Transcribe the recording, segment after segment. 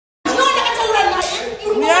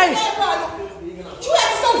Uyai. Chua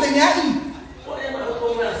kusolve nyai.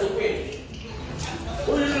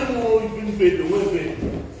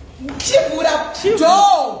 Chivura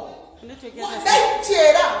Joe.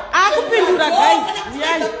 Chihera. Akupindura guys.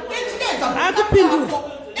 Uyai. Akupindura.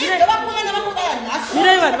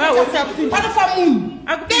 Mira iva va akupindura.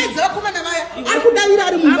 Akupindura kumana maya. Akudawira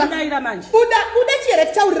ari mumba. Akudawira manje. Buda Chihera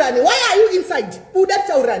chaurani. Why are you inside? Buda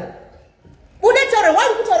chaurani. Buda chaurani. Why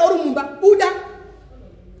you chaurani mumba? Buda.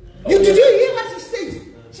 Did you hear what she said?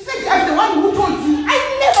 She said I'm the one who told you. I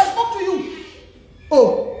never spoke to you.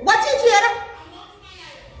 Oh, what is Chihera?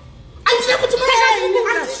 Antina kutumaya yini?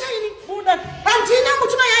 Antina yini? Buda. Antina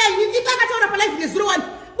kutumaya yini? Ikakataura pa live ni 01.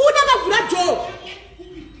 Buda mavura Joe.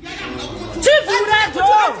 Chivura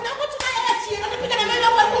Joe.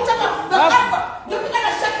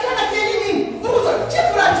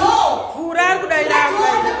 Fura kudaira.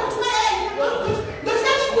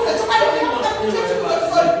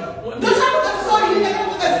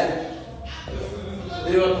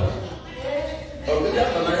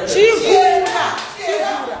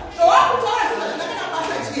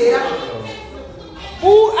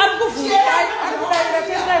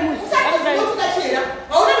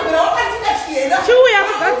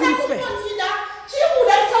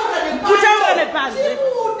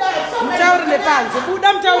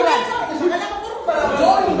 Buda mtaura.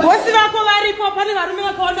 Bosi wako varipo, pane varume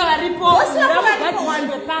vakaona varipo. Bosi wako varipo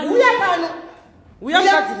wanje. Uya pano. Uya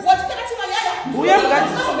mugadzirisi. Uya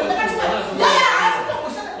mugadzirisi.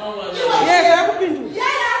 Yes, akupindura.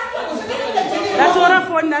 Ndatora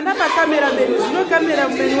phone ndapa kamera mberi, zvino kamera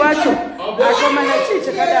mberi wacho. Akomana chii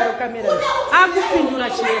chakadaro kamera. Akupindura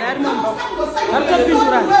Chihera ari mumba.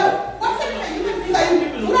 Akupindura.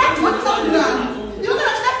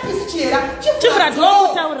 Chivura Joe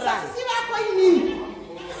kutaurira.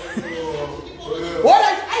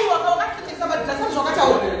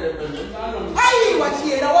 Aiwa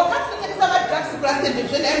Chihera wakatengesa madrugs plus the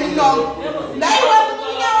emuno. Naiwa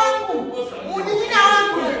munina wangu.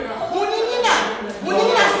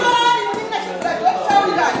 Munina sorry Chivura Joe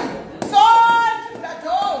kutaurirani. Sorry Chivura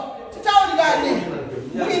Joe kutaurirani.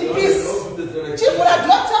 In peace. Chivura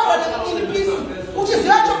Joe kutaurirani in peace.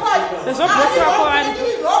 Uchiziva chopani. Sezobvesa wako ari.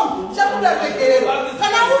 Chakunda regerero.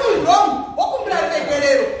 Kana uri wrong, okumbira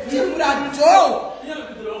regerero. Chivura Joe.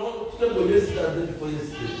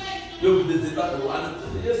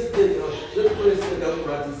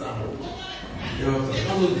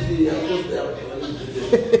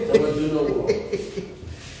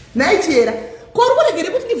 Chihera. Korkuregere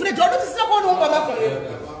kuti ndivhure Joe tisina kuonomba makorero.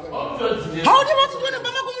 How do you want to do it?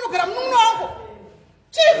 Mama kumunogera munhu wako.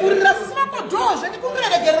 Chivurira sisina ko Joe zvekumbira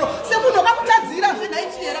regerero. Semunhu wakutadzira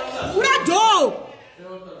Chihera. Vura Joe.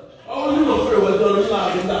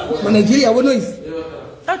 Nigeria wonoisi.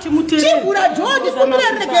 Chivura Joe ndikumbira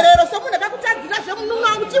regerero semunhu wakutadzira zvemunhu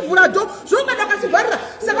wangu Chivura Joe. Zvokada kasivharira.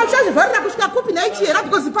 Saka uchazvivharira kusvika kupi Chihera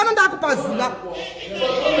because pano ndakupaziva.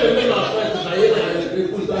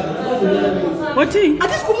 What? I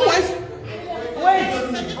just come on. Wait.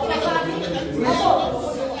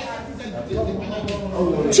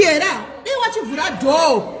 Chihera, iwa Chivura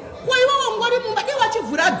Joe. Kwa iwa wangori mumba, iwa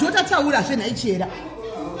Chivura Joe tataura zve Chihera.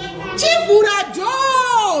 Chivura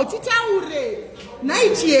Joe, titaure.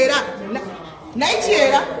 Chihera.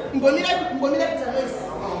 Chihera, ngomira kutanoisi.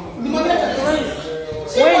 Ngomira kutanoisi.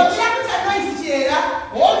 Chihera.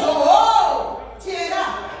 Oh, Chihera.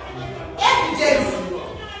 Evidence.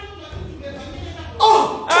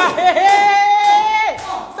 Oh! Hey!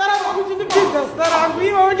 Sarah, what did you do? Sarah, we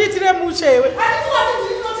won't get to the mushe.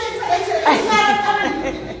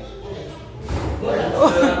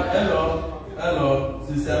 Hello,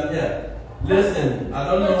 Sister Mia. Listen, I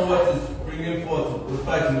don't know what is bringing forth the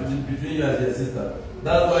fight between you and your sister.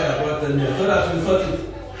 That's why I brought them here, so that we sort it.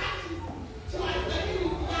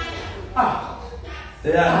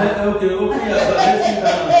 Yeah, okay,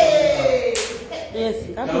 Yes,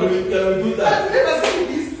 can we do that? I've never seen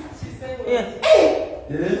this. Yes.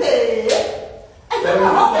 I don't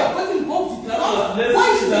know how I got involved in that. Why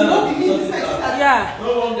she's involved in this? Yeah. No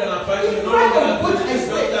one can fight you. No I one can don't know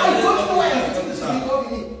why she's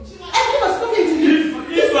involved in it. I've never spoken to you.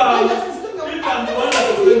 If I'm the one that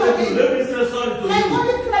offended you, let me say sorry to you.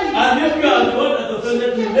 And if you are the one that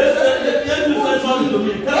offended me, let me say sorry to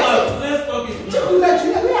me. Come on, let's talk it.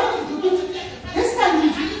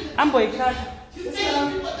 I'm boy cat.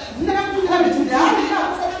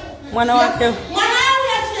 Mwana wake. Mwana wake.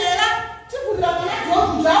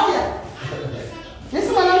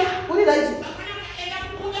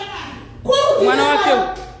 Mwana wake.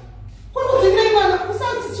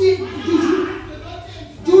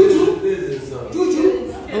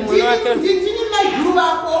 guru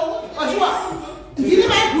vako wachiwa ndini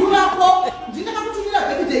mai guru vako ndine kakutumira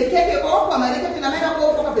birthday cake kwa marekete na mai vako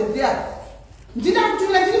kwa birthday yako ndine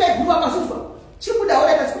kakutumira ndini mai guru vako wachizwa chibuda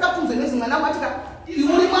wenda tisikuda kunze nezi mwana watika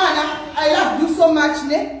iuri mwana I love you so much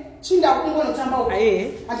ne chinda kungono tamba uko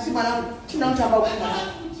ati mwana chinda tamba uko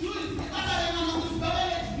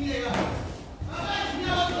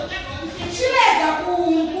chirega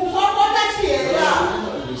kufokota chihera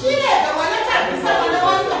chirega mwana tabisa mwana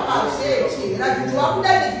wanga pashe chihera kuti wakuda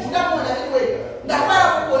ndikuda mona wewe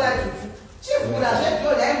ndafara kukona kuti chivura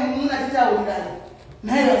zvedio dai muna titaurani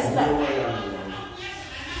naye rasta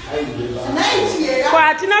naye chihera kwa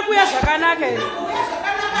atina kuya zvakanaka ere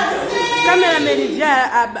cameraman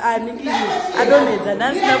dia aniki adonedza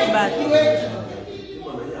ndasina kubata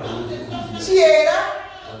chihera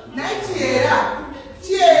naye chihera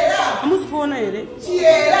chihera amusipona ere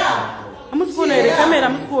chihera amusipona ere kamera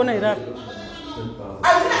amusipona ere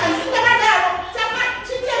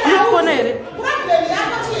amusipona ere problem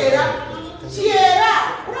yako chihera chihera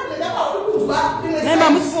problem yako urikuzwa nema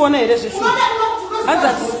amusipona ere zveshu hanzi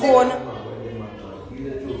atisipona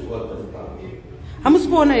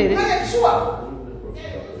amusipona ere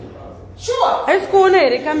aisipona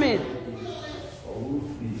ere kamera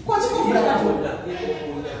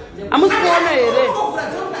amusipona ere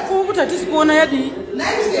kuti hatisipona yadi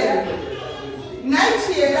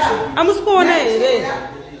amusipona ere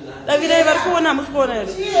davidai vari kuona amusipona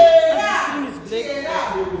ere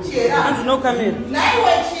hanzi no kamera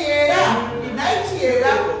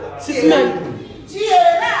SIS MELLY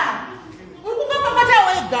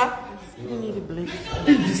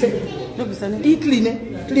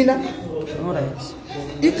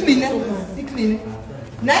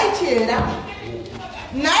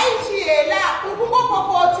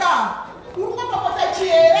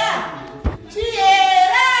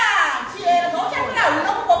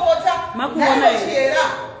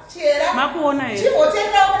makuona ere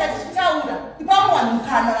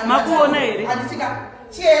makuona ere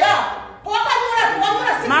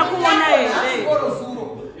makuona ere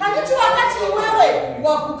handiti wakati wewe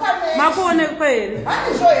wakukame makuone kwere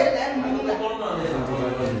handizvo here naimuna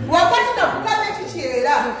wakati ndakukame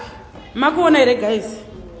chichihera makuona here guys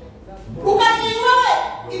ukati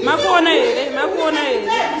wewe makuona here makuona here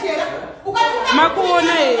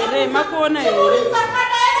makuona here makuona here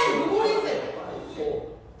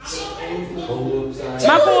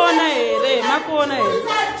makuona here makuona here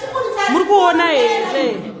muri kuona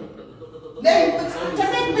here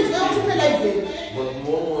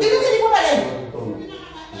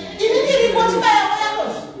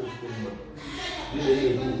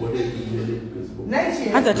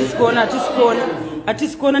hanzi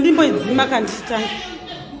hatisikona ndimboidzima kandichitanga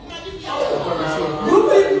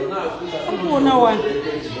kuona wani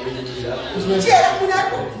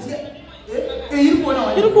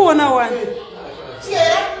iri kuona wani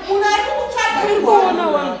iri kuona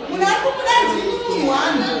wani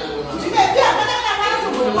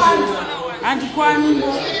handikwani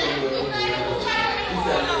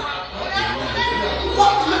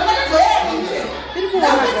iri kuona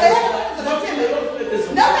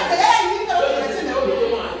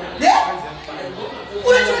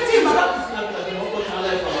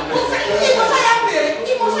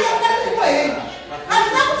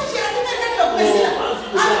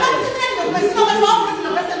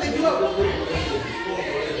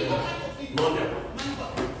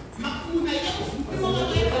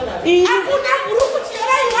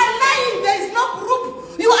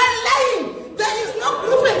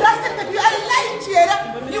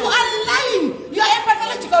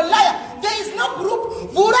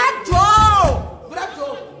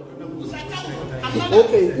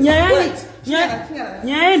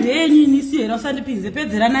nyaya ndeyenyu inisi here usandipinze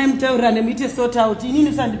pedzera naye mutaurira nemuite sort out inini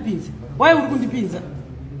usandipinze wai uri kundipinza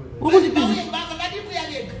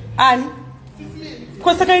ani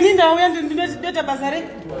kosaka ini ndauya ndinoita basa rei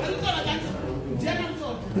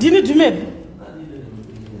ndini dhumebi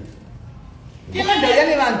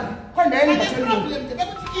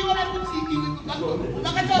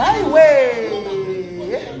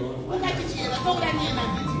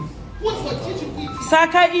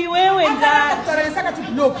saka iwewe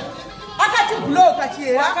akati bloka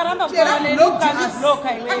chihera wakaramba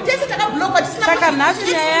kukandibloka iwewe atese takabloka tisina saka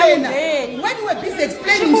nhasi nyaya yangu when you were busy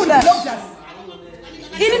explaining she blocked us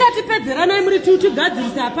ini ngatipedzera naye muri 2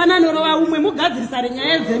 tigadzirisa hapana norova umwe mugadzirisa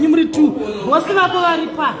renyaya dzenyu muri 2 bosi vako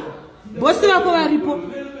varipa bosi vako varipo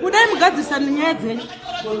kudai mugadzirisa nenyaya dzenyu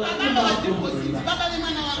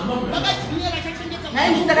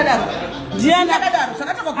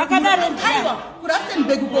akadaro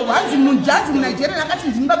kurustenburg uko hanzi munjanzi munigeria akati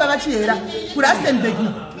ndini baba vachihera kurustenburg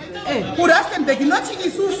kurustenburg not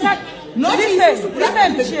isusu not isusu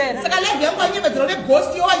kurustenburg saka live yangu anyemedzero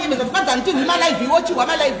neghost yowanyemedza tikadza nditirwi malive iwochihwa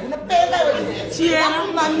malive unopela Chihera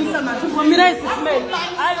mamisa machimbomirai SIS-MELLY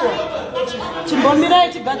aiwa chimbomirai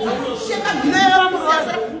tigadzire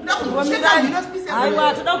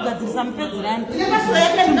aiwa toda kugadzirisa mupedzerani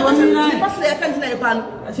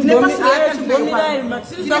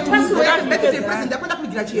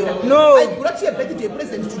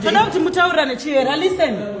toda kuti mutaurirane Chihera.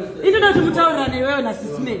 Listen, inoda kuti mutaurirane iwewe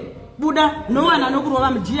naSIS-MELLY. Buda nowana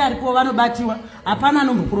anokurova mujiya aripo vanobatiwa hapana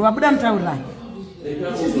anombokurova. Buda mutaurirane.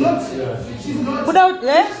 Buda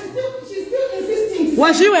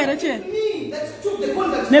wazviwa here Chihera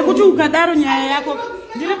nekuti ukadaro nyaya yako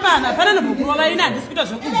ndiri pana hapana anombokurova. Ini handisi kuita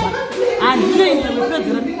zvekubva handinoenda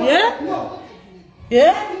mupedzerani.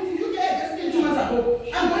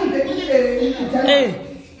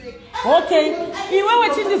 Okay, iwewe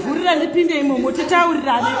chindivhurira ndipinde imomo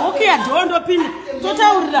titaurirane. Okay, adho ndopinda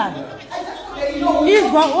totaurirana.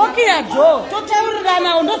 Izwa okay adho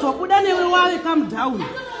totaurirana undozwa kuda newe wawe come down.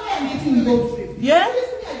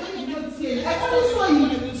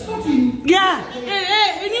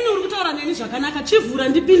 Inini uri kutaura neni zvakanaka. Chivhura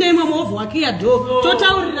ndipinde imomo ovha wake adho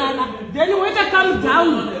totaurirana. Then waita come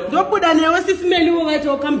down. Ndobuda newe SIS-MELLY wo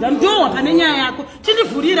waita come down. Ndo pane nyaya yako.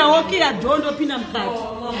 Chindivhurira okay adho ndopinda mukati.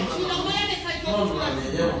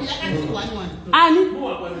 Ani?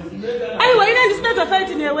 Aiwa ina ndisina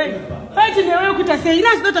fight newe. Fight newe kuita sei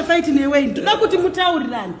ina ndisina fight newe. Ndoda kuti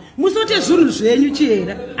mutaurirane. Musote zvinhu zvenyu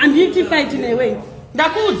Chihera. Anditi fight newe.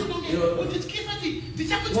 Ndakudza.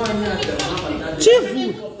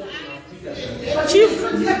 Chifu.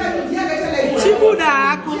 Chibuda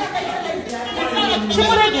hako.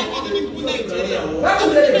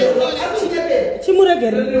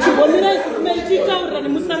 Chimuregere. Chibomira SIS-MELLY chitaurirane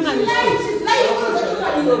musanganiswe.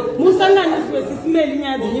 Musanganiswe SIS-MELLY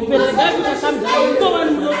nyaya dzenipere ndakuita samdai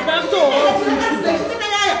ndovani munoda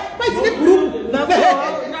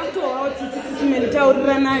SIS-MELLY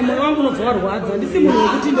tauriranai moyo wangu unobva warwadza. Ndisi munhu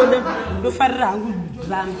wekuti ndofarira hangu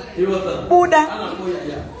drama. Buda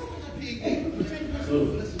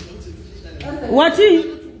wati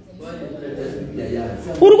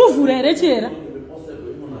uri kuvhura here Chihera?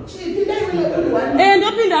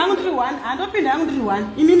 Ndopinda hangu ndiri 1. Handopinda hangu ndiri 1.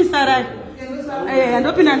 Imimi sarai.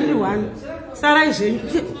 Handopinda ndiri 1. Sarai zvenyu.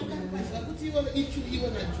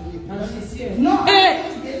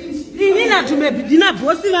 Ini naDhumebi ndina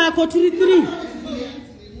bosi vako tiri 3.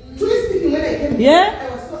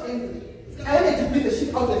 I wanted to bring the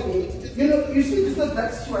shit out of it. You know, you see, this was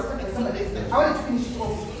that she was stuck with somebody else. I wanted to finish it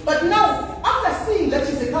off. But now, after seeing that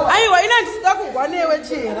she's a coward, aiwa ina ndisida kugwa newe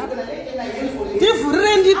Chihera.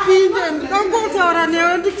 Ndivhurire ndipinde ndinongotaura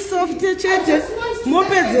newe ndikusoft chete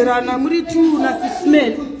mopedzerana muri 2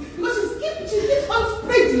 naSIS-MELLY. Because she keeps on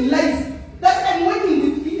spreading lies that I'm working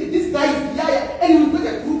with this guy and we got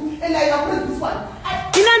a group and I approach this one.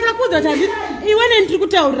 Ina ndakudza kuti iwe nendiri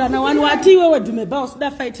kutaurirana wani wati iwewe Dhumebi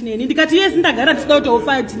usida fight neni. Ndikati yes ndagara ndisida kuti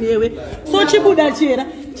fight newe. So chibuda Chihera.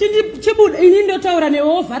 Chibuda ini ndotaura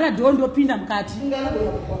newe ovhara dho ndopinda mukati.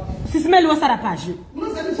 SIS-MELLY wasara pashi.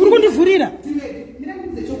 Uri kundivhurira?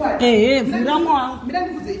 Vhura mwangu. Mira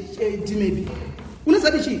ndikudze Dhumebi.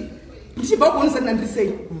 Unoziva kuti chii? Ndichibva kuonesa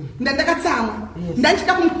ndandisei. Ndakatsamwa.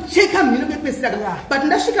 Ndachida kumucheka mhino pepesira. But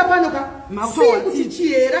ndasvika panoka. Sei kuti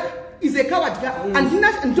Chihera is a coward girl. And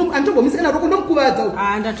ndinogomisa kana roko ndomukuvadza. But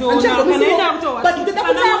ndida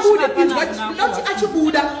kuti abude not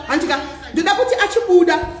achibuda. Andika ndida kuti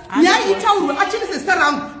achibuda. Nyaya itaurwa achenese zita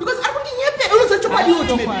rangu because ari kuti nyepe unoziva chokwadi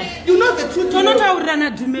Dhumebi. You know the truth. Tonotaurirana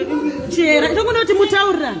Dhumebi Chihera. Ndinokuda kuti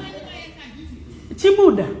mutaurirane.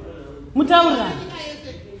 Chibuda mutaurirane.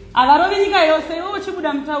 Avarovi nyika yose iwewe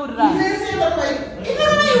chibuda mutaurirane.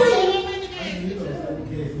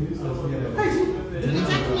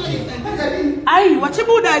 Aiwa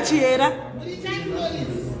chibuda Chihera.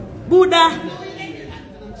 Buda.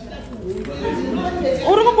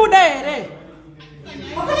 Uri kubuda here?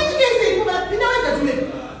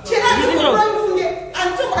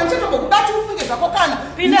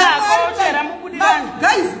 Pinda hako Chihera mubudirani.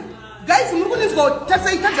 Guys, muri kunzwa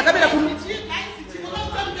tasai tadzakabera kumi.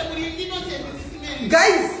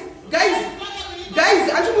 Guys,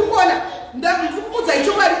 achiri kuona ndakukudza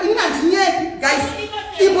ichokwadi ina ndinyepi guys.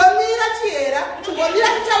 Imbomira Chihera, chimbomira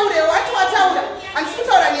kutaure wati wataura. Handisi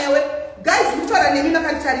kutaura newe. Guys, ndikutaura nemi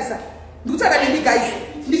makanditarisa. Ndikutaura nemi guys.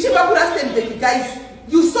 Ndichibva kuRustenburg guys.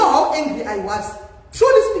 You saw how angry I was.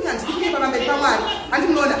 Truly speaking, ndina ndikuipa pamberi pamwari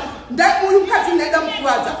andinoona uyu mukadzi ndaida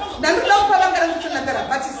mukuwadza ndandoda kupa vangara ndichanakara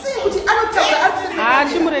but sei kuti anotaura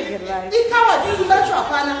achimuregerai ikawa simba racho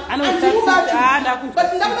hapana andimubati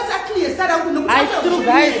but ndakutati aclear star rangu nokuti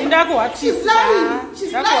she's lying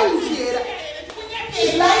Chihera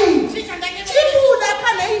she's lying chibuda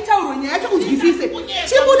kana itauro nyaya yacho unzwisise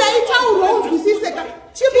chibuda itauro unzwisise ka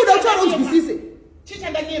chibuda utauro unzwisise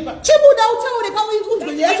chibuda utaure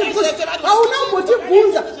kaunzwe nyaya yacho hauna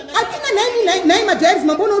umbotibvunza atina nai madhairis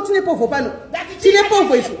mambona kuti tine povho pano tine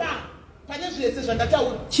povho isu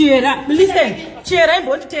Chihera, listen. Chihera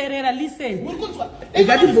imbonditeerera, listen.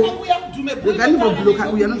 Wakandibloka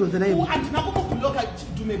uya nozonza naye.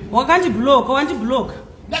 Wakandibloka, wandibloka.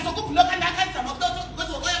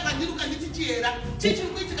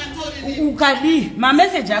 Ukadi,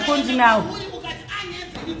 mamessage ako ndinawo.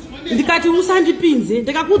 Ndikati usandipinze,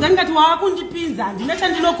 ndikakuudza ndikati wakundipinza, handina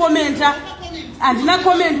chandinokomenta. Handina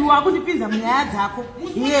comment wakundipinza munyaya dzako.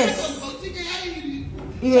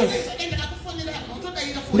 Yes.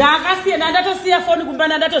 Ndakasiyana ndatosiya foni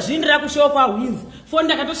kumbana ndatozvindira kushopa wins foni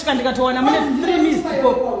ndakatosvika ndikatoona mune 3 minutes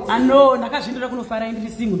ko ano ndakazvindira kunofara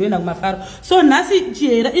ndiri single ndoenda kumafaro so nhasi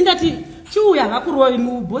Chihera indati chiuya hakuroi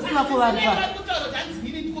mubosi wako vari pa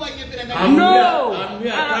no I'm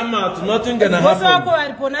here come out nothing gonna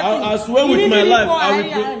happen I swear with my life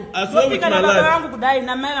I swear with my life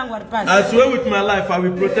I swear with my life I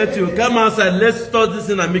will protect you come outside let's start this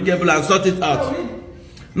in amicable and sort it out.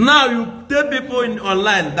 Now you tell people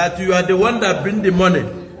online that you are the one that bring the money.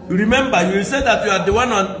 You remember, you said that you are the one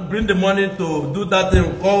that bring the money to do that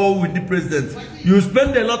thing call with the president. You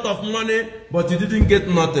spend a lot of money, but you didn't get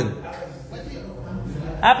nothing.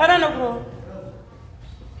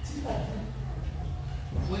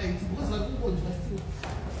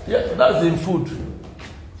 Yeah, that's in food.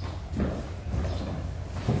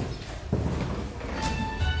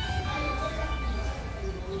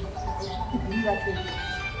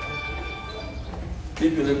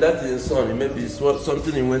 If you that is his son, maybe it's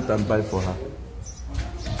something he went and buy for her.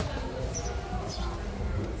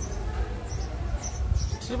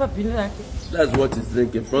 That's what he's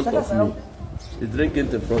drinking in front of me. He's drinking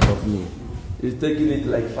in front of me. He's taking it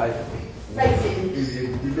like 5. The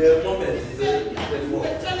moment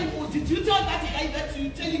did you tell that guy that you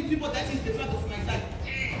telling people that is the front of my side?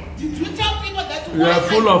 Did you tell people that you are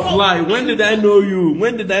full of lies? When did I know you?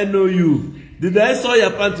 When did I know you? Did I saw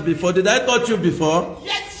your pants before? Did I touch you before?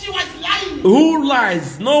 Yes, she was lying. Who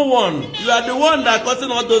lies? No one. You are the one that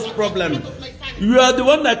causing all those problems. You are the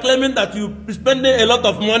one that claiming that you spending a lot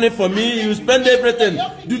of money for me. You spend everything.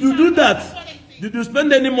 Did you do that? Did you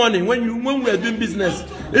spend any money when we are doing business?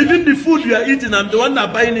 Even the food you are eating, I'm the one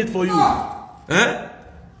that buying it for you. Eh?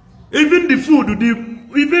 Even the food,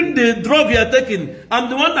 even the drug you are taking, I'm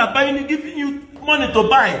the one that buying it, giving you money to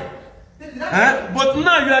buy. But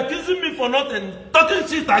now you are accusing me for nothing, talking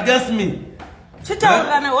shit against me.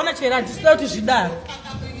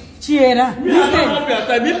 Chihera,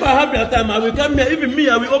 if I have your time, I will come here. Even me,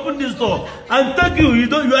 I will open this door and take you. You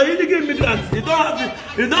are illegal immigrants. You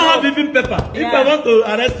don't have even paper. If I want to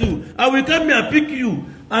arrest you, I will come here, pick you,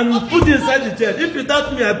 and put you inside the chair. If you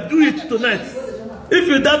doubt me, I do it tonight. If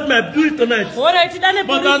you doubt me, I do it tonight. But I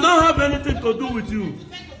don't have anything to do with you.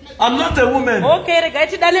 I'm not a woman. Okay,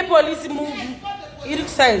 regarding the police move, it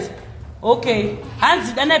says, okay,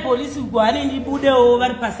 hands the police go and you put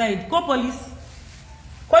over per side. Call police.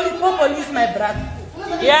 Call police, my brother.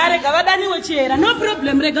 Yeah, regarding what Chihera, no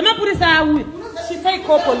problem. Regarding Mapurisa, she say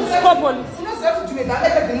call police. Call police.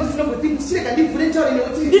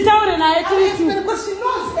 The town and I actually too.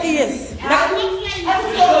 Yes.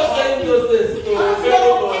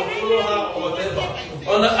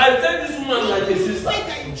 I take this woman like a sister.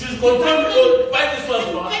 She's controlling me. Buy this one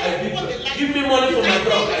for her. I give her. Give me money for my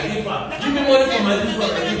dog. I give her. Give me money for my this one.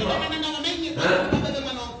 I give her.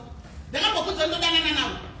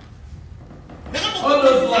 All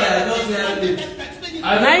those lies, I don't say anything.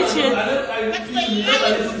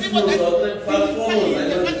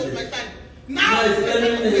 Now it's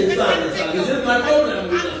everything inside. Is it my problem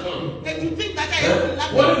with the son?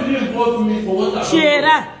 What did you involve me for what I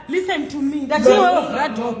Chihera, listen to me. That's why of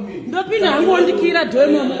radio. Don't be now going to kill a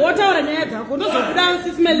dome. What are an answer? Go to down,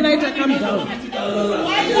 SIS MELLY right come down.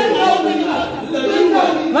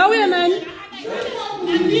 How are man?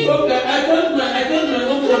 Okay, I don't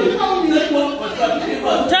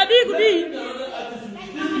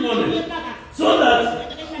this morning. So that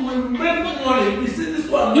when we make money, we see this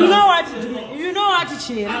one. You know what to do. You know what to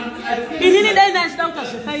Chihera. In any day, that's not a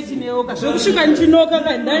society. So she can know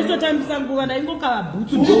that there's no time to go and I go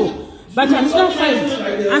to do. But I'm still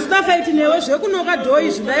fighting. I'm still fighting. I was going to do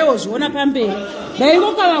is I was one up and pay.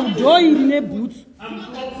 Daingo kama doi ine boots.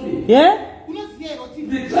 Yeah? The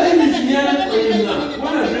client is here for him now.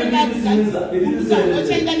 When I bring this news, it didn't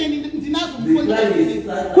say anything. The client is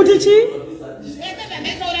Kutichi?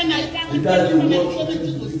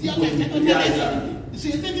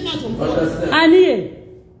 Aniye?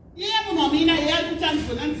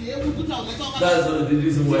 That's the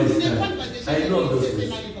reason why it's time. I know those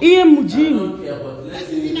things. Iye I mujingu. don't care, but let's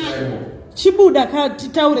see try more. Chibuda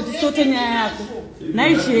titaure tisote nyaya yako.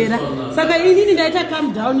 Naishera. Saka inini ndaita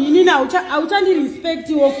calm down. Inini auchandi respect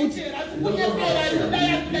iwo futi.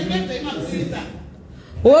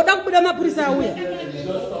 Woda kubuda Mapurisa auya.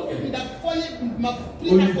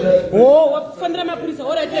 Wafanira Mapurisa.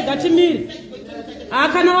 Alright, rega timire.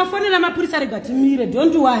 Kana wafanira Mapurisa rega timire.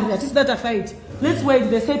 Don't worry, that is not a fight. Let's wait.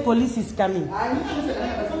 They say police is coming.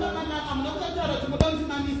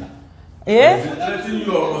 Eh? Threaten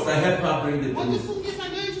you or must I help her bring the police?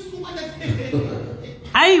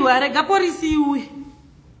 Aiwa, rega polisi iwe.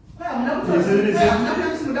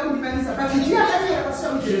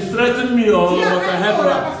 She threatened me or must I help her?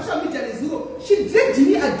 She dragged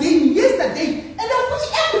me again yesterday, and I'm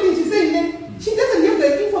pushing everything she's saying. She doesn't have the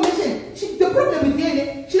information. The problem with her,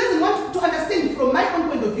 she doesn't want to understand from my own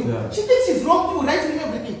point of view. Yeah. She thinks she's wrong for writing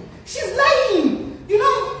everything. She's lying. You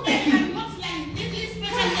know? I'm not lying.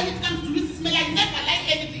 Especially when it comes to SIS MELLY, I never lie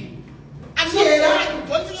anything. I'm not lying.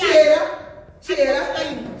 Don't lie. Chihera.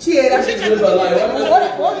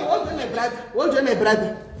 Hold on, my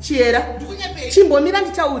brother. Chihera. Chimbomira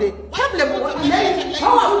nditaure. Problem.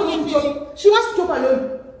 How are we going to talk? She wants to talk alone.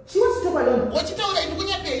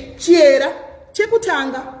 Chihera.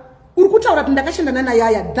 Chekutanga. Urikutaura kuti ndakashandana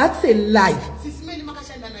nayaya. That's a lie.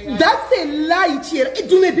 That's a lie, Chihera.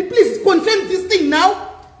 Do maybe please confirm this thing now.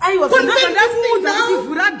 I was confirm this thing now.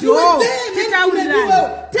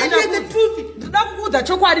 Tell me the truth. Ndakuudza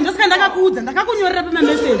chokwadi ndosika ndakakuudza ndakakunyorera pa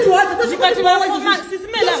message chikati vawe SIS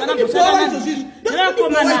MELLY vana kushana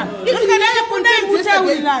ndakomana ndosika ndakunda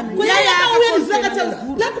mutaurirane yaya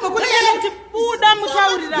akataurirana kuti buda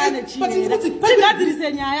mutaurirane chira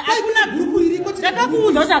tigadzirise nyaya akuna group iriko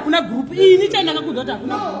ndakakuudza kuti akuna group ini chai ndakakuudza kuti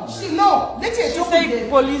akuna no let's say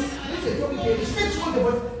police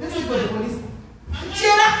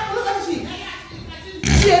chira unokati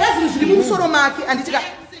chira zviri mumusoro make anditika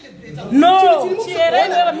no,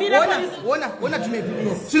 Chihera, Wona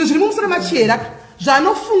zviro zviri mumusoro maChihera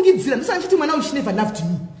zvanofungidzira ndosaka ndichiti mwana uyu she never loved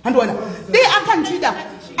me. Handona dei akandida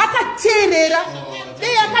akateerera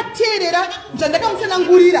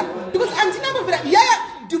zvandakamusanangurira because andinambobvira yaya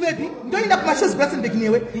dubebi ndoenda kumashows Brassenberg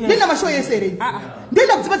newe ndoenda mashow yese here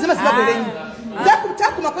ndoenda kudzipa dzemazimbabwe renyu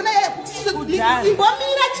ndakutaguma kona yaya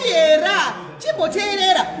imbomira Chihera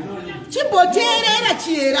chimboteerera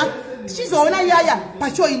Chihera tichizoona yaya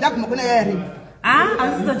pashow indaguma kuna yaya rini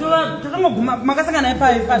takangoguma makasangana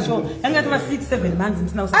naye pashow yanga tava 6-7 months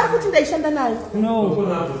msina ari kuti ndaishanda naye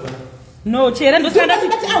no Chihera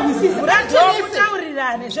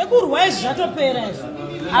ndosandakutaurirane zvekurwa izvi zvatopera izvi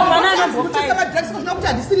hapana anobofainokuti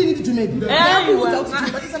handisirini tidumebi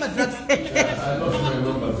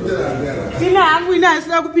tina hangu ina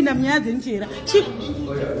asina kupinda munyaya dzenchihera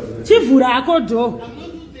chivhura ako dho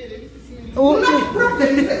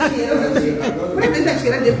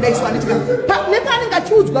nepaanenge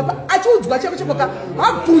achiudzwa chako chakoka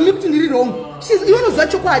habvumi kuti ndiri wrong iwenoziva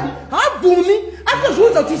chokwadi habvumi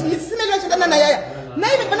atozviudza kuti SIS MELLY vachadana nayaya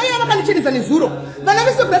vana yaya vakanichenesa nezuro vana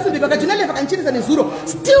vese Brassenberg vakajona vakanichenesa nezuro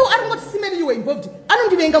still ari ngoti SIS MELLY you were involved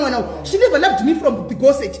anondivenga mwanawo she never loved me from the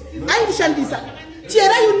gossage aindishandisa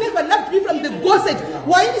Chihera, you never loved me from the gossage.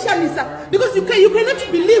 Why did you because you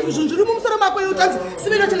cannot believe I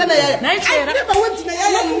never went to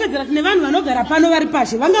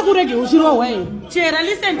Chihera,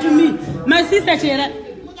 listen to me. My sister Chihera.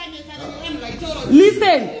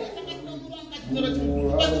 Listen.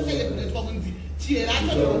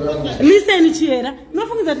 Listen, Chihera. No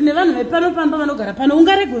fungi that never know pano vanogara pano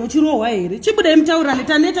ungaregwe uchirohwa here. Chibuda mtaurana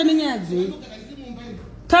taneta nenyaya dzenyu.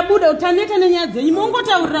 Tabuda utaneta nenyaya dzenyu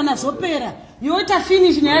mongotaurana zvopera. Yoita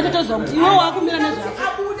finish nyaya totozwa kuti iwe wakumira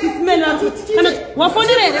nezvako. SIS MELLY kana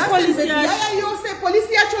wafonera here polisi yacho. Yaya yose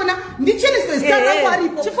polisi yachona ndicheneswe zita rangu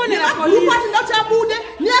aripo. Chifonera polisi. Ati ndati abude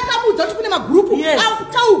neakamudza kuti kune magroup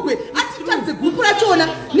taugwe atitadze group rachona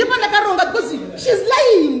nepandakaronga because she's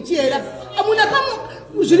lying Chihera. Amuna kamu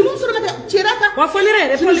zviri mumusoro make Chihera ka wafonera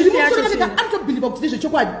here polisi yacho. Anotobelieve kuti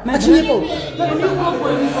nezvechokwadi achinyepo.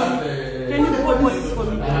 Can you call police for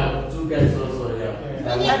me? Two guys also here.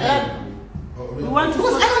 You want to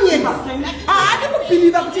because anonyeba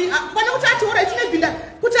andikubhiliva kuti pana kuti ati ora itinebhinda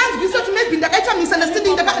kuti anzwise kuti nebhinda kaita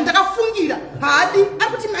misunderstanding ndakafungira haadi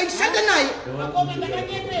ari kuti ndakaishanda naye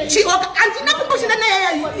andina kumboshanda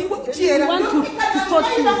naye Chihera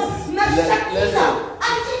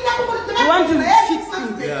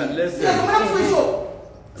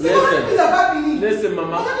Listen,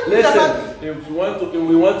 Mama. Listen. If we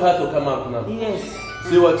want her to come out now. Yes.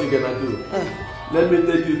 See what you're gonna do. Let me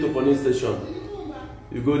take you to police station.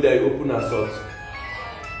 You go there, you open assault.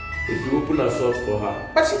 If you open assault for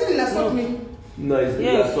her. But she didn't assault me. No, it's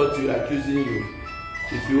assault you, accusing you.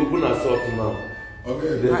 If you open assault now.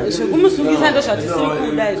 Okay. They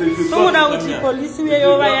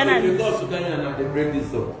break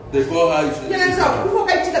this up. They call her.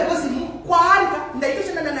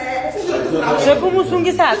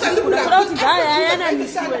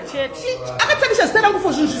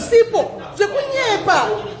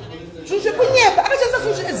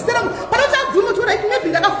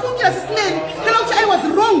 I was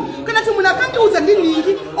wrong.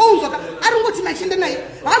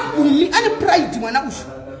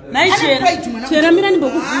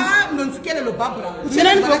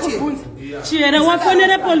 Chihera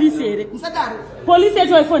wafonera police ere. Police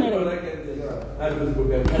yetu wafonera ere.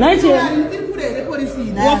 Chihera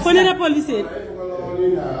wafonera police ere.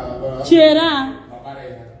 Chihera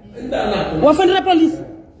wafonera police.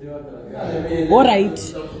 All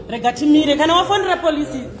right. Regatimire kana wafonera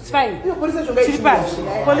police it's fine.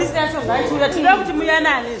 Police yacho ngaitira tira kuti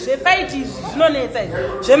muyanane zve fight izvi zvinonetsa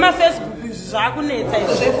zve ma Facebook zvakunetsa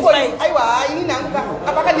izvi. Aiwa ini nangu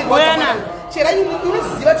apakandirwa. Chihera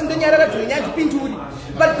unoziva tindonyarara dzonyanya pinduri.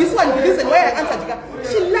 But this one the reason why I answered her,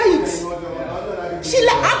 she lied. She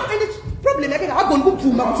lied. And the problem yake akagona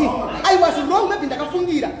kubvuma kuti I was wrong maybe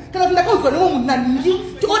ndakafungira kana kuti ndakaudzwa nemwe munhu naningi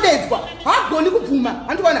toodedzwa hagoni kubvuma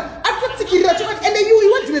andikuona atotsikirira chokati and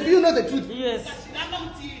you want to maybe you know the truth. Yes.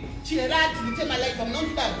 Chihera didn't my life. I'm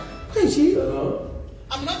not that.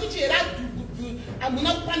 I'm not Chihera. I'm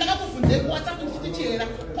not kupanda kufunze WhatsApp kuti Chihera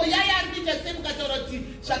koyaya ari kuita semukataurati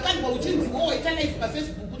zvakandwa uchinzi wo ita live pa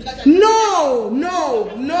Facebook kuti no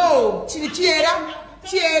Chihera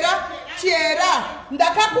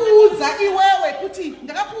ndakakuudza iwewe kuti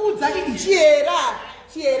ndakakuudza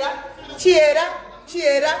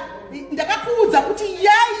Chihera ndakakuudza kuti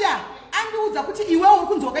yaya andiudza kuti iwewe uri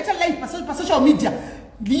kunzi wakaita live pa social media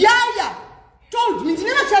yaya told me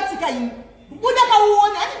ndinena chatsika ini buda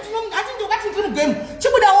kauona ati ndokati ndiri mugame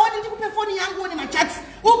chibuda uone ndikupe phone yangu uone machats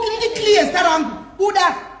ukindi clear star wangu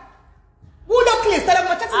buda clear star wangu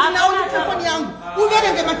machats ndinawo ndikupe phone yangu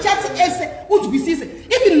uverenge machats ese udzwisise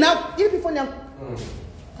even now iri phone yangu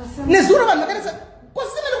nezuro vanhu vakaresa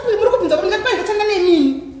kosimene muri kubvunza kuti ngati paindotanga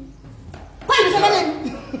nemini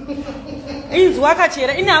inzwi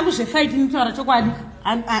wakachera ine hangu zvefight inotaura chokwadi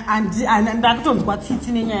ndakutonzwa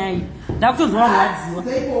tsitsi nenyaya iyi ndakutonzwa vanhu vadziwa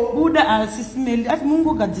buda SIS MELLY ati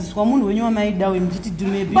mungogadziriswa munhu wenyu wamaida wemuchiti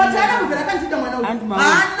dumebi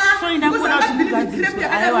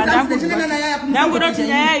ndangoda kuti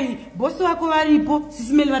nyaya iyi bosi wako varipo SIS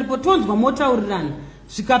MELLY varipo tonzwa motaurirana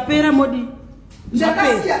zvikapera modi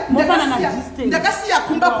ndakasiya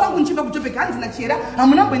kumba kwangu nchibva kuJoburg hanzi naChihera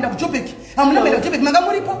hamuna kuenda kuJoburg manga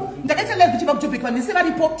muripo ndakaita live chibva kuJoburg vanese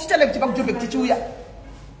varipo ticha live chibva kuJoburg tichiuya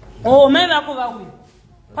mai vako vauya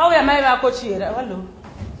pauya mai vako Chihera hello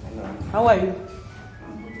how are you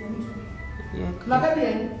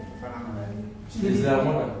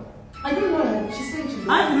I don't know. She said she's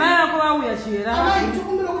mai vako vauya Chihera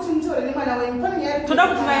toda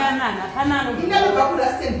kuti vayanana panano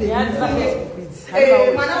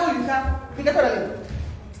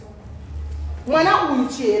mwana uyu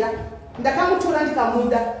Chihera ndakamutora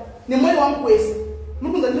ndikamuda nemwoyo wangu wese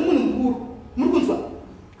muri kunzwa ndiri munhu mukuru muri kunzwa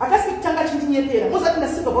akasika kutanga chindinyepera mozati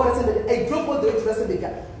ndasika bora sendele I drove all the way to Rashevedza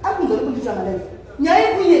akunzwa nekunditsvanga live nyaya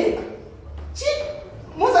yekunyeka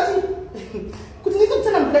mozati kuti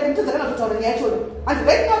nditotsana mudai nditodza kana kutaura nyaya yacho and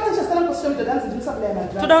right now tachasana kwa social media dance ndinosakulaya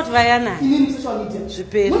madrugs toda kuti vayanana inini social media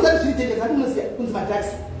zviperi mozati zviri zvati munoziya kunzi madrugs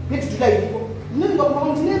netujula iripo ndinoringa kumba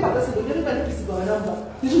kuti ndine Mapurisa ndinoringa ndipisiga vanamba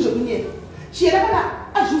ndizvo zvekunyeka Chihera kana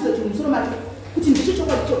azviudza chinhu musoro make kuti ndicho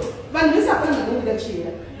chokwadi cho vanhu vese hapana zvanomuda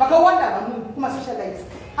Chihera vakawanda vamunhu kumasocialites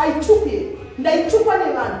ndaitukwa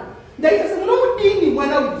nevanhu ndaita semunomudini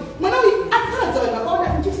mwana uyu akaradza vanhu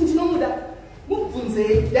vakaona ndichiti ndinomuda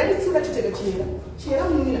mubvunzei ndanditsura chitega Chihera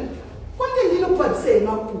munina konde ndinokuvadzisei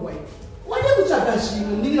makuwa wade kutsvaga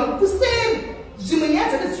zvinhu ndingira kuseri zvimwe nyaya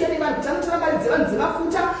dzakasiya nevanhu kuti anotora mari dzevanhu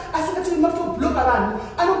dzemafuta asingatiri mafuta obloka vanhu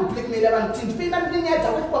anoblackmaila vanhu kuti ndipei mari nenyaya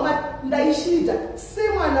dzakwati kwamari ndaishida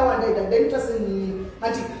semwana wandaida ndaita senini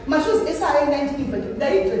ati mashozi ese ainaindinimba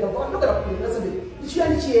ndaidriva vakandogara kuRashevedza ndichiuya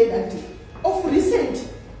ndichienda nditi of recent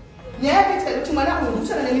nyaya yakaitika kuti mwana uyu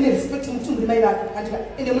ndikutsvaka nemine respect mutumburi mai vake andika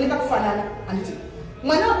ende muneka kufanana anditi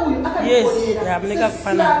mwana uyu akaniponera muneka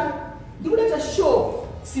kufanana ndikuleta show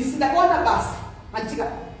sisi ndakaona basa andika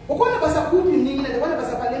ukaona basa kupi nini ndakaona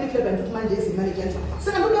basa panene club ndikuti manje manager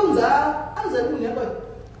saka ndodaunza anza kuni hapa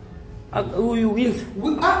uyu wins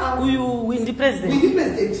uyu windi president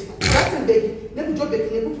Rustenburg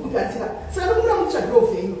nekujobek nekuti andika saka ndokuda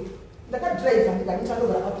muchadrovhenyu ndakadriver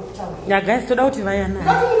ndikandichandogara out of town ya guys toda kuti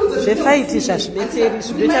vayanana zvefight zvazvidetseri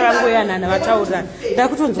zvidoita vangoyanana vataurana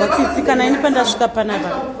ndakutonzwa tsitsi kana ini pandasvika panapa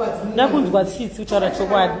ndakunzwa tsitsi kutaura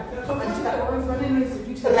chokwadi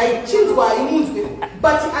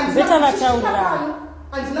beta vataurana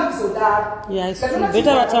yes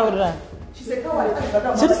beta vataurana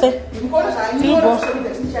Should say?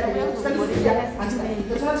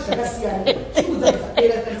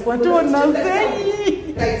 What do I know?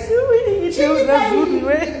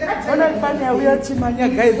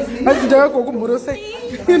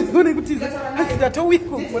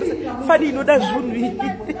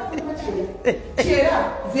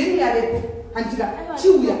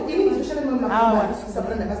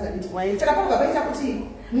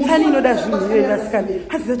 Kani inoda zvinhu iwe vasikana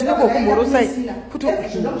hazizatuka kukumborosai kuti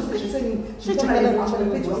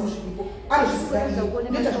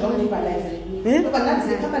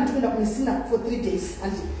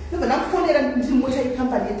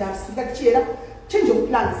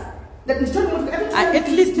at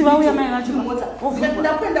least vauya mai vacho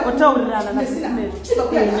otaurirana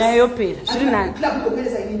nyaya yopera zviri nani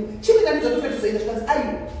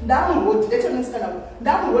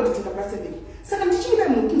saka ndichimira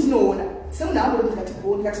munhu ndinoona semunhu amuri ndikati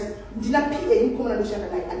bhoni kati ndina PA mukomana ndoshanda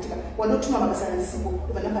naye andika wandotuma mabasa anisipo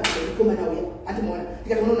vanamba mukomana uya andimona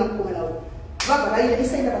ndikati unoona mukomana uya vabva vaenda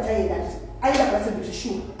isaenda pataenda nditi aenda parasebhiti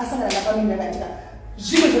shuwa asangana napamini akandika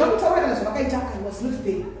zvimwe zvavakutaura kana zvavakaita I was not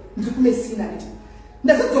there ndiri kumesina nditi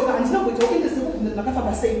ndazodzoka handinamboita kuendesekuti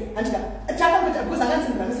makafamba sei andika chakamboita because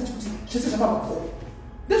angandisingira meseji kuti zvese zvafamba kona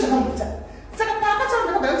ndozvakamboita saka paakataura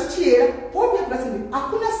ndakabvara kuti Chihera pobuya parasebhiti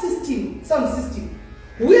hakuna system sound system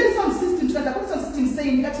uye nesound system tikati hakuna sound system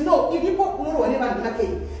sei ndikati no iripo unorohwa nevanhu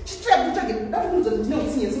nakei chitira kutsvage dati kuudza kuti ndine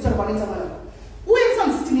utsinye sekuti kwanoita mwana uye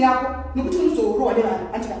nesound system yako nokuti unozorohwa nevanhu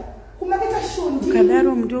andika kumakaita shondi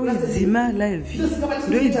kadaro ndoidzima live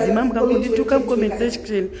ndoidzima mukangondituka mucomment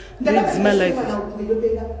section ndoidzima live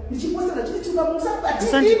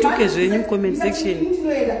musandituke zvenyu mucomment section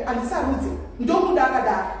andisarudze ndomuda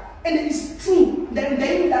akadaro and it's true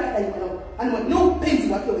ndainoda akadai mwana no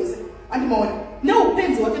penzi wake wese andimaona no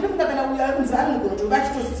penzi wake ndokuda kana uya kunzi anogona kuti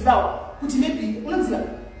vachitozivawo kuti maybe unoziva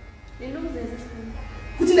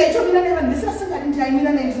kuti ndaitomira nevanhu ndisirasingadi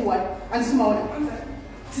ndaimira 91 andisimaona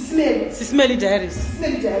SIS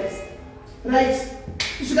MELLY diaries right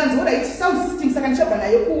zvikanzi right sound system saka ndichabva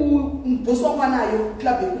nayo kubosi wangu anayo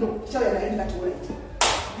club yekuno tichauya nayo ndikati right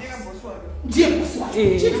ndiye bosi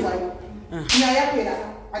wacho chitwayo nyaya yapera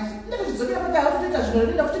ndakatidzokera pataya totoita zvinhu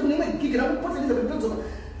ndoenda futi kune imwe gig nakupotsanidza kuti todzoka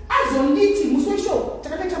azonditi musi weshow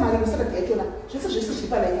takatoita mari musakati yachona zvese zvese zviri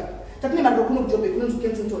palaifa tatine mari rokuno kujobe kunonzi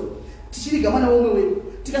kensington tichiriga mwana womwe wedu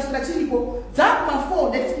tikasvika tiripo dzakuma4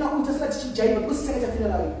 ndatisina kutasvika tichijaiva because saka tafina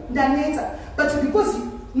nayo ndanetsa but because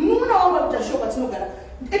mumuna wangu akuita show patinogara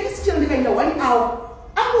at least chero ndikaenda 1 hour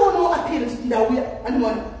amoonawo apera kuti ndauya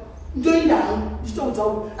andimona ndoenda hangu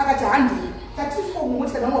ndichitoudzawo akati handii tatifo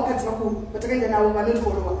mumotikana vamwe vakadzi vakuru vatakaenda navo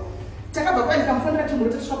vanondifolowa takabva kwai ndikamufanira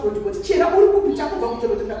timuro tasvikabrodigot Chihera uri kupi takubva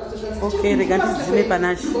kutobetondaaa okay rega ndidzime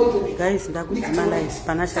panashi guys ndakudzima live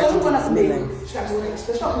panashi ati ndidzime live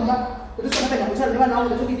tasvikakumba ndotosvikaenda kutaura nevana vangu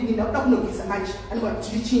ndatodidini ndakuda kunobvisa manje andimona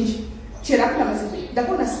tiri chinji Chihera akuna masimbe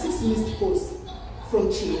ndakaona 6 missed calls from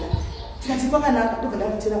Chihera tikati kwakanaka ndobva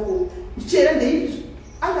ndakutera ko Chihera ndeizvi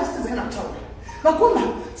anga asitadza kana kutaura vakomba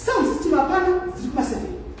sound system hapana dziri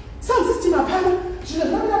kumaseveni sound system hapana zvino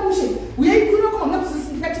zvakamira mushe uyai kuna koma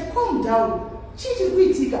mnabvisi ndikati calm down chii chiri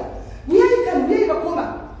kuitika uyai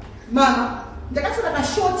vakomba mama ndakatora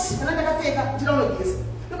kashoti kana ndakapfeka ndinaunogeza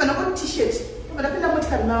ndobva ndakoti t-shirt ndobva ndapinda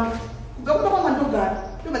motikari mama kugakuda kwanga ndogara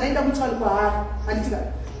ndobva ndaenda mutwani kwaari anditika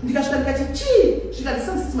ndikasvika ndikati chii zvikanzi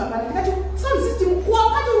sound system hapana ndikati sound system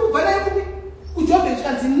wakati uri kubva nayo kupi kujobe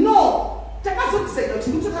zvikanzi no takazodecida kuti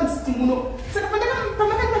ndikuti sound system uno saka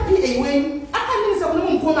pamakati ma-PA wenyu akanisa kuno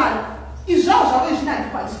mumukomana izvavo zvavo izvina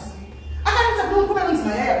handikwanisi akanisa kuno mukomana unzi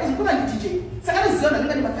mayaya kuzi mukomana ndi-DJ saka ndiziva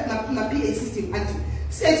ndandinga ma-PA system andi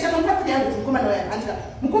tikatomuka pidi yangu kuti mukomana waya handika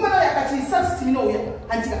mukomana waya akati sound system inouya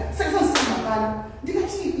handika saka sound system hapana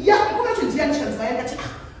ndikati ya mukomana wacho ndiyani chinanzi mayaya ndikati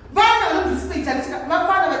vana vanondisipeita nditika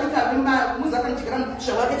vafana vadika muzakanitigara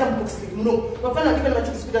zvavakaita muboxbig muno vafana vadika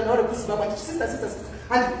nevachidisipita navari kuzimbabwe ati sister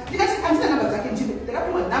handi ndikati handina namba dzake ndipe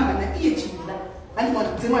ndakapihwa namba naiye Chihera handimona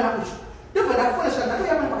dzemwana ucho ndobva ndafona zvika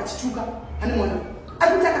ndatoya pana pakachituka handimona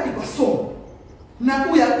akutaka bigwa so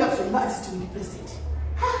nakuya akuzomba artist to be president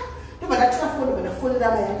ndoba ndatrafona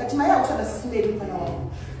banafonera mai akati mai akushanda sisimeli pana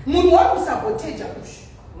wangu munhu wakusaboteja kusho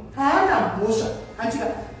haana mhosva antika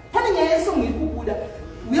pane nyaya yesong iri kubuda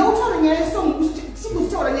uya kutaura nyaya yesong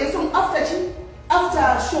sikuzitaura nyaya yesong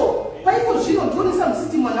after show paipo zvino ndoni sound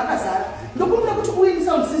system vanhu vakazara ndokumbira kuti uini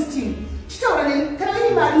sound system chitaura neni kana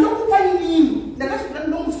ini mari ndokupa inini ndakazvipira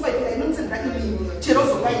ndomuswaipira inomutsendera inini chero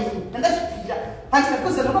zopa inini ndangazvipira handika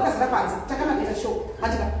because vanhu vakazara panze takamabeta show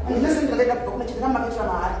handika handina sendiraenda kubva kuna chitakamaketera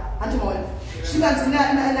mahara handimaona zvikanzi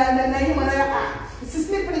naini mwana ya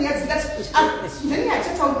sisine pane nyaya dzingati ndeni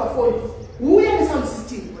yachatauri pafoni uya nesound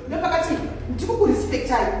system ndopakati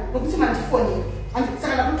ndikukurespectai nokuti mandifonera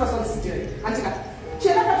saka ndakuitwa sound system handika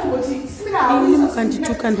chera katongoti ini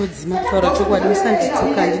mukandituka ndodzima kutaura chokwadi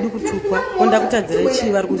musandituka ndidi kutukwa onda kutadzira chii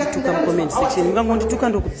vari kundituka mucomment section mukangondituka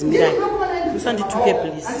ndokudzimirai musandituke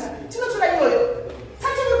please tinotora iyoyo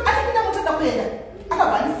atipinda mutoda kuenda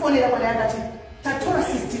akabva andifonera mwana yakati tatora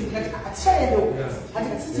system ndikati hatichaendewo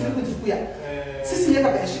handika system iri kunzi kuya system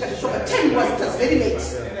yakabva yasvika zveshoka 10 was it was very late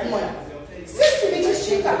amona system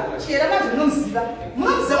ichisvika chera manje munomuziva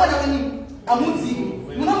mwana wenyu hamudzivi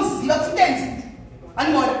munomuziva kuti enzi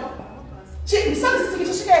animona chisanzisiki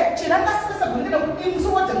chisvika chera ngasikasagondera kuti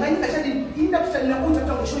imusowodhanganyika chadini inda kuchanina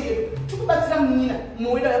kutatanga show yedu tikubatsira munina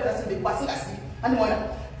moweda yakudasimbe kwasingasivi animona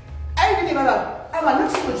aine vavavo ava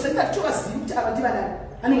nochiojisandisa tichovazivi kuti ava ndivanani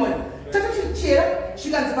animona tatoti chera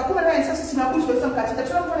zvikanzi vakomana vaendisasisina kuzvisa mukati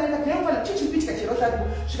ndatora mufanana nemufanana chichipitika chero zvako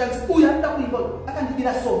zvikanzi uya kuda kuimba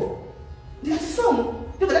akandibira song ndikati song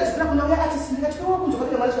ndibva ndadzikira kuna uya artist ndikati kunzwa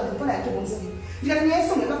kuti mwana zvikanzi mufana yake muzivi ndikati nyaya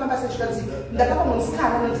song yakafamba sei zvikanzi ndakapa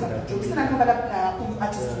musikana nonzi ndokisina ndikambada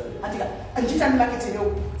artist andika andichitani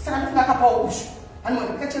marketerewo saka ndifuna akapawo ushu animona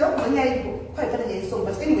ndikachera kubva nyaya iripo kwaipata nyaya song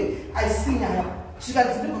but anyway aisi nyaya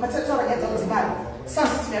zvikanzi ndibva matataura nyaya dzavo dzemari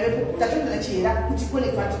sound yavepo tatondera chera kuti kone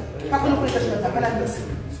kwati pakone kuita zvinhu dzakanamisa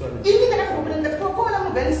ini ndakatokomana ndakatokomana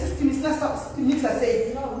mobile system isina mixer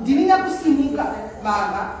sei ndinina kusimuka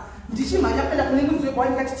mama ndichimhanya kuenda kune mudzi webwa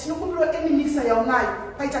ndikati tinokumbirawo eni mixer yaunayo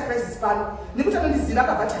paita crisis pano nekuti anondiziva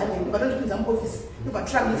akabva chane ndobva ndondipinza muofisi ndobva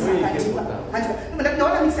tura mixer akandika handika ndobva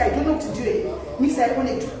ndaona mixer aidono kuti ndiyo mixer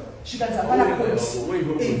yakonectwa zvikanzi hapana code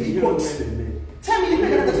av code time iri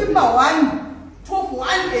kuenda katiri ma1 12 1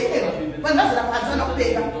 am vanhu vazara padzana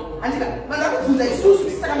kupeka handika vanhu vakubvunza isusu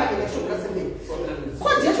tisakamadera shokurasemei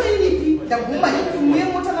kodi yacho iripi ndaguma nekuti muye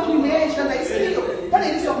mota namumwe zvikanza isiriyo pane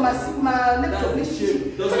iriswa kumalaptop nechichichi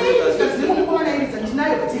pane iri zvikanzi nemukomana iridza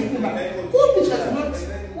ndinayo kuti irikumba kupi zvikanzi noti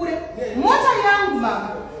kure mota yangu mama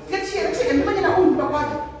ngatichera chega ndimanyana urumba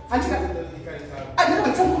kwake handika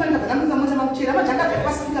adakavatsamukomana kabvanamisa mota makuchera majangabva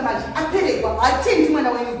pasifika manje aperekwa hatendi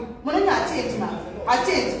mwana wenyu munonye hatendi mama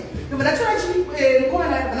hatendi ndobva ndatora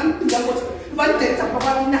mukomana vanamupinza mota vanodaita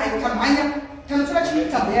papa nayo kamhanya tanotora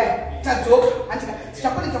chimitambo yayo tadzoka handika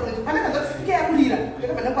tichakonekta panaka ndakusipika yakurira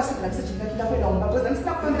ndakabva ndakwasigirambisa chii ndakuenda umba because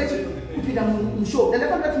ndandisina kufambira chii kupinda mushow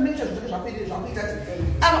ndandafambira kuti make sure zvinhu zvapedere zvakuita ti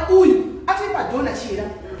ava uyu ataipadhona chera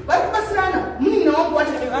vari kubatsirana munin'ina wangu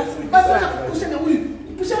wati basira kupusha neuyu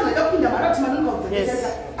kupusha vanhu vaida kupinda mari ati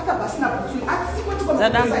manongaudzaaa akabva asina butsuyu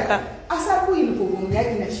asikotikoa asari kuinivhomu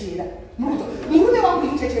yaina chera murume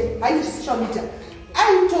wangu icheche haiti social media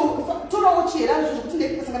aitotorawo chera zvokuti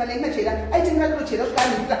ndekasangana naina chera aitengera diro chera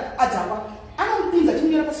zvikanirira adzakwa anomupinza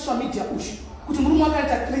chimunyora pasocial media ushu kuti murume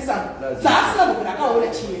wakaita kresano dzaasina gogona akaona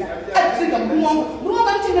chera aitrega murume wangu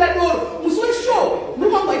anotengera doro musi weshow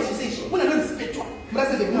murume wangu aiti zvise muna nozipetwa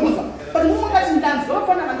murasezekumunza but murume wakati ndanzi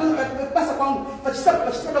vavafanana basa kwangu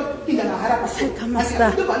vachitoda kupinda mahara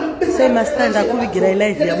pasemasta ndakuvigirai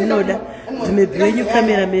live yamunoda dzimebhi wenyu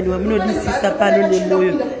kamerameni wamunodisisa pano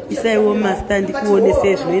nemoyo isaiwo masta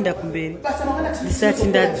ndikuonesei zvinoenda kumberi ndisati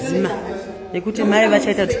ndadzima nekuti mai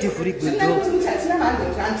vachaita kuti tivhurigwe dho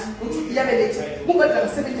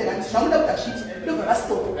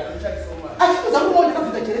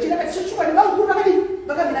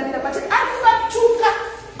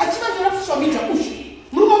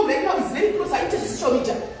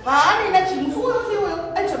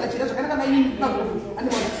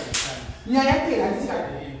nyaya yapera handika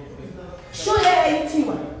show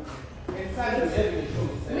yayaitiwa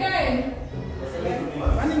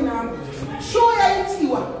show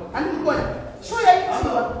yaitiwa handikubona show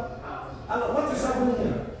yaitiwa takumanyisira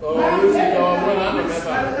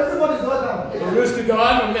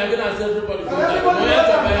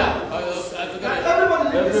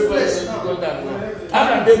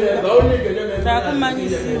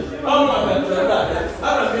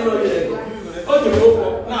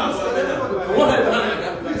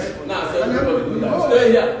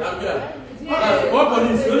Stay here. I'm here. What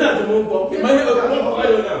police? You know the mumba.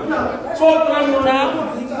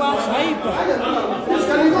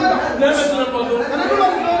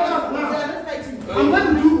 I'm going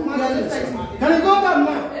to do my life. Can I go down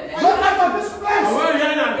now? Go out of this place. Where are you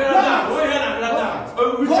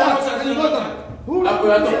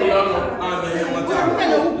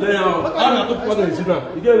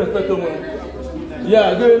going?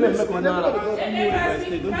 Yeah, go in there.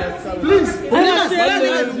 Please. I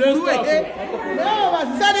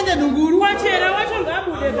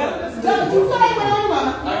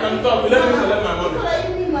can talk. Let me collect my money.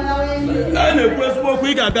 I know press more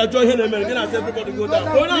quick. I got join him and then I said everybody go down.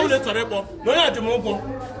 Don't know the terrible. No, not the mumbo.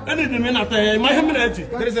 Anything in that my humanity.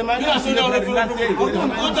 There is a man. I see now the go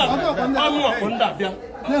down. I'm not on that.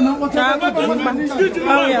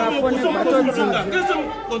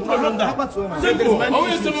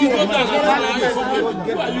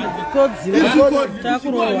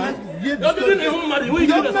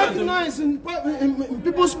 In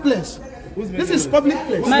people's place. This is public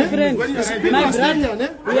place. My friend, don't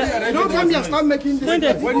come here and start making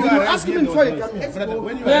this. When you ask him before you come here.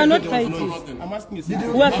 We are not fighting.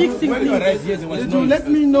 We are fixing things. Did you let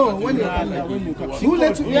me know when you come here? Who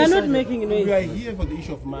let you? We are not making noise. We are here for the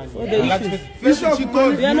issue of money. For the issue.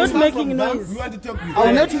 We are not making noise. You want to talk with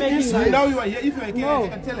I'll let you inside. Now you are here. If you are here, you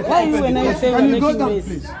can tell us. Why you and I say we are making noise?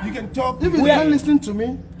 You can talk. If you can't listen to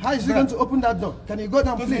me, how is he going to open that door? Can you go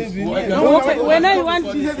down, please? When I want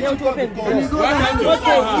this to open. Okay.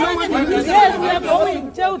 Yes, we are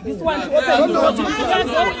going. Tell this one to open.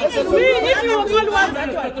 If you want one,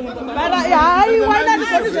 that's why. But I want that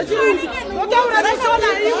we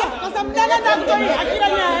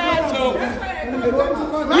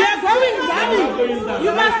are going down.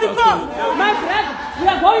 You must go. My brother, we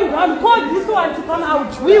are going down. Call this one to come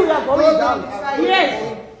out. We are going down.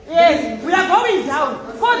 Yes. Yes, we are going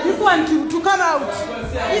down. Call this one to come out.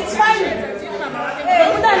 It's fine.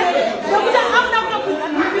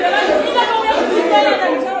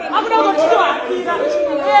 I'm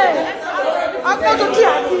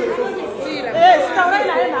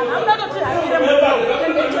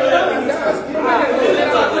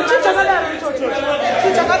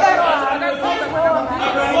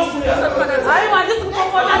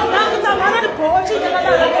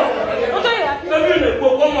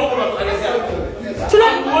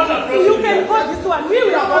you can call this one. We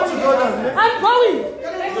will have to go down. I'm going.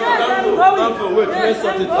 Yes, I'm going. Wait, let's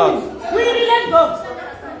sort it out. We need to go.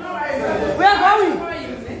 We are going.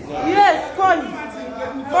 Yes, going.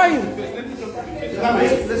 Going.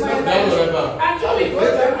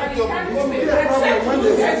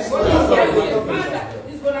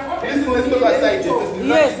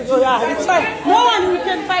 Yes, it's fine. No one we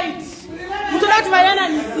can fight. Mutulati vayana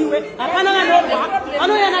nisiwe, hapana nanoba,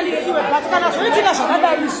 anoyana nisiwe, but kana zvoitika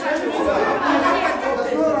zvakadai izvi.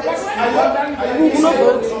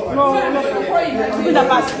 No, kupinda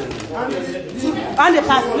pasi. And the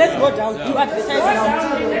pass, let's go down. You advertise now.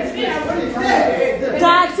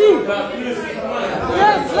 Tati.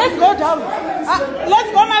 Yes, let's go down.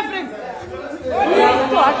 Let's go, my friend.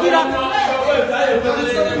 Let's go, Akira.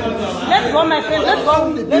 Let's go, my friend. Let's go.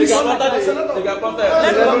 Let's go. Let's go. We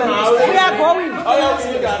are going. We are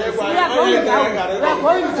going down. We are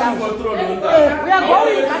going down. We are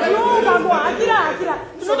going. Akira.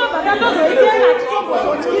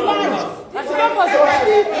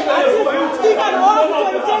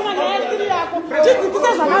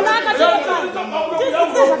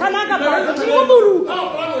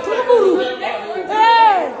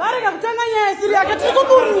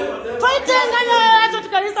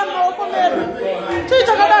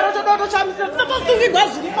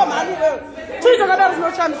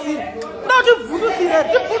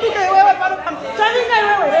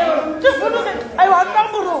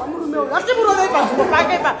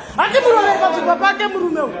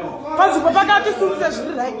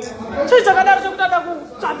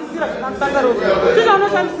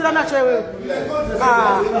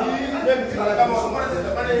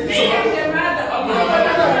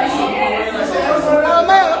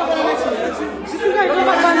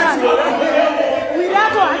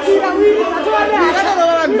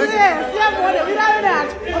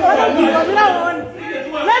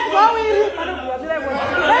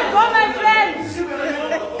 Let's go, my friends.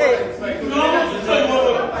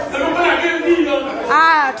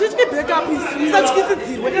 Just keep back up. Just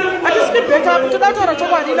keep back up. To that or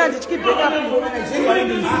just keep back up.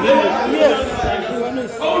 Yes.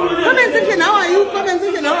 Come and think, how are you? Come and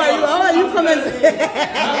think, how are you? How are you? Come and think.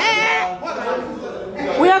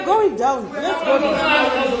 We are going down. Let's go down.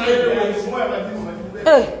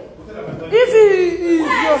 If he is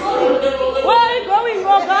where are you going,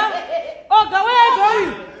 Oga? Oga, where are you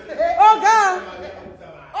going? Oga.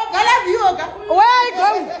 Oga, love you, Oga. Where are you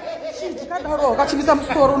going? Shit, can't hold. Got you some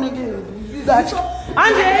store on again. That.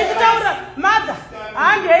 And the mother.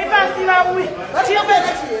 And the passive.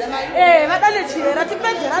 Madame Chihera, Tipper,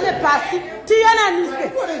 and the passy. Tiana Niske.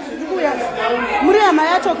 Muria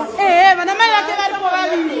Mayatoka. Madame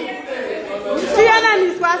Tiana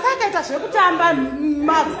Niska. I can't touch it.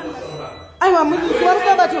 Mother. I want to go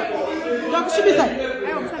to Dr. Shibisai.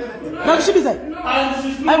 Dr. Shibisai. I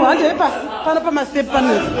want a pass. Panama step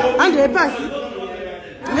panels. And a pass.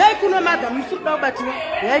 Like no madam, you should know about you.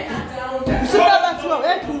 Like you should know about you.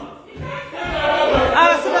 Like you. I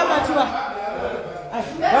should know about you.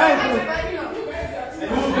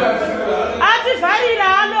 Auntie Farina, I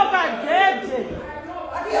look at dead.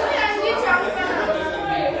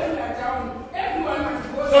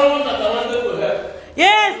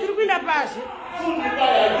 Yes, you're going to pass it.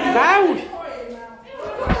 Now,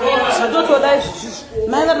 Sato Dash,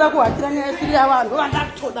 Mother of what? And I see our one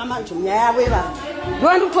to the mansion. Yeah, we are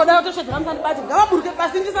going to put out the shut down and battle. Go put the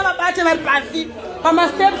passengers on a battle and pass it. From my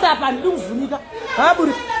steps up and do Funica.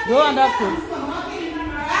 Go and up.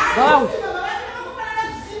 Go.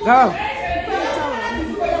 Go.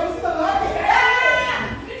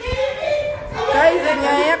 Guys, I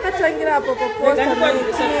have to take it up.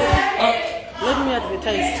 Let me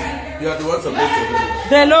advertise. You are the one supposed to do it.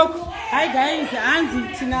 The look. Hi guys, Anzi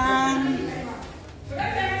Tina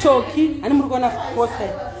Toki, and we're gonna post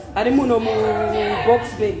it. Arimuno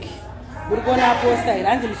box bag. We're gonna post it.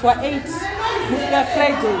 Anzi for 8. Mr.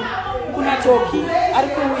 Friday. Kuna Toki,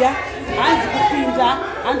 Arikuya, Anzi Kupinda,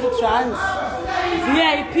 Anzi Trans.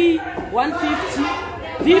 VIP 150,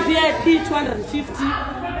 VVIP 250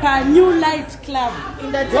 per New Light Club.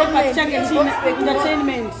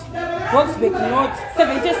 Entertainment. Boxback North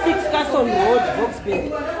 76 Castle Road, Boxback.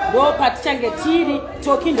 Do Patchangetiri,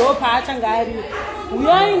 talking do Pachangari. We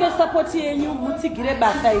are in the support here, you Mutigre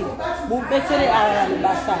Basai, Mubesere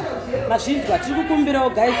Basa. Machines got you Kumbiro,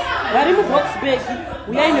 guys. Varimu Boxback.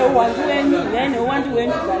 We are no one to win, we are no one to win,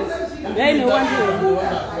 guys. We are no one to win,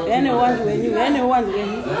 we are no one to win, we are no one to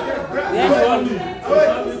win, we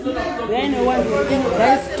are no one to win,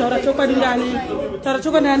 guys. Tora Chopadani, Tora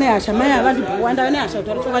Chopadani, Ashamaya, Wanda,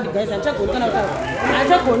 Tora Chopadi, guys. Taki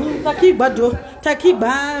bado taki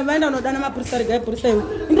ba vanda no dana mapurisa gai purisa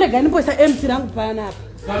indre gani poisa empty rangu pana hapa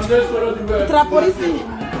tra polisi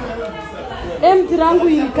empty rangu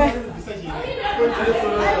yika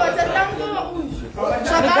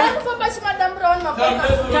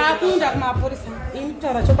takunda mapurisa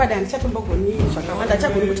intora chopadani chatombogoni zvakamanda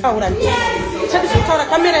chagoni kutaura chati zvitaura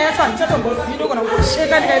kamera yacho handichatombozido kana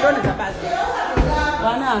kusheka ndikaidonedza basi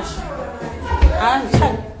vanazvo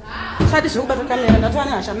Shadi shoba to kamera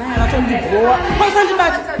ndatwana hasha mai vatondigowa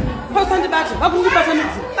posandibati vakundibata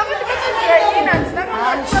midzi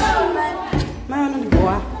mai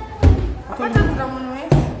vanondigowa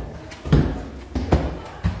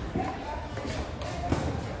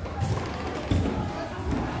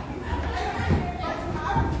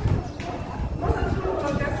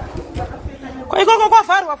ikoko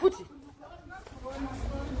kwavharwa futi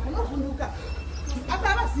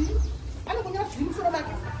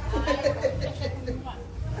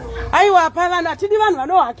aiwa pavana tidi vanhu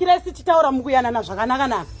vanohakira isi titaura mukuyanana zvakanaka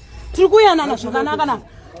naka tiri kuyanana zvakanaka naka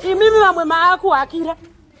imimi vamwe maakuhakira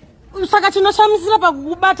saka tinoshamisira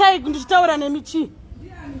pakukubatai ndichitaura nemichi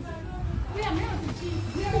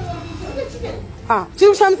tiri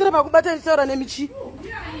kushamisira pakubatai ndichitaura nemichi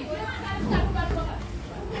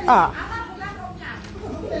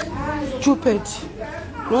stupid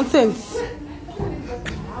nonsense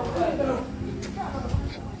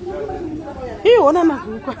iwona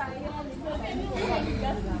mazuka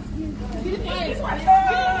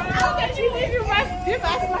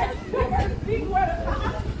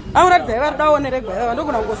auradza iva ridaoneregwa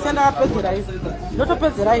ndogona kungosiyanda vapedzera ivi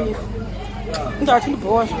ndotopedzera ivi inda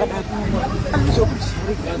vachindibhowa zvakadaro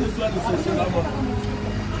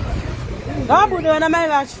ngavabude vana mai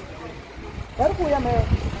vacho vari kuuya mai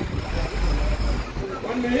vacho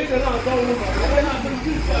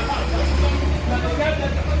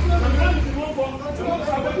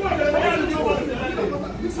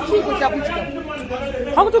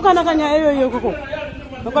hakutokanaka nyaya iyoyo koko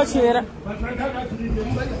nokwachera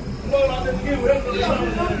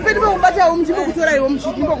pedi pakubatawo muchimbokutoraiwo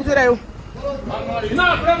muchimbokutoraiwo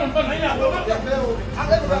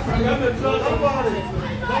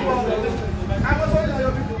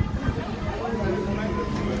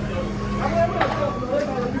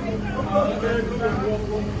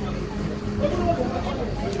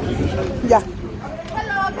Yeah.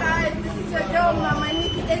 Hello guys, this is your girl Mama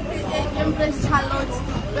Nikki aka Empress Charlotte.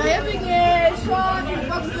 We are having a short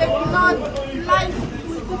box like not live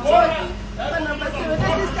with the body. Number 7,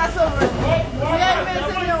 this is Castle Road. We are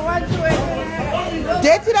messing one to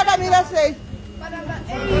Date Ramira say but number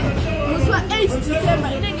 8 was 8 December.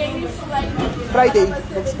 It again is Friday.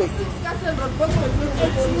 Castle Road box with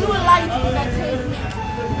new light entertainment.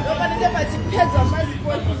 Nobody ever depends on my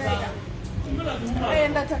sports mega.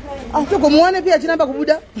 Ah, toko muone pia chinamba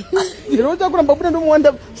kubuda. Ndinoita kuramba kubuda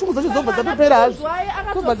ndomuwanda shuku zacho zobva dzapera hazvo.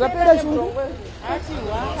 Zobva dzapera shuku.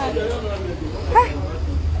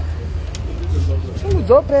 Shuku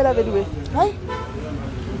dzopera vediwe. Hai.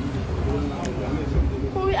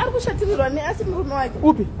 Uyu ari kushatirirwa neasi murume wake.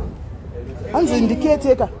 Upi? Hanzi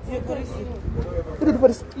indicateka. Iri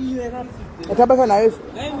polisi. Atabaka nayo.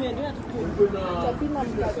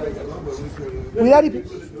 Uyaripi?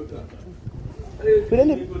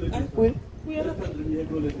 Uyaripi? Uy.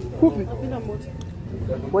 Upi?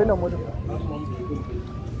 Buena moto.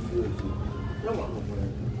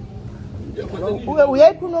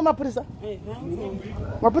 Uyai kuno Mapurisa?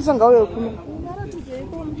 Mapurisa ngawe kuno.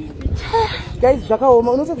 Guys,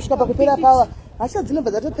 zvakaoma unoto kusvika pakupera pawa. Hasha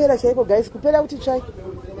dzinobva dzatopera chaiko guys, kupera kuti chai.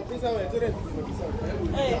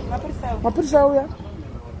 Mapurisa uya.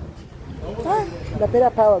 Ndapera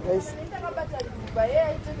power guys.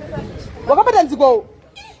 Wakabata nziko.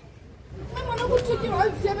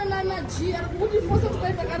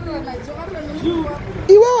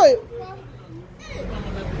 Iwewe.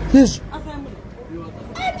 Yes.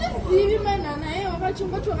 Zivi manana yeye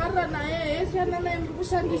wakachongotorara naye yesana naye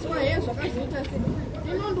kushandiswa yeye zvakazoita se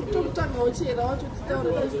inondo kutotanga uchera wacho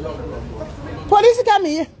titaura Police come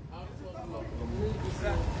here.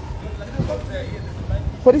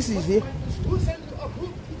 Police is here.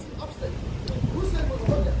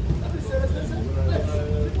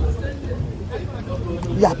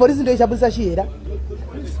 Yeah, police ndio ishabisa Chihera.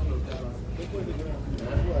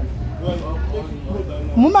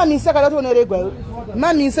 Mumamisa kana toneregwa.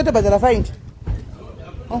 Mamisa to bazara find.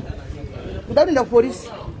 Oh. Ndaenda ku police.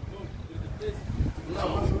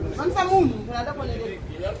 Anfa munhu kana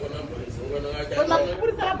toneregwa. Kuna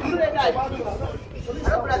polisi rapure dai.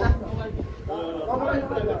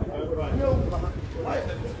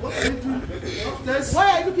 Why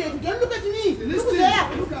are you looking at me? Don't look at me. Look there.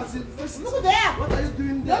 Look there. What are you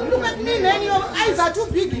doing? Don't look at me, man. Your eyes are too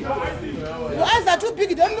big. Your eyes are too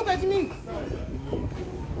big. Don't look at me.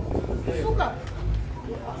 Suka.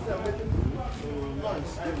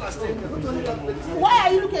 Why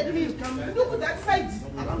are you looking at me? Look at that side.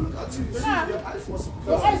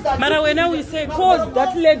 Mara, when we say call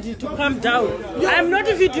that lady to come down, I'm not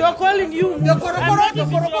video calling you.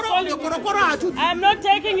 I'm not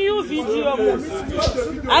taking you video.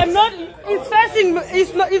 I'm not. It's facing.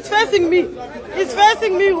 It's facing me. It's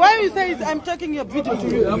facing me. Why you say I'm taking your video to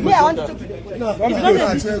you? Yeah, I want to take it.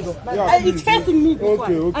 It's facing me.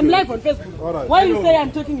 Okay. I'm live on Facebook. Right. Why you say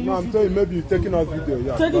I'm taking you? No, I'm saying maybe you're taking our video.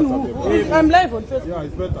 Yeah. Taking who? I'm live on Facebook. Yeah,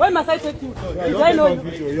 it's better. Why must I take you? Yeah, Did I know you?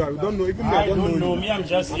 video. Yeah, we don't know. Even I don't know. Me, I'm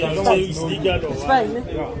just here. I'm saying it's legal. It's fine. Yeah.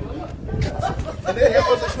 So yeah,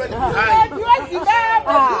 what's the problem? I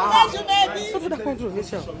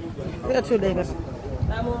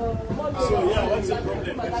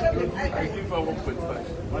give her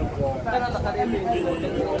 1.5.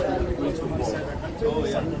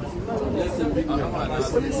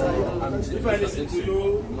 If I listen to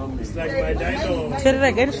you, it's like my dino.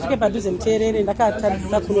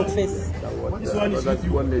 This one is with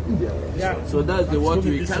you. Yeah. So that's the what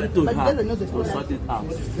we come to her to sort it out.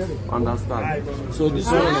 Understand? So this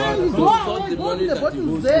one to sort the money that you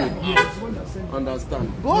go to.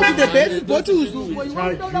 Understand? Go to the best. Go to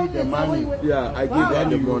Charge you the money. Yeah, I give her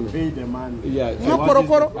the money. Pay the money. Yeah, No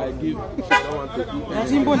korokoro. I give. I don't want to eat.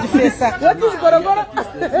 What is korokoro?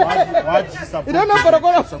 What is supposed You don't know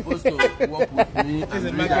korokoro? Supposed to work with me and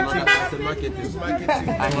be as a marketing.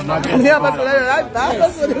 Yeah, but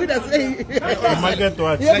that's what we are saying. market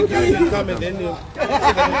what? Like you come and then you're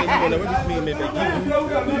gonna work with me, maybe give you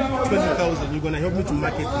 20,000. You're gonna help me to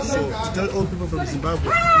market the show. To tell all people from Zimbabwe,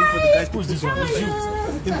 look for the guys who's this one, who's you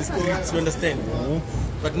in the States, you understand?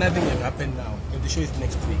 But nothing will happen now. And the show is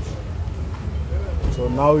next week. So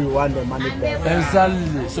now you want the money back.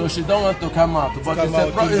 Exactly. So she don't want to come out, but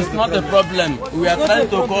it's not a problem. We are trying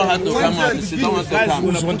to call her to come out. She don't want to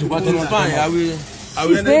come. But it's fine. I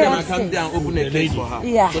will come there and open a case for her.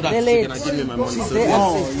 Yeah, so that she can give me my money. So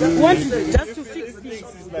just to fix this.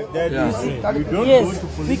 Like that, yeah. you don't Yes, go to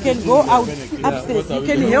police we can go out upstairs. You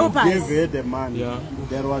can help give us. her the money. Yeah.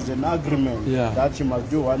 There was an agreement that she must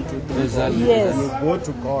do 1, 2, 3. Exactly. Yes. You go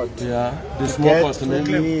to court. Yeah. The To small get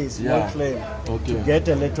claim. small claim. Okay. To get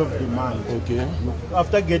a letter of demand. Okay.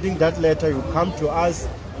 After getting that letter, you come to us.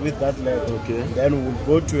 with that letter. Okay. Then we'll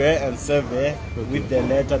go to her and serve her with the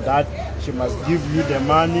letter that she must give you the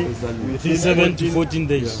money Within 7 to 14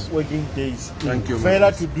 days. Working days. Thank you.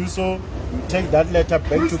 Failure to do so, you take that letter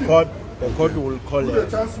back to court. The court will call her.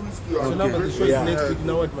 So now that the show is next week,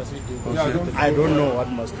 now what must we do? I don't know what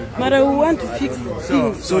must we do. But we want to fix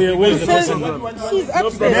things. So yeah, where's the person? She's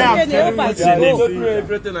upstairs. Yeah, Can you help us I go? don't know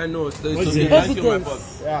everything I know. So What's okay, it? thank you, my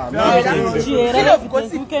Evidence. boss. Chihera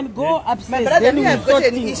evidence. You can go My upstairs. brother, Then me, we I've got sort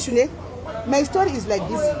an things. issue. My story is like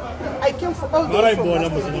this. I came for all the way from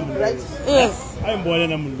Mapurisa, right? Yes. I'm born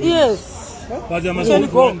in a mundo. Yes. But there You must can be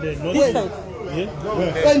go one day. Not this side.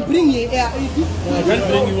 And bring here. I can't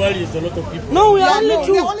bring you while it's a lot of people. No, we are Yeah, only no,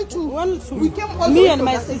 two. we are only two. We're only two. We came all the Me way and from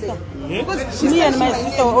my Mapurisa. sister. Because Me and my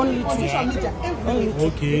sister were only two. social media, everywhere.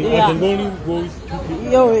 Okay, Yeah. I can only go with 2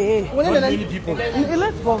 people. Yo, eh. Not many people.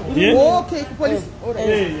 Let's go. Yeah? Oh, okay, police. All right.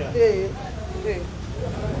 Yeah.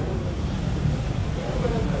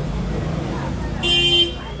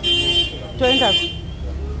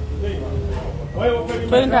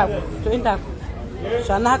 Toinda.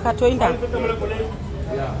 Shanaka toinda.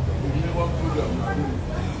 Yeah.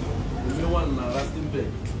 We want resting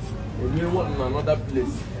bed. We want another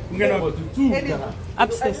place. But two.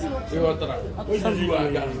 Upstairs.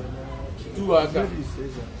 Two aga.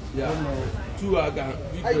 Yeah. Two aga.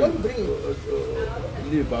 I won't bring it.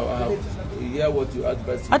 Leave our house. Hear what you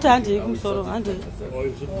advise. Ate anje kumsoro anje.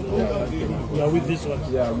 Yeah, with this one.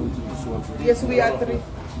 Yeah, with this one. Yes, we are 3.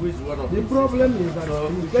 Which one of The problem is that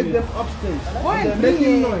you get them upstairs. Go and bring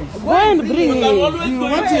it. Go and bring it. You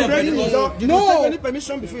want to bring it? Did you take any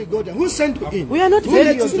permission before you go there? Who sent you in? We are not Who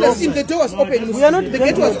very let you your in? If the door was open, We are not the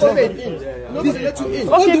gate was open. Nobody let you in.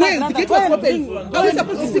 All the my way, the brother, gate go was and open. bring- Are we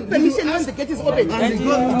supposed to seek permission when the gate is open? And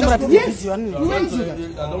Yes. you Who are we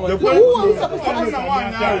supposed to ask?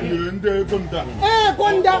 Gonda.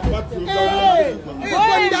 Gonda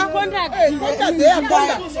there,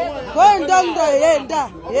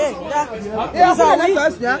 Gonda. Yeah.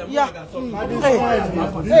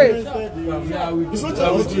 It's not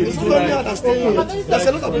it's only understand. There's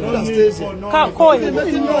a lot of people that stays here.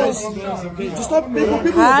 Making noise. To stop people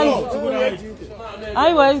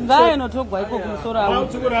I was there not talk by Kokusora.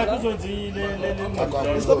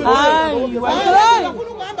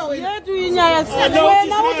 Yetu inyayasiza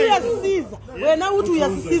wena uthi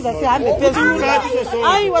uyasisiza sihambe phezulu.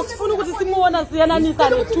 Hayi wasifuna ukuthi simuona siyananisa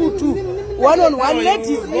le 2-2 one on one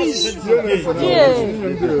ladies ish.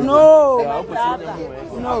 No, my brother.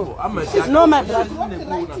 No, my brother.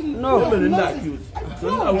 No.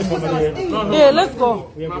 Yeah, let's go.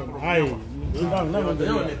 She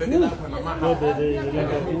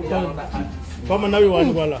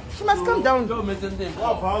must come down.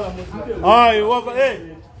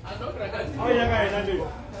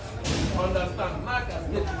 Understand?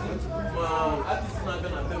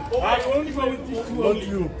 I only go with these two. Not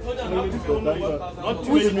you. Not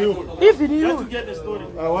two in you. Even You have to you. get the story.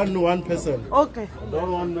 I want one person. Okay.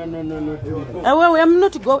 Don't want no. Well, I'm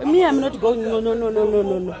not going. Me, I'm not going.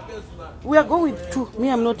 No. We are going with two. Me,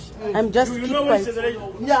 I'm not. I'm just You keep know what she quiet.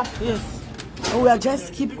 said? Yeah. Yes. We are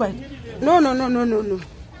just keep quiet. No.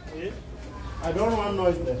 I don't want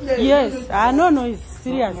noise there. Yes. No. It's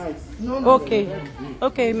serious.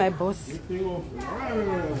 Okay, my boss.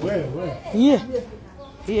 Where? Yeah.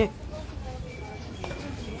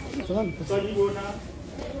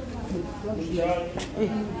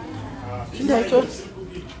 Ndacho.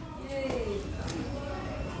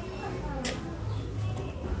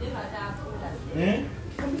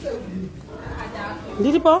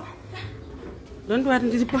 Ndiripo? Don't worry,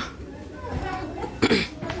 ndiripo.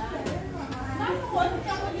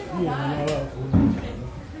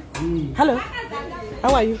 Hello.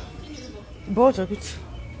 How are you? Both of it.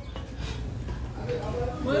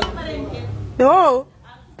 No.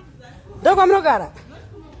 Don't come no gara.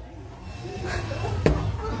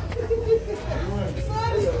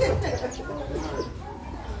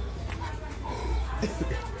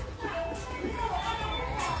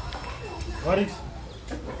 What is?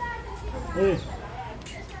 Hey.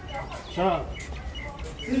 Shut.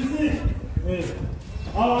 Hey.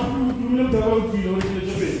 You the whole kilo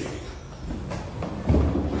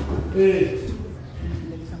Hey.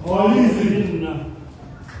 All easy now.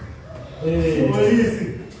 Hey. All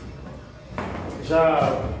easy.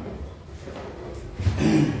 Shut.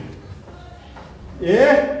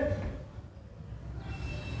 Yeah.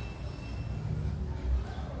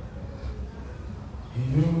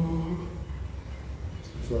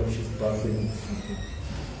 So she's bathing.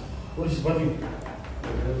 What is bathing?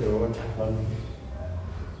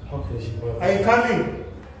 How can she bath? Are you coming?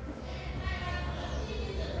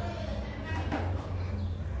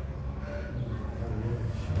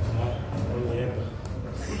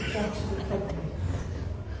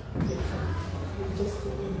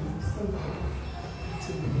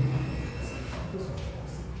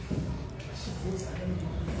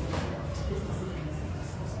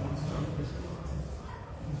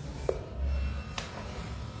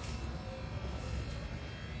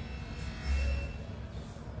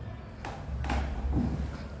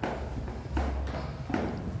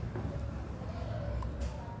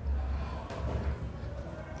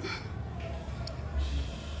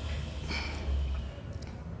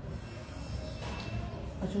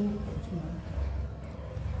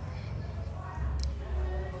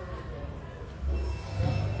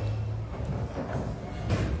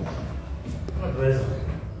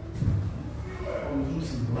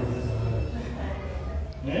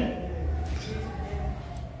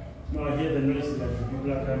 No, I hear the noise that the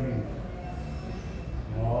people are coming.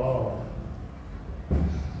 Oh.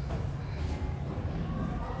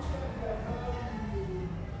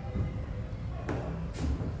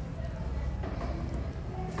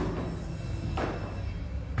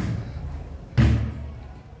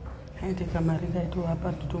 I take a marina to a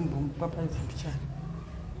part to Papa is picture.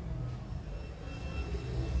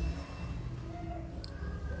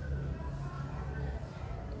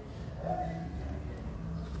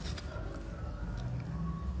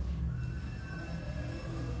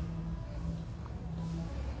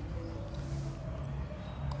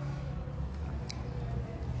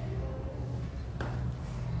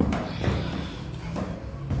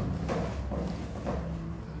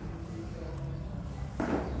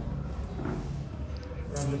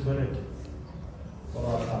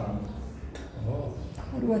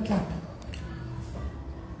 What do I clap?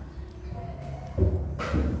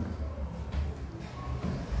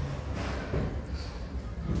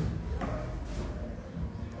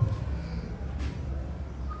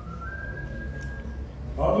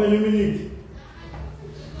 How many minutes?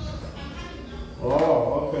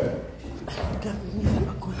 Oh, okay.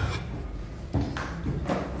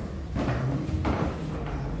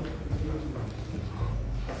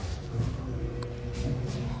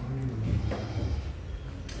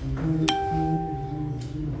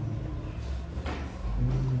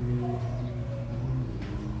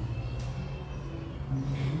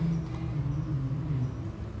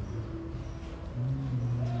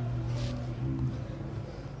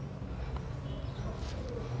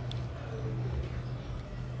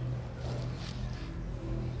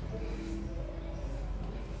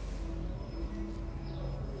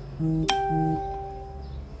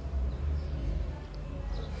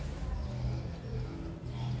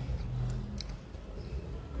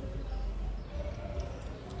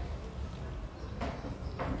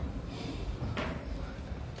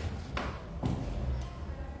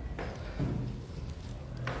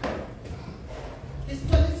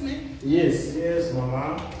 Yes, yes,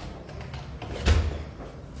 Mama.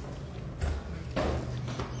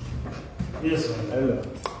 Yes, Mama. Hello.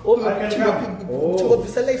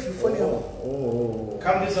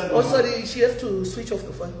 Come this one. Oh, sorry, she has to switch off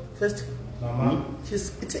the phone first. Mama. She's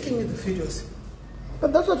taking me the videos.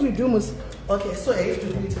 But that's what you do, Mus. Okay, so I have to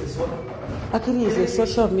do it as well. Akini is a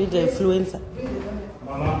social media influencer.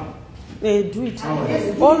 Mama. Do it.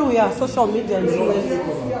 All we are social media influencers.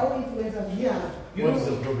 Yeah. What's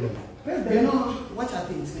the problem? You know what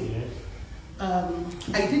happened? I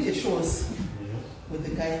did a shows with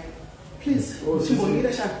the guy. Please,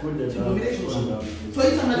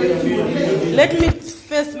 let me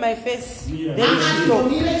face my face. Then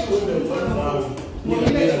stop.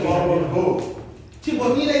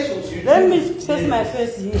 Let me face my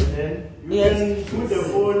face here. Yes. Put the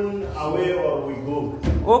phone away or we go.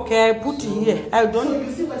 Okay, I put it here. I don't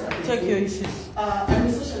check your issues. I'm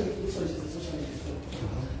a social media.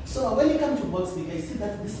 So when you come to Boxing, I see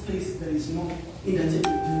that this place there is no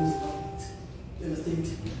entertainment. You understand?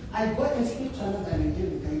 I go and speak to another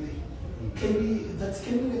Nigerian guy there. Can we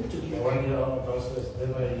work together? 1 year downstairs.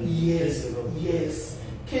 Yes, yes.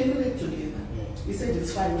 Can we work together? He said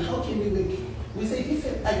it's fine. How can we work? We said if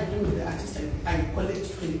I bring the artist, I collect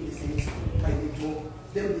 20% by the door.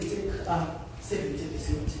 Then they take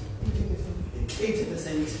 70%,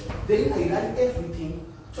 80%. Then I run everything.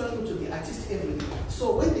 Talking to the artist everything.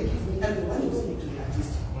 So when they give me, I'm the one who speak to the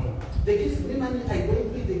artist. They give me money, I go and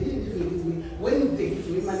pay, they didn't even give me. When they give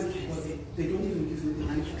me money to go there, they don't even give me the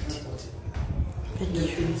money to transport.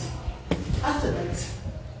 After that,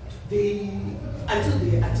 until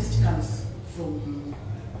the artist comes from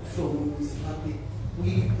Zimbabwe,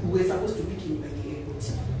 we were supposed to pick him by the airport.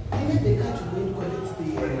 I made the car to go and collect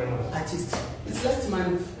the artist. It's last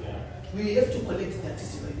month. We have to collect the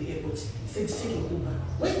artist by the airport. He said, take an Uber.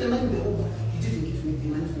 Where's the money in the Uber? He didn't give me the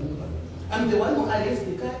money for Uber. I'm the one who arranged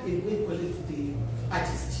the car and went collect the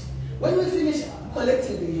artist. When we finish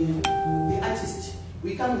collecting the artist,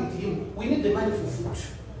 we come with him. We need the money for food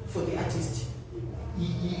for the artist.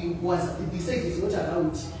 He said he's not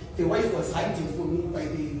around. The wife was hiding for me by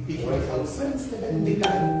the big house. The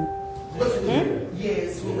guy.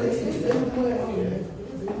 Yes, we went into the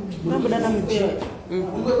we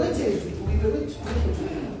were waiting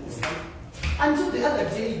until the other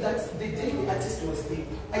day, that's the day the artist was there.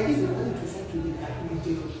 I even wanted to talk to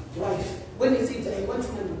the wife. When he said, I want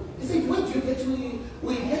money, he said, where do you get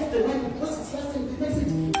we get the money because it's last time. I said,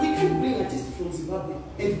 we can't bring a artists from Zimbabwe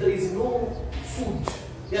and there is no food.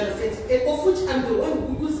 You understand? Of which I'm the one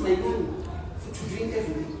who use my money to drink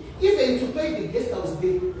everything. Even to pay the guest house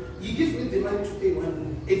bill, he gives me the money to pay 1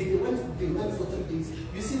 room. And they want the money for 3 days.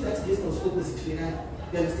 You see that guest house opposite Ferrari.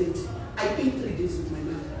 You understand? I pay 3 days with my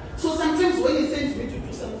money. So sometimes when he sends me to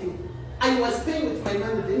do something, I was paying with my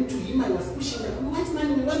money, then to him I was pushing like, we want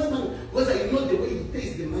money. Because I know the way he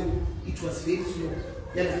pays the money, it was very slow.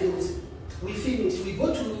 You understand? We finished, we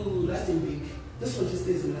go to Rustenburg. This one just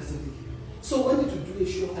stays in Rustenburg. So I wanted to do a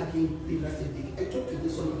show again in Rustenburg. I talked to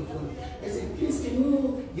this one on the phone. I said, please can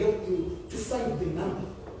you help me to find the number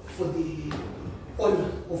for the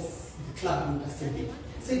owner of the club in Rustenburg?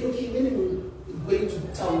 I said, okay, when I'm going to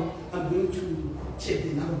town, I'm going to check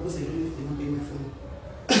the number because I don't have the number in my phone.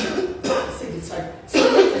 I said, it's fine. So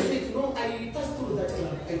I said, no, I passed through that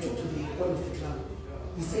club. I talked to the owner of the club.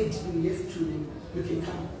 He said, you can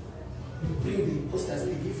come. You bring the posters,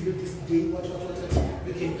 they give you this day, what,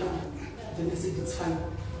 you can come. Then I said, it's fine.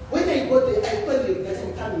 When I got there, I told him that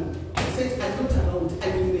I'm coming. He said, I'm not around,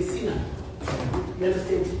 I'm in Messina. You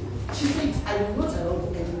understand? She said, I'm not around,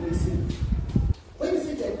 I'm in Messina. When he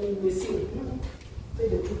said, I'm in Messina, say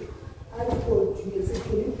the truth. I called you and said,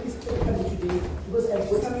 can you please take me today? Because I'm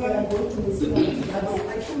going to Messina. I told you.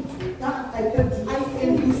 I told you.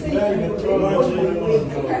 And you said, I'm going to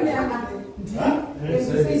Huh? He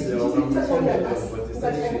says,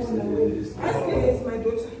 ask me, it's my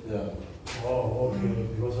daughter. Yeah. Oh, okay.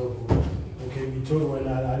 Because of, okay, we told when I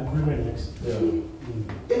agreement next. Yeah.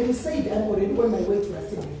 And he said, I'm already on my way to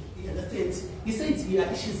Rastin. You understand? He said,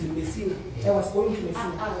 yeah, she's in Messina. I was going to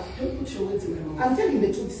Messina. Don't put your words in my mouth. I'm telling the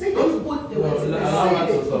truth. He said, don't put the words in my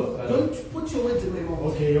mouth. Don't put your words in my mouth.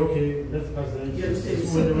 Okay. Let's pass that. You understand?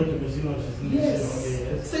 When they went to Messina, she's in Yes. Messina.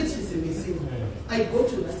 Okay, yes. Said she's in Messina. I go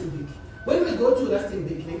to Rustenburg. When we go to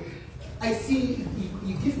Rustenburg, I see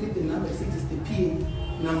you give me the number. I say it's the PA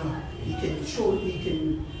number. He can show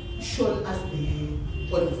us the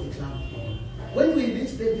one of the club. When we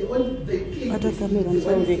reach there, the PA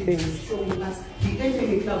is showing us. He entered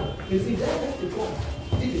the club and said, that's the club.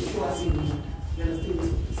 He didn't show us in. You understand?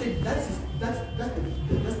 He said that's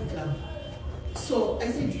the club. So I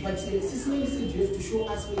said, but SIS MELLY said you have to show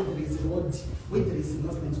us where there is a road, where there is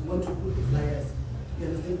movement. We want to put the flyers. You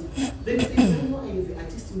understand? Then he said, no, I have an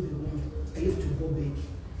artist in the room. I have to go back.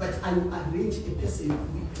 But I will arrange a person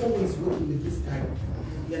who always working with this guy.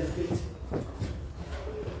 You understand?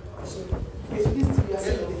 So at least we are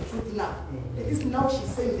saying the truth now. At least now she's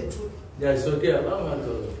saying the truth. Yeah, it's okay. Allow her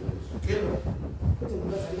to finish. Put in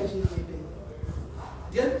the relation to the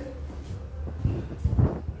yeah?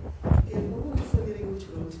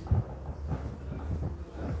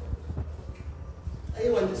 I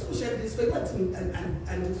want to social this way, and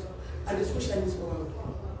the social this world.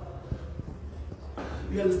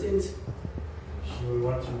 You understand? She will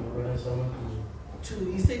want to run someone to.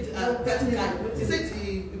 He said that guy. He said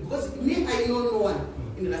because me I know no one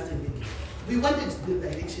in the last week. We wanted the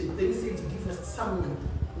direction. Then he said give us someone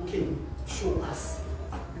who can show us.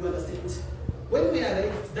 You understand? When we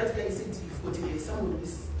arrived, that guy said if someone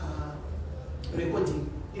is recording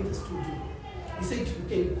in the studio. He said, you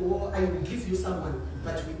can go, I will give you someone.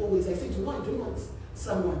 But we always, I said, no, I don't want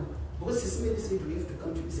someone. Because SIS MELLY said, we have to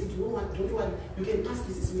come to you. He said, you don't want, you can ask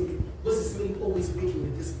SIS MELLY. Because SIS MELLY always working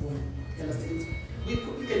with this boy. You understand? And he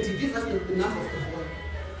gave us the number of the boy.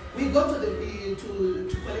 We go to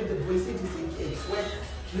to collect the boy. He said, he's a kid. Well,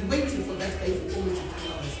 we're waiting for that guy for almost 2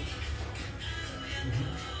 hours.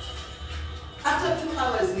 After 2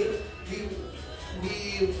 hours, we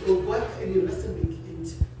work in the Rustenburg and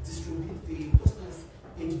distribute the posters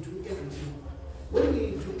and do everything. When we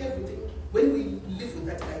do everything, when we live with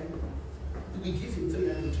that guy, we give him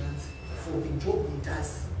 300 rands for the job he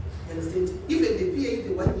does. You understand? Even the PA,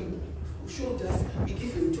 the one he showed us, we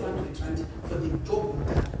give him 200 rands for the job he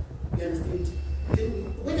does. You understand? Then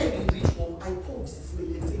when I reach home, I called SIS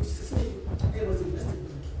MELLY and said, SIS MELLY, I was in Rustenburg.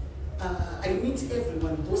 I meet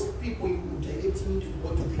everyone, those people who direct me to go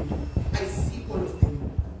to them. I see all of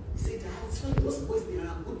them. He said, it's fine, those boys, they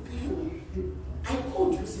are good people. I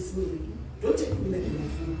called you, SIS MELLY. Don't take me like a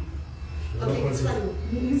fool. Okay, it's fine.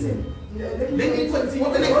 Listen, let me continue.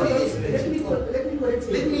 When I finish,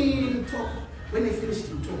 let me talk. When I finished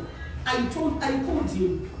to talk, I called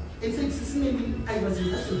him and said, SIS MELLY, I was in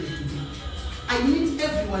Rustenburg today. I meet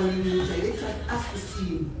everyone in the director, asked to see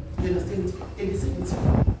him. You understand? And he said, it's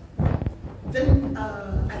fine. Then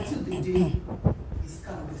until the day is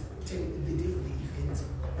come, the day for the event,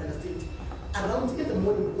 understand? Around in the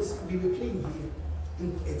morning, because we were playing here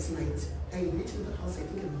at night, I reached in the house, I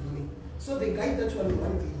think in the morning, So the guy that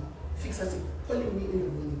one day fixed us calling me in the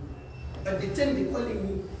morning. But the time they calling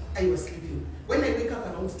me, I was sleeping. When I wake up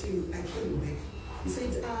around 10, I call him back. He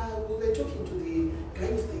said, we were talking to the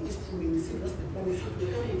guy with the East Room, and he said, what's the plan? I said,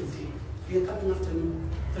 we're coming today. We are coming afternoon.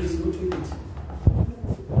 There is no toilet.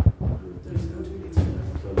 There is no toilet.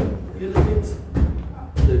 You understand?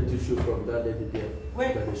 The tissue from that lady there.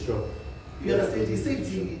 Where? By the shop. You understand? He said,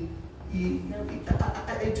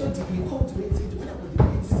 I told him, he called me and said, what about the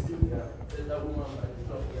PA system? That woman at the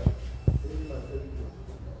shop,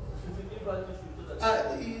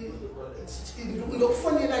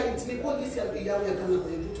 ndokufonera tine polisi yavo yakana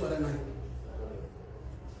kutwara nayo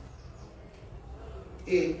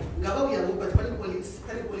ngavauyawo but pane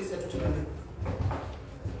polisi yatotwara nayo.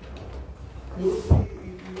 You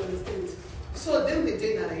understand? So then the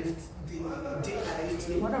day arrived,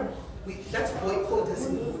 that boy called us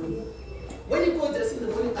in the morning. When he called us in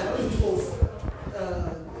the morning around 12,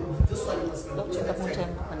 this one was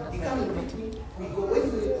he came and meet me. We go when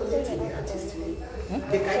we were collecting the artist.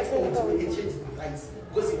 The guy called me and changed the price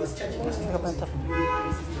because he was charging us. He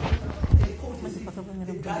called me.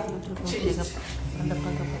 The guy changed.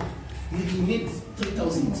 He needs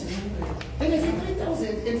 3,000. Then I said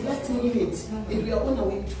 3,000 and last minute, and we are on our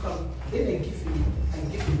way to come. Then I give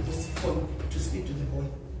him this phone to speak to the boy.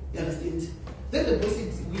 You understand? Then the boy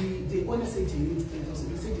said, the owner said he needs 3,000.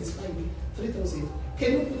 He said it's fine, 3,000.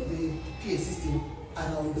 Can you put the PA system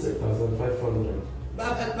around 1,500?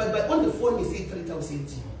 But on the phone he said 3,000.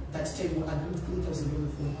 That time I agreed 3,000 on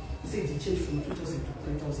the phone. He said he changed from 2,000 to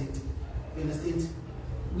 3,000. You understand?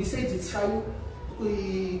 We said it's fine. Can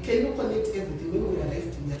you collect everything? When we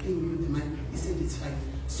arrived, we are paying you the money. He said it's fine.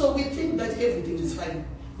 So we think that everything is fine.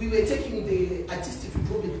 We were taking the artistic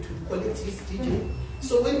drawing to collect his DJ.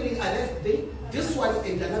 So when we arrived there, this one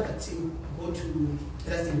and another team go to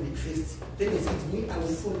Rashevedza first. Then he said to me, I will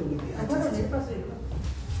follow with the artist.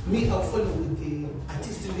 Me, I'll follow with the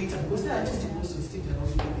artist later because the artist also stayed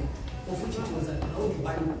around me. Of which it was around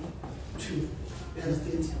 1, 2. You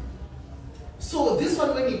understand? So this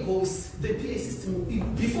one, when he goes, the PA system,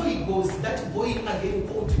 before he goes, that boy again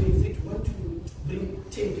called me and said, we want to bring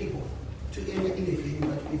 10 people to enter in a venue,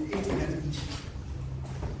 but we have 1,800 each.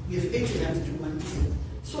 We have 1,800 to one person.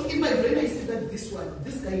 So in my brain, I said that this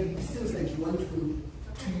guy, it seems like you want to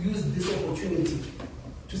use this opportunity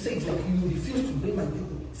to say, like, you refuse to bring my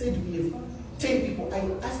people. Said we have 10 people. I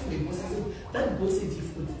asked my boss, I said, that boss said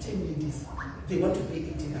if with 10 ladies, they want to pay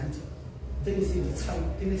 1,800. Then he said, it's fine.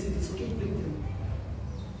 Then I said, it's okay, bring them.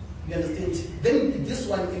 You understand? Then this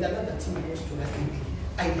one and another team goes to Rashevedza.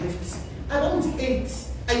 I left. Around 8,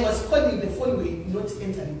 I was calling the phone way, not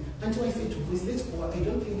entering. Until I said to boys, let's go. I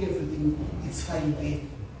don't think everything is fine there.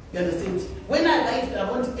 You understand? When I arrived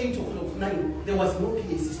around 8 o'clock, 9, there was no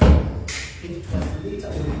PA system. And it was later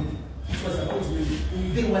on. It was around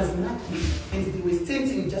 9. There was nothing. And they were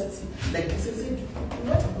standing just like this. I said,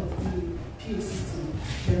 what about the PA system?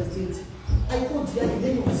 You understand? I called the other,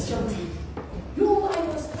 then he was shouting, yo, I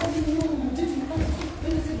was calling you, you didn't come.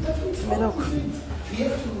 Then I said, that's what we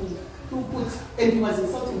have to put, and he was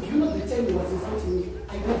insulting. Do you know the time he was insulting me?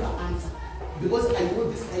 I never answered. Because I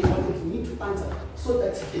know this guy wanted me to answer, so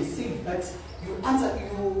that he can see that you answer,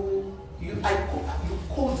 you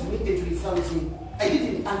called me and you insulted me. I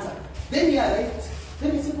didn't answer. Then he arrived.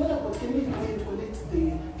 Then I said, what about, can we go and collect the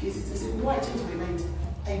pieces? He said, no, I changed the mind.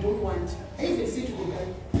 I don't want. I even said to the guy,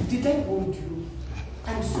 did I wound you?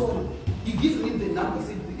 I'm sorry. He gives me the number. He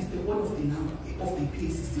said, it's the one of the number of the PA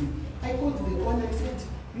system. I called the one and said,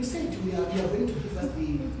 you said we are going to give us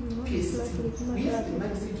the PA system. We have the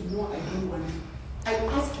money. He said, no, I don't want. I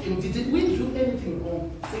asked him, did we do anything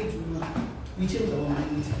wrong? He said, no, we changed our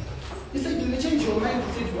mind. He said, do you change your mind?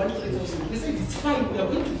 He said, you want 3,000. We said, it's fine. We are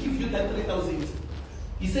going to give you that 3,000.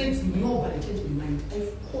 He said, no, but I changed my mind.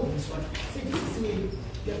 I've called this one. He said, this is me.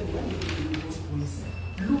 You are the one who those boys.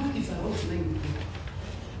 Look, it's around 9 people.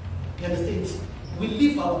 You understand? We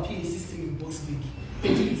leave our PA system in Botswana,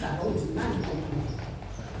 and it's around 9 people.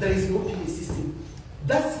 There is no PA system.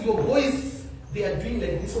 That's your boys, they are doing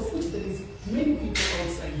like this, of which there is many people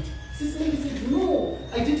outside. Sister Melly said, no,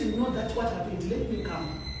 I didn't know that what happened. Let me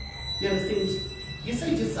come. You understand? He said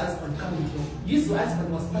his husband coming here. His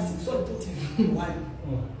husband was passing, so I thought he was one.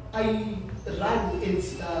 I ran and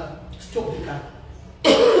stopped the car. I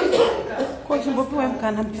don't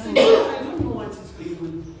know what is going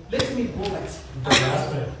on. Let me go back.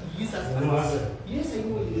 Yes, I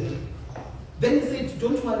know it. Then he said,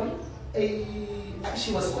 don't worry. She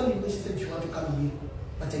was calling me, she said she wanted to come here.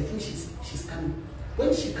 But I think she's coming.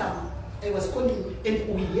 When she came, I was calling and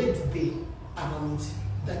we had there around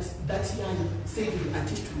that young said the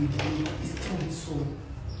artist will be is still so.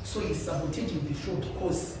 So he's sabotaging the show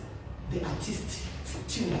because the artist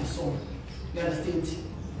tuned the song. You understand?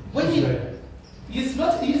 When he's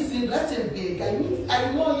in Rustenburg.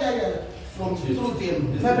 I know from through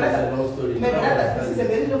them. My brother, this is a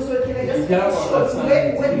very long story. Can I just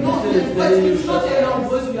it's not a long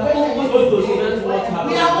voice. We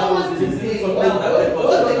are almost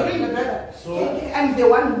I'm the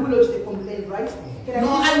one who lodged the complaint, right? No,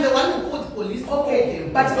 I'm the one who called police. Okay,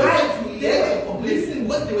 but they were policing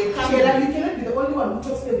what they were coming. You cannot be the only one who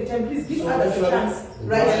talks every time. Please give others a chance,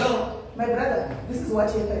 right? Hello. My brother, this is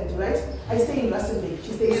what happened, right? I stay in Rustenburg.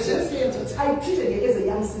 She stays. I treated her as a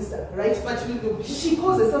young sister, right? But she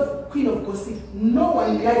calls herself Queen of Gossip. No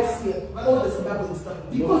one likes her, all the Zimbabwean stuff.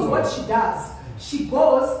 Because what she does, she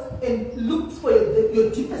goes and looks for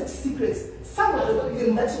your deepest secrets. Some of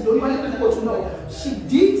them that you don't want people to know. She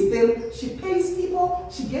digs them, she pays people,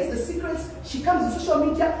 she gets the secrets, she comes to social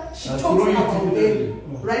media, she talks about them,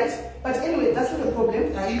 right? But anyway, that's not a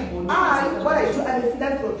problem. What I do, I'm a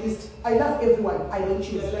philanthropist. I love everyone. I don't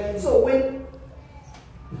choose. So when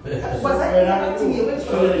was I interrupting you when she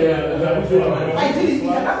was I didn't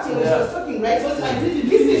interrupt you when she was talking, right? I didn't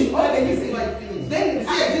listen. Okay, listen. Then I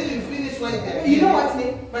didn't finish right there. You know what,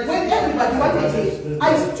 Nick? When everybody wanted it, I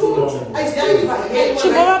stood by her. She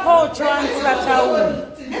never called transfer town.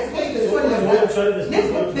 Let's go to the story.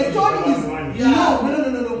 The story is no.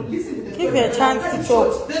 Listen to the story. Give her a chance to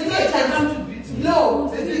talk. No,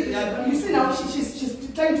 you see now she's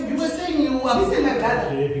trying to. You were saying you were. Listen, my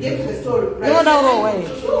brother. Get to the story. Right? No way.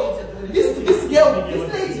 This girl, this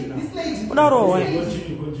lady. No way.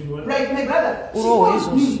 Right, my brother. She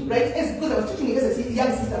called me, right? Because I was teaching her as a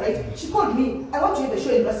young sister, right? She called me. I want to have a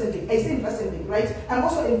show in Rustenburg. I say in Rustenburg, right? I'm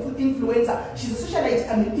also an influencer. She's a socialite.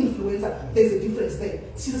 I'm an influencer. There's a difference there.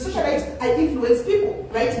 She's a socialite. I influence people,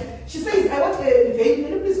 right? She says, I want a venue.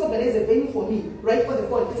 Can you please organize a venue for me, right? On the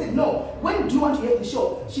phone. I said, no. When do you want to have the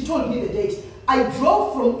show? She told me the date. I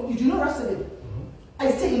drove from, you do know Rustenburg?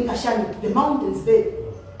 I stay in Kashani, the mountains there.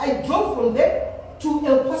 I drove from there to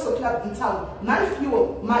El Paso Club in town. My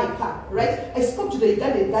fuel, my car, right? I spoke to the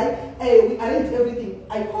Ugandan guy. We arranged everything.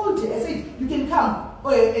 I called her. I said, you can come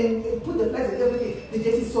and put the flights and everything. The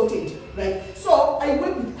date is sorted, right? So I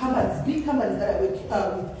work with companies, big companies that I work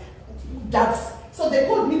with, DAX. So they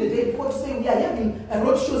called me the day before to say we are having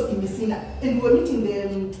road shows in Messina, and we were meeting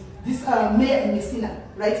this mayor in Messina,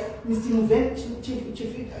 right? Mr. Muven,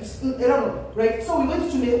 right? So we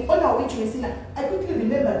went to on our way to Messina. I quickly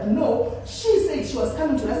remembered, no, she said she was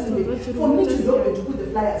coming to Rustenburg for me to go to put the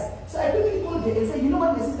flyers. So I quickly called her and said, you know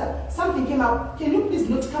what, my sister, something came up. Can you please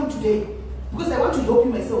not come today? Because I want to help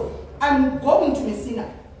you myself. I'm going to Messina.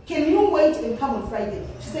 Can you wait and come on Friday?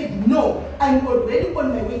 She said, no, I'm already on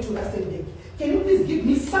my way to Rustenburg. Can you please give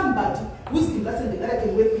me somebody who's in Rustenburg that I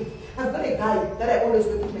can work with? I've got a guy that I always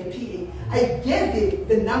work with, my PA. I gave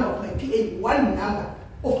the number of my PA, one number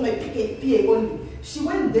of my PA only. She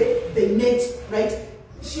went there, they met, right?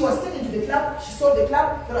 She was taken to the club, she saw the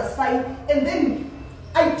club, that was fine. And then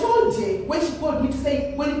I told her, when she called me to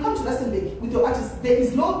say, when you come to Rustenburg with your artist, there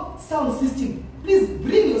is no sound system. Please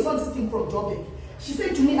bring your sound system from Joburg. She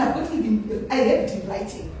said to me, I have it in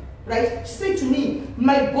writing. Right? She said to me,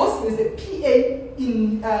 my boss is a PA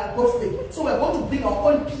in Botsburg, so we're going to bring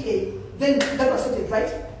our own PA. Then that was sorted,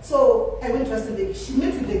 right? So I went to Rustenburg. She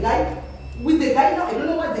met with the guy. With the guy now, I don't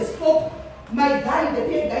know what they spoke. My guy, the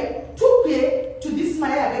PA guy, took her to this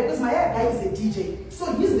Maya guy, because Maya guy is a DJ.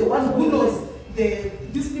 So he's the one who knows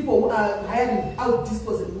these people who are hiring out this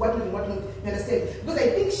person, whatnot, you understand? Because I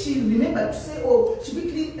think she remembered to say, oh, she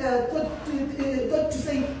quickly thought to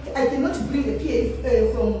say, I cannot bring a PA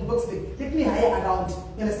from Boxburg. Let me hire around,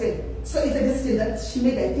 you understand? So it's a decision that she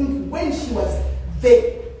made, I think, when she was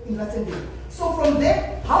there in Rustenburg. So from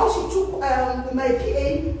there, how she took my PA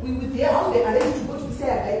with her, how they arranged to go to the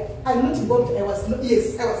guy, I'm not involved. I was in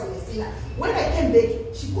Messina. When I came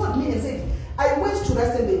back, she called me and said, I went to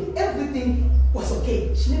Rustenburg, everything was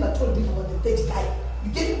okay. She never told me about the third guy.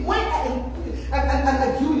 You get it? Why I'm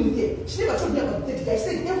arguing with her. She never told me about the third guy. She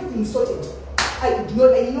said everything is sorted. I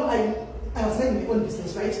ignored her. You know, I was minding my own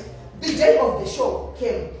business, right? The day of the show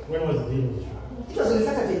came. When was the day of the show? It was on a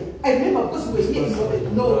Saturday. I remember because we were here in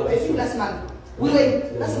Joburg. No, I think last month. We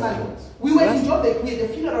were in Joburg. We had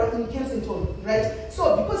a funeral in Kensington, right?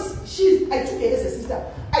 So because I took her as a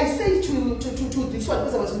sister, I said to this one,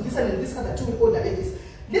 because I was with this one and this other two older ladies,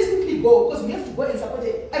 let's quickly go because we have to go and support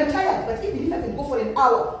her. I'm tired, but even if I can go for an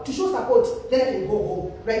hour to show support, then I can go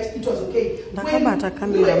home, right? It was okay. When we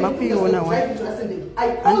were driving to Rustenburg,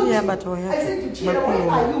 I called her. I said to Chihera, where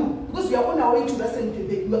are you? Because we are on our way to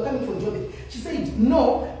Rustenburg. We are coming from Joburg. She said,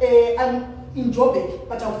 no, in Joburg,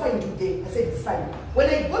 but I'll find you there. I said, it's fine. When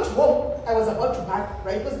I got home, I was about to bath,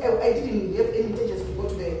 right? Because I didn't have any intentions to go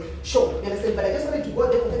to the show, you understand? But I just wanted to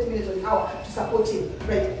go there for 30 minutes or an hour to support him,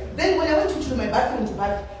 right? Then when I went to my bathroom to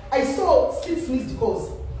bath, I saw 6 missed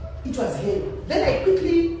calls. It was her. Then I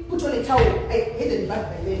quickly put on a towel. I headed back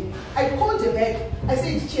by then. I called her back. I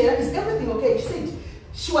said, Chihera, is everything okay? She said,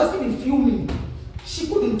 she was even fuming. She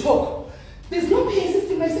couldn't talk. There's no PA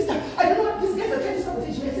system, my sister. I don't know what these guys are trying to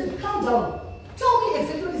sabotage me. I said, calm down. Tell me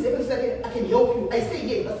exactly what is happening so that I can help you. I stay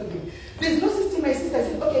here, that's the thing. There's no system, my sister. I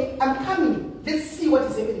said, okay, I'm coming. Let's see what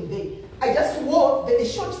is happening there. I just wore the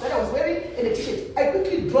shorts that I was wearing and a t-shirt. I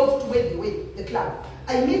quickly drove to where they were, the club.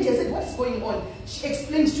 I met her, I said, what is going on? She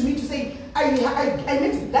explained to me to say, I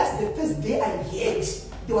met, that's the first day I heard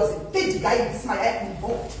there was a third guy with my eye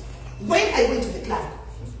involved. When I went to the club.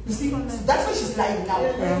 You see, that's why she's lying now.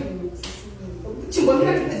 It's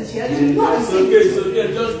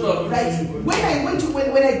okay, just stop. Right.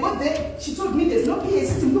 When I got there, she told me there's no PA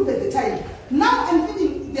system. Look at the time. Now I'm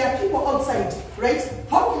thinking there are people outside, right?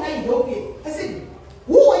 How can I help you? I said,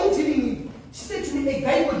 who are you dealing with? She said to me, a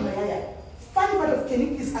guy called Maya. Funny part of, can you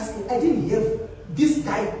please ask me? I didn't have this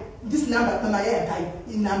guy, this number, Maya guy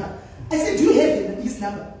in number. I said, do you have his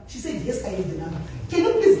number? She said, yes, I have the number. Can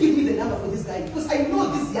you please give me the number for this guy? Because I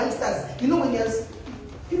know these youngsters, you know, when you're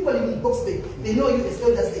people in Boxburg, they know you as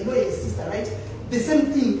elders, they know you as sister, right? The same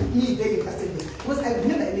thing, me, they interested me. Because I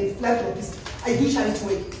remember I'm a philanthropist. I do charity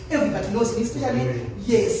work. Everybody knows me, especially,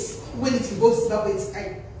 yes, when it involves Zimbabwe,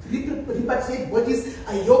 I repatriate bodies,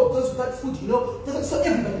 I help those without food, you know. So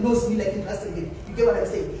everybody knows me like interested me. You get what I'm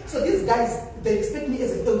saying? So these guys, they respect me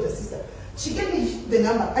as an elder sister. She gave me the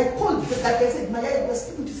number. I called the guy. I said, Maya, you're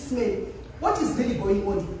speaking to SIS MELLY. What is really going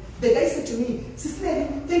on? The guy said to me, SIS MELLY,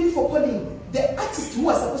 thank you for calling. The artist who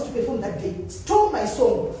was supposed to perform that day stole my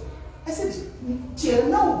song. I said, Chihera,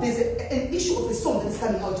 now there's an issue of a song that is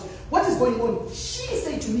coming out. What is going on? She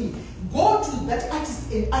said to me, go to that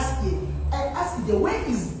artist and ask him. I asked her, where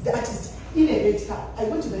is the artist? In a red car. I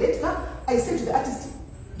went to the red car. I said to the artist,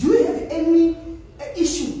 do you have any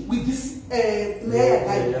issue with this Maya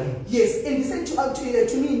guy? Yeah. Yes. And he said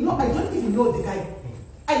to me, no, I don't even know the guy.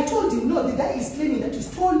 I told him, no, the guy is claiming that you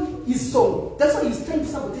stole his song. That's why he's trying to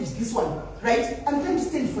sabotage this one, right? I'm trying to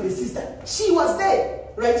stand for his sister. She was there,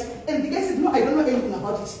 right? And the guy said, no, I don't know anything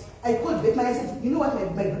about it. I called back, I said, you know what,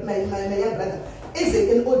 my young brother, as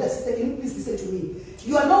an older sister, can you please listen to me?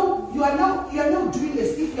 You are now doing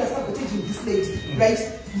as if you are sabotaging this lady, right?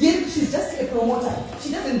 Yet she's just a promoter.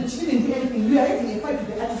 She didn't do anything. We are having a fight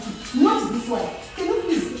with the artist, not this one. Can you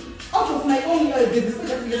please, out of my own the respect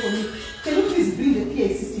that you have for me, can you please bring the PA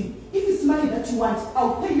system? If it's money that you want,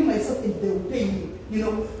 I'll pay you myself and they will pay me. You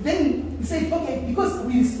know. Then he said, okay, because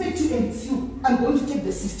we respect you and it's you, I'm going to take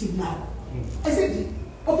the system now. I said,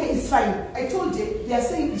 okay, it's fine. I told her, they are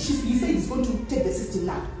saying, he said he's going to take the system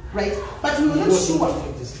now, right? But we were not sure.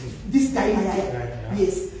 This guy,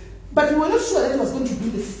 yes. But we were not sure that he was going to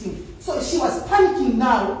do the system. So she was panicking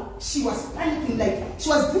now. She was panicking, like, she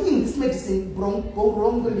was drinking this medicine,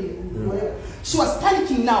 whatever. She was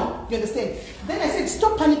panicking now, you understand? Then I said,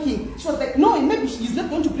 stop panicking. She was like, no, maybe he's not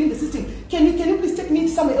going to bring the system. Can you please take me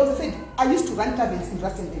somewhere else? I said, I used to run cabins in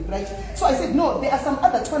Rustenburg, right? So I said, no, there are some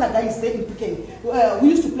other Twana guys there in PK who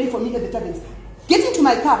used to play for me at the taverns. Get into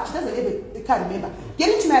my car. She doesn't have a car, remember.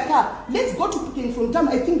 Get into my car. Let's go to PK from time.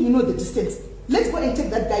 I think you know the distance. Let's go and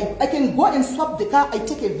take that guy. I can go and swap the car. I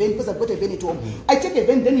take a van because I've got a van at home. I take a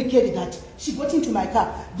van, then we carry that. She got into my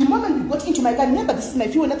car. The moment we got into my car, remember, this is my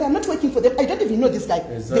fuel. I'm not working for them. I don't even know this guy,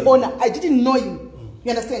 the owner. I didn't know him.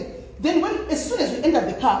 You understand? Then as soon as we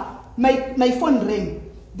entered the car, my phone rang.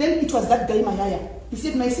 Then it was that guy, Maya. He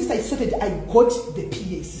said, my sister is sorted. I got the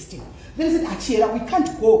PA system. Then he said, Chihera, we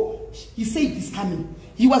can't go. He said he's coming.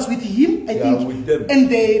 He was with him, I think, with them, and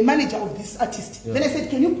the manager of this artist. Yeah. Then I said,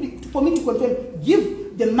 can you, for me to confirm,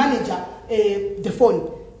 give the manager the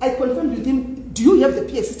phone. I confirmed with him, do you have the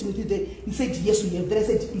PA system with you there? He said, yes, we have. Then I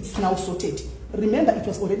said, it's now sorted. Remember, it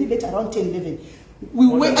was already late, around 10, 11.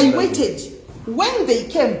 I waited. When they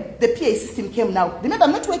came, the PA system came now. Remember,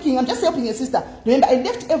 I'm not working, I'm just helping your sister. Remember, I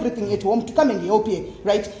left everything at home to come and help you,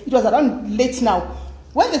 right? It was around late now.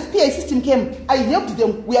 When the PA system came, I helped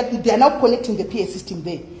them. They are now connecting the PA system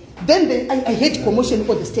there. Then I heard commotion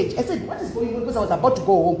on the stage. I said, what is going on? Because I was about to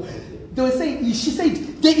go home. They were saying, she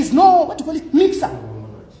said, there is no, what do you call it, mixer.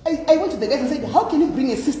 I went to the guys and said, how can you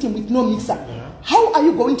bring a system with no mixer? How are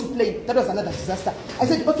you going to play? That was another disaster. I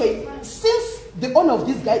said, okay, since the owner of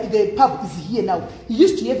this guy, the pub is here now, he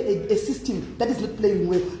used to have a system that is not playing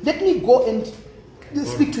well. Let me go and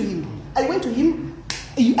speak to him. I went to him.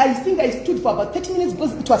 I think I stood for about 30 minutes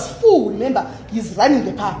because it was full. Remember, he's running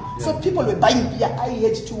the car. So people were buying beer. I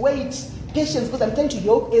had to wait, patience, because I'm trying to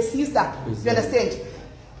help a sister. You understand?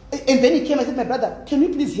 And then he came and said, my brother, can you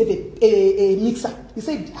please have a mixer? He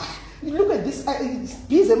said, look at this.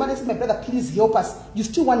 He's a man. I said, my brother, please help us. You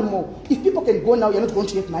still want more. If people can go now, you're not going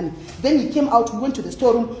to get money. Then he came out. We went to the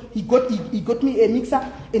storeroom. He got me a mixer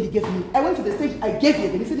and he gave me. I went to the stage. I gave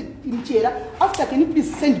him. He said, after, can you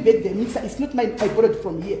please send back the mixer? It's not mine. I borrowed it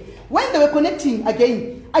from here. When they were connecting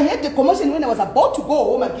again, I had the commotion. When I was about to go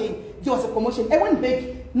home again, there was a commotion. I went back.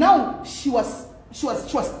 Now she was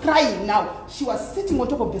crying now. She was sitting on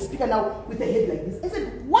top of the speaker now with her head like this. I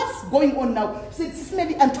said, what's going on now? She said, Sis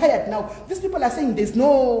Melly, I'm tired now. These people are saying there's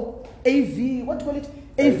no AV, what do you call it?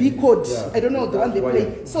 AV code. Yeah. I don't know the one they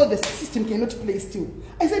play. So the system cannot play still.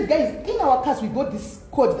 I said, guys, in our cars, we got this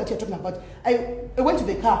code that you're talking about. I went to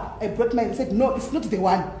the car. I brought mine. I said, no, it's not the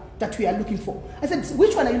one that we are looking for. I said,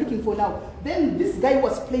 which one are you looking for now? Then this guy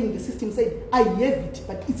was playing the system, said, I have it,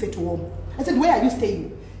 but it's at home. I said, where are you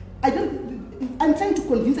staying? I'm trying to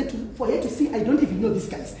convince her for her to see I don't even know these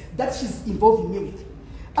guys that she's involving me with.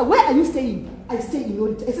 Where are you staying? I stay in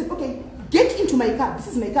Yorita. I said, okay, get into my car. This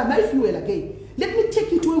is my car, my fuel again. Let me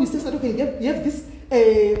take you to where we stay so that we can have this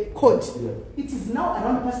code. Yeah. It is now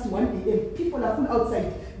around past 1 a.m. People are full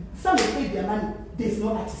outside. Some will pay their money. There's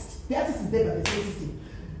no artist. The artist is there by the system.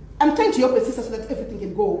 I'm trying to help my sister so that everything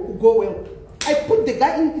can go well. I put the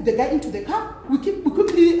guy into the car. We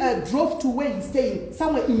quickly drove to where he's staying,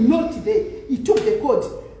 somewhere in North today. He took the code.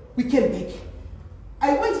 We came back.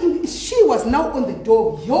 I went in. She was now on the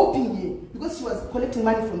door helping me because she was collecting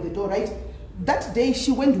money from the door, right? That day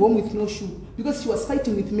she went home with no shoe because she was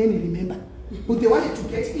fighting with many, remember? But they wanted to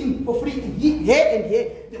get in for free, here and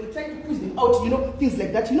here. They were trying to push them out, things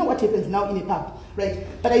like that. You know what happens now in a pub, right?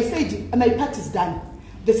 But I said, my part is done.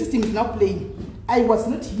 The system is now playing. I was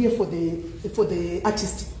not here for the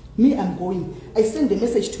artist. Me, I'm going. I sent the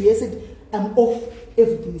message to her. I said, I'm off.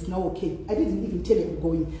 Everything is now okay. I didn't even tell her I'm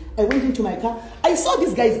going. I went into my car. I saw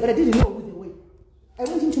these guys, but I didn't know who they were. I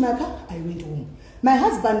went into my car. I went home. My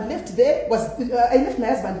husband left there. I left my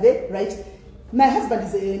husband there, right? My husband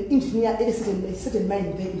is an engineer at a certain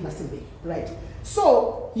mine there in Rustenburg, right?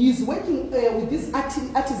 So he's working with these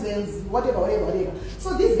artisans, whatever.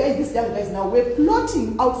 So these young guys now, were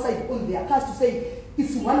plotting outside on their cars to say,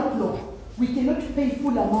 it's 1 o'clock. We cannot pay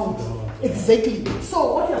full amount. Exactly.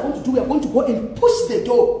 So what we are going to do, we are going to go and push the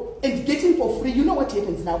door and get in for free. You know what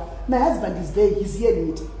happens now? My husband is there. He's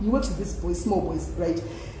hearing it. He works with these boys, small boys, right?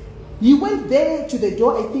 He went there to the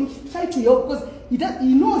door, I think, tried to help because he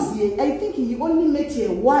knows here. I think he only met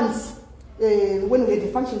here once. When we had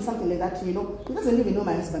a function, something like that, He doesn't even know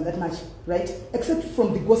my husband that much, right? Except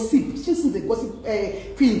from the gossip. She's the gossip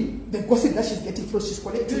queen, the gossip that she's getting from, she's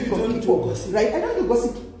collecting from people, right? I don't do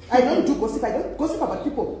gossip. I don't gossip about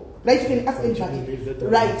people, right? You can ask anybody,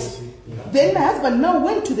 right? Yeah. Then my husband now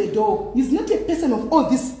went to the door. He's not a person of all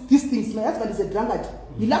these things. My husband is a drunkard.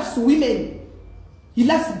 He loves women. He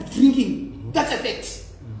loves drinking. That's a fact.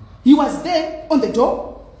 He was there on the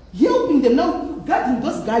door, helping them now, guarding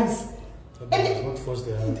those guys. And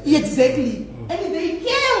exactly. And they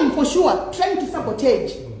came for sure, trying to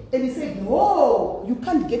sabotage. And he said, no, you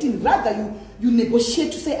can't get in. Rather, you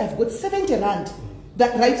negotiate to say, I've got 70 rand.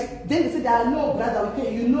 That right? Then they said, no, brother,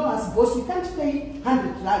 okay, you know as boss, you can't pay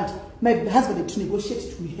 100 rand. My husband had to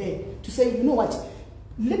negotiate with her to say, you know what,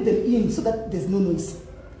 let them in so that there's no noise.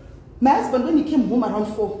 My husband, when he came home around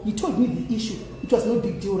 4, he told me the issue. It was no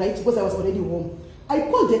big deal, right? Because I was already home. I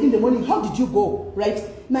called her in the morning, how did you go, right?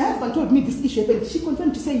 My husband told me this issue happened. She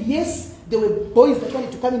confirmed to say, yes, there were boys that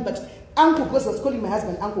wanted to come in, but uncle, because I was calling my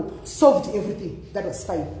husband uncle, solved everything. That was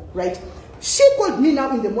fine, right? She called me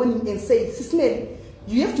now in the morning and said, Sis Melly,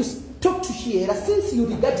 you have to talk to Chihera since you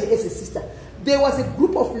regard her as a sister. There was a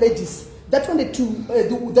group of ladies that wanted to,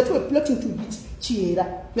 that were plotting to beat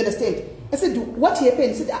Chihera. You understand? I said, what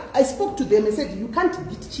happened? He said, I spoke to them and said, you can't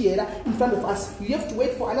beat Chihera in front of us. You have to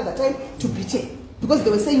wait for another time to beat her. Because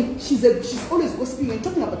they were saying, she's always gossiping and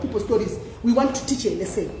talking about people's stories. We want to teach her a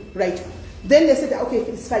lesson, right? Then they said, okay,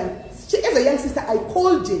 it's fine. As a young sister, I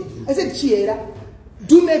called her. I said, Chihera,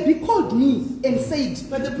 Dumebi called me and said,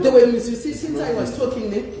 but the problem is, you see, since I was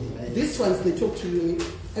talking, these ones, they talk to you.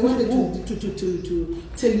 I wanted to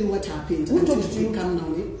tell you what happened. Who talked to you? Come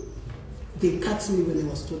now, they cut me when I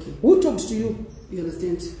was talking. Who talked to you? You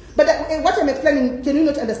understand? But what I'm explaining, can you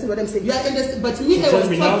not understand what I'm saying? You understand, but me, I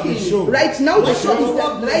was talking. Right now, the show is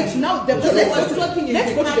right now. Let's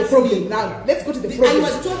go to the problem now. Let's go to the problem. I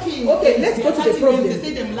was talking. Okay, let's go to the problem. They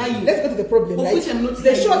say I'm lying. Let's go to the problem. Right? Which I'm not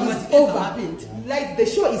the show is over. Like the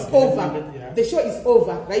show is over. The show is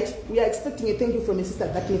over, right? We are expecting a thank you from a sister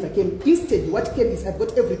that never came. Instead, what came is I've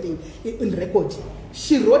got everything in record.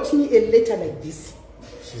 She wrote me a letter like this.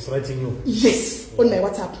 She's writing you? Yes, on my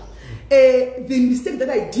WhatsApp. The mistake that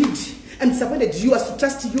I did, I'm disappointed you as to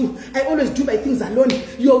trust you. I always do my things alone.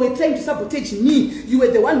 You were trying to sabotage me. You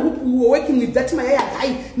were the one who were working with that Maya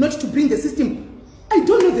guy, not to bring the system. I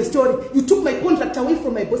don't know the story. You took my contract away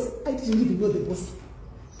from my boss. I didn't even know the boss.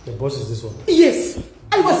 The boss is this one? Yes.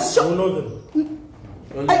 I was shocked. You know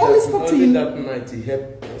them? I only spoke to him. That night he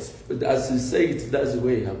helped, as you say it, that's the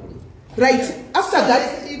way it happened. Right. After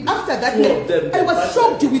that, I was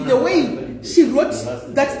shocked with the way she wrote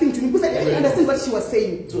that thing to me because I didn't understand what she was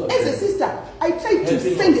saying. As a sister, I tried to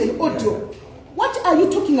send an audio. What are you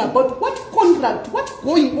talking about? What contract? What's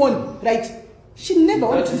going on? Right? She never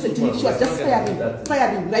wanted to listen to me. She was just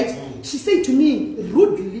firing, right? She said to me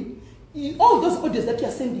rudely, all those audios that you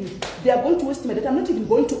are sending, they are going to waste my data. I'm not even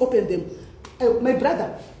going to open them. My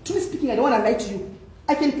brother, truly speaking, I don't want to lie to you.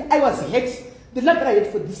 I was hurt. The love that I had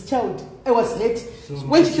for this child, I was hurt. So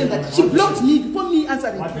when she said that, she blocked me before me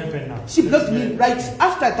answering. What happened now? She blocked me, right?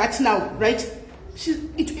 After that now, right?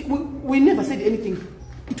 We never said anything.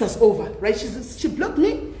 It was over, right? She blocked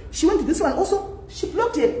me. She went to this one also. She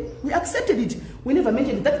blocked it. We accepted it. We never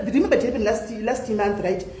mentioned that. Remember it happened last month,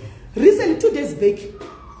 right? Recently, 2 days back,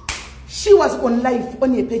 she was on live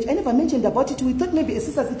on a page. I never mentioned about it. We thought maybe a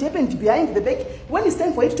sister, it happened behind the back. When it's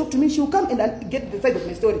time for her to talk to me, she will come and get the side of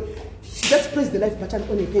my story. She just pressed the live button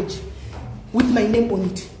on a page with my name on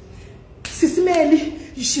it. SIS MELLY,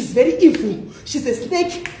 she's very evil. She's a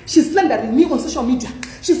snake. She's slandering me on social media.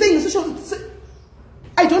 She's saying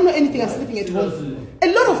I don't know anything. I'm sleeping at home.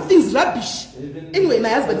 A lot of things rubbish. Anyway, my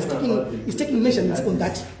husband is taking measurements on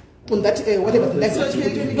that whatever the life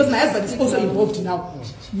certificate, because my husband is also involved now.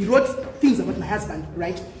 He wrote things about my husband,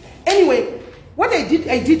 right? Anyway, what I did,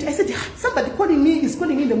 I said, somebody is calling me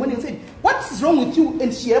in the morning and said, what's wrong with you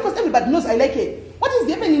and Chihera? Because everybody knows I like her. What is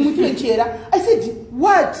happening with you and Chihera? I said,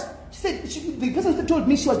 what? She said, the person told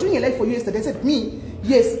me she was doing a live for you yesterday. I said, me?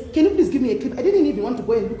 Yes. Can you please give me a clip? I didn't even want to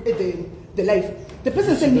go and look at the live. The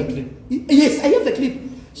person sent me, yes, I have the clip.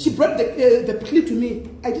 She brought the clip to me.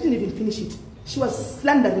 I didn't even finish it. She was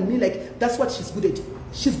slandering me like that's what she's good at.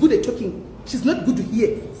 She's good at talking. She's not good to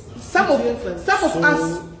hear. Some of us,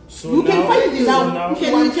 you can find it now. We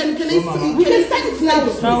can start it now.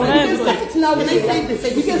 We can start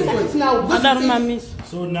it now.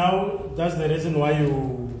 So now that's the reason why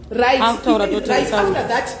you right after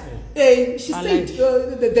that. She said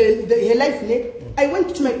her life name. I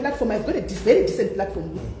went to my platform. I've got a very decent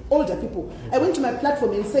platform with older people. I went to my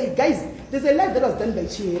platform and said, guys, there's a live that was done by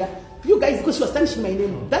Chihera. You guys, because she was tarnishing my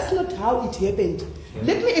name. That's not how it happened.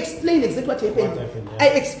 Let me explain exactly what happened. I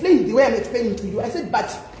explained the way I'm explaining to you. I said, but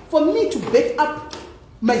for me to back up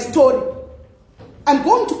my story, I'm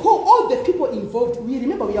going to call all the people involved.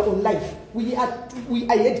 Remember, we are on live.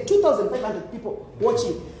 I had 2,500 people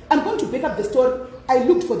watching. I'm going to back up the story. I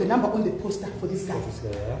looked for the number on the poster for this guy.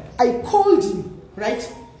 I called him,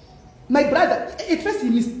 right? My brother, at first he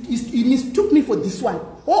mistook me for this one.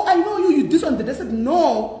 Oh, I know you this one. I said,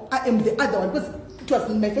 no, I am the other one. Because it was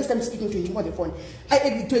my first time speaking to him on the phone.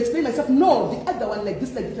 To explain myself, no, the other one, like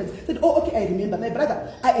this, like different. I said, oh, okay, I remember. My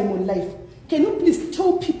brother, I am on live. Can you please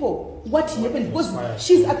tell people what happened? Because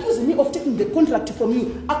she's accusing me of taking the contract from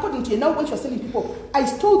you. According to you, now when she was telling people, I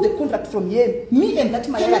stole the contract from you. Me and that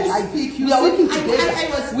Maya guy, we are working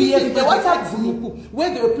together. We have the WhatsApp group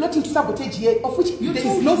where they were plotting to sabotage here, of which there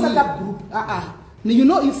is no WhatsApp group. You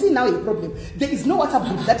know, you see now a problem. There is no WhatsApp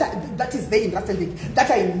group that is there in Rustenburg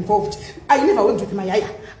that I am involved. I never worked with Maya.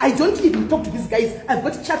 I don't even talk to these guys. I've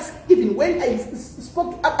got chats even when I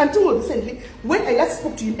spoke until recently. When I last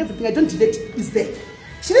spoke to him, everything I don't delete is there.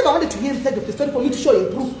 She never wanted to hear the side of the story for me to show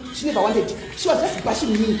a proof. She never wanted. She was just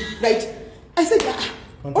bashing me, right? I said,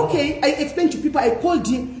 okay. I explained to people. I called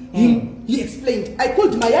him. He explained. I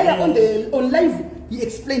called Maya on live. He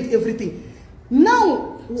explained everything. Now.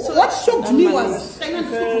 So what shocked me was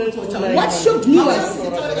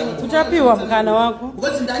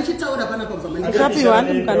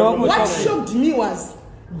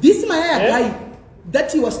this Maya guy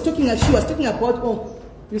that she was talking about. Oh,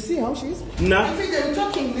 you see how she is? Nah. I said they're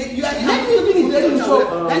talking. You are not talking.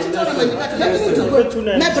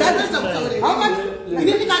 My brother, how much? Why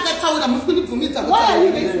are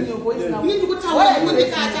you raising your voice now?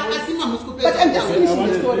 But I'm just finishing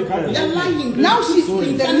the story. You're lying. Now she's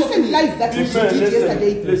in the recent live that she did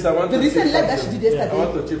yesterday. The recent live that she did yesterday. I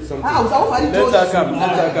want to chip something. Let her come.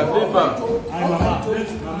 Let her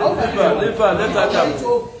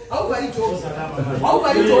come.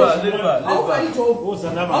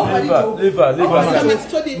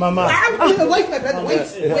 Mama. Wait, my brother. Wait,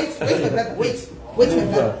 my brother. Wait, my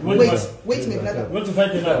brother. Wait, my brother. Want to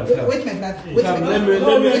fight it now? Wait, my brother. Wait, my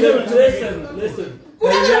brother. Listen.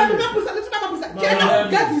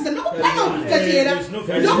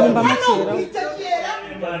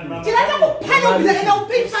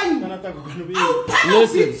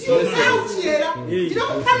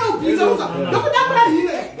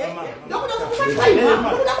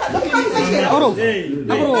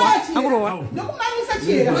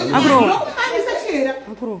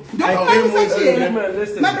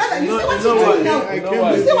 My brother, you see what she's doing now?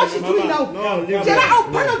 You see what she's doing now?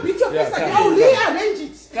 I'll beat your face again. I'll rearrange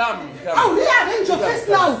it. I'll rearrange your face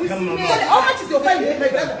now. How much is your fine, my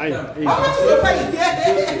brother? How much is your fine?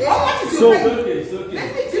 How much is your fine? Let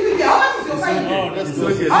me tell you, how much is your fine?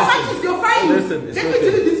 How much is your fine? Listen, Let me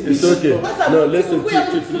tell you this. it's okay. No, listen, Let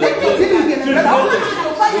me tell you again. How much is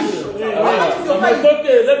your fine? How much is your fine? It's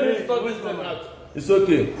okay. Let me stop this one out. It's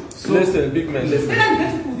okay. Listen, big man, listen.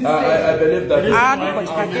 I believe that.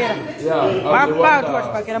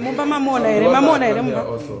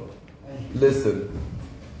 Also. Listen.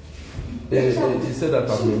 He said that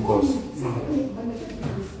I'm your boss.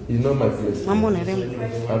 You know my place. I'm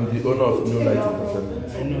the owner of New Light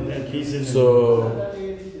Entertainment. So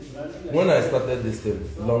when I started this thing,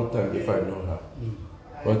 long time before I know her,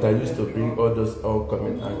 but I used to bring all those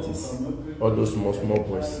upcoming artists, all those small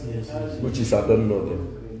boys, which is I don't know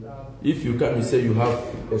them. If you come and say you have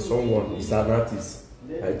someone, it's an artist,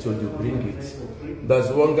 I told you bring it. There's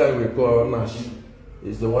one guy we call Nash.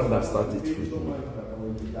 He's the one that started with me.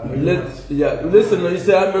 Listen, you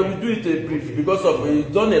say we do it a brief because of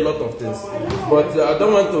we've done a lot of things, but I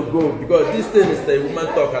don't want to go because this thing is the woman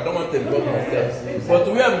talk. I don't want to involve myself. But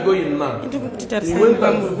where I'm going now, he went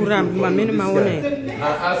back to this guy and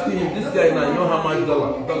asking him, this guy now, I know how much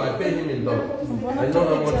dollar I pay him in dollars. I know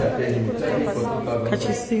how much I pay him. For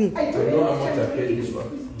 2,000. I know how much I pay this one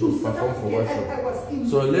to perform for one show.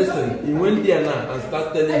 So listen, he went there now and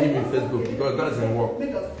started telling him in Facebook because that's in work.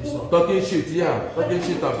 Talking shit, talking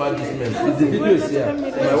shit about this man. The video is here.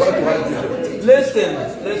 My wife has it.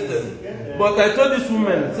 Listen. But I told this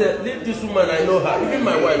woman, say, leave this woman, I know her. Even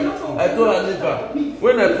my wife, I told her, leave her.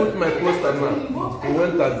 When I put my poster now, he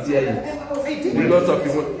went and tear it. Because of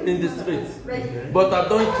him in the street. But I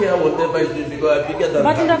don't care whatever it is because I'm bigger than her.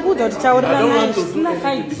 I don't want to do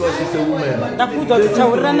anything because she's a woman. And I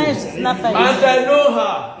know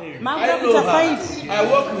her. I know her. I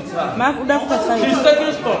work with her. She's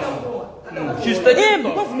taking stuff. She's taking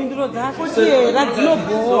stuff. So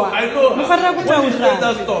I know her. When you take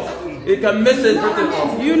that stuff, it can mess everything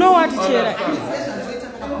up. You know what, Chihera?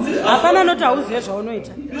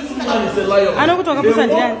 This woman is a liar.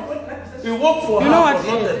 He worked for her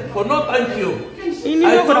for not thank you. We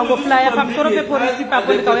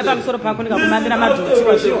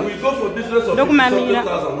go for business of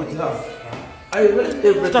 100,000 with her. I read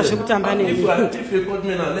everything. If you call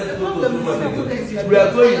me now, let's go to do. We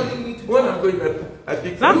are going. When I'm going, I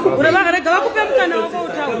pick them up.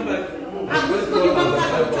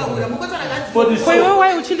 For the show.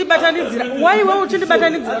 Why would you why would you we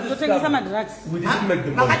didn't make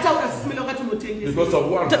the money. Because of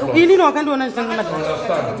one. You know, I can't do understand. I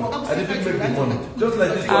didn't make the money. Just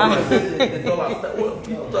like this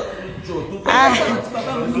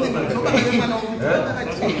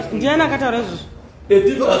one. Diana Catara's.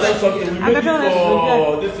 18,000 something. We made it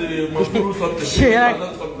for this Mapurisa something.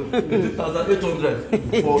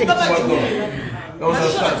 18,800 for $1.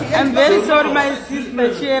 I'm very sorry, my sister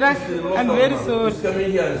Chihera. I'm very sorry.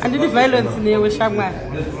 I did the violence near Shagma.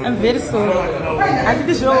 I'm very sorry. I did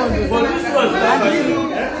the show on the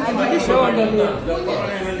show on the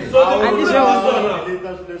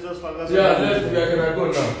yeah, we are gonna go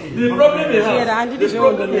now. The problem is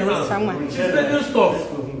she's taking stuff.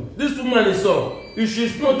 This woman is so. If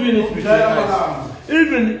she's not doing it with her,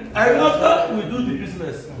 even I after we do the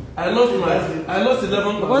business, I lost 11,000. I told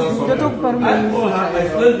her, I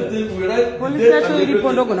explained the thing, we write the date and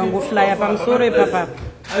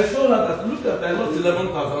I showed her that look at I lost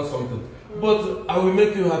 11,000 something. But I will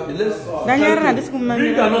make you happy. Let's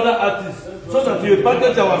bring another artist so that you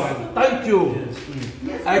package our thank you.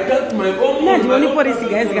 I can't my own money.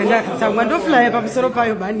 Don't fly up, I'm sorry for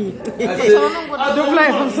your money. Don't fly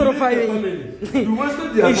up, I'm sorry for you. You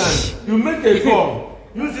wasted your time. You make a call.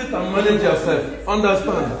 Use it and manage yourself.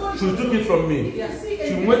 Understand? She took it from me.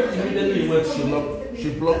 She went immediately. She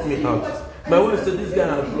blocked me out. My wife said this guy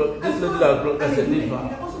has blocked. This lady has blocked. I said leave her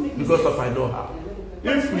because of I know her.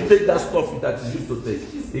 If we take that stuff that is used to take,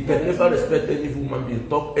 he can never respect any woman being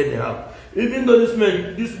talk anyhow. Even though this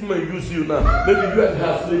woman use you now, maybe you and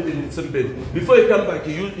her sleep in the same bed. Before he come back,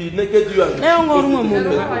 he naked you and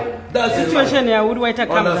that's situation.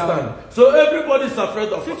 Understand? So everybody's afraid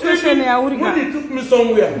of situation. When he took me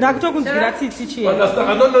somewhere, understand?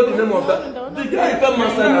 I don't know the name of that. The guy come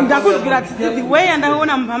and said, the way and I want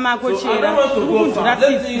to go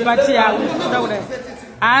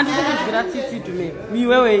and gratitude to me. We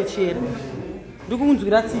were a chair. Do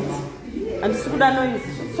gratitude. And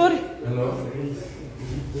sorry. Hello.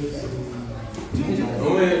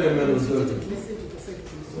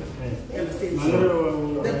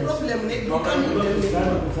 The problem is you come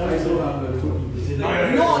no,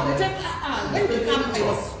 the time when they come, I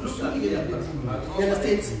was sleeping in the bed. You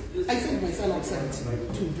understand? I sent my son outside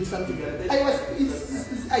to do something. I was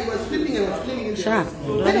sleeping and was cleaning in the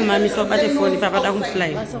bed. Mommy saw by the phone if I don't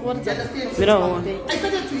fly. I started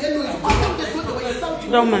to hear you.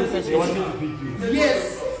 Don't man. Yes.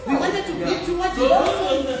 We wanted to get to what you do. I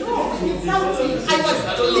was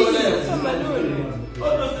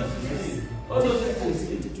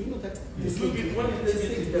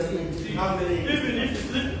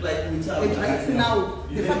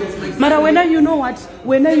Mara, when you know what?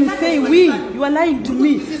 When you say we, you are lying to me.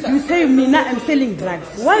 You say Mina, I'm selling drugs.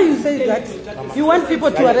 Why you say that? You want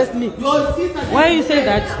people to arrest me. Why you say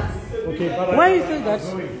that? Why you say that?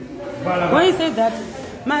 Why you say that?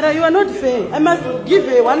 Mara, you are not fair. I must give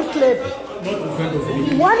you one clip. Not in front of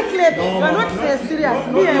me. One clip. You are not fair, serious.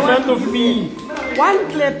 Me, in front of me. One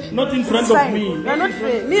clip. Not in front of me. You are not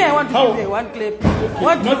fair. Me, I want to give you one clip.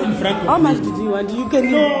 What? Not in front of me. How much did you want? You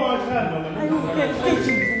can. No, I can't.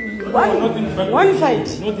 One fight.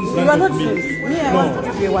 You are not fair. Me, I want to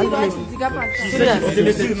give you one clip. Serious.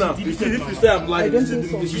 If you say I'm lying,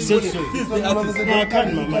 she said so. No, I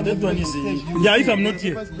can't, Mama. That one is. Yeah, if I'm not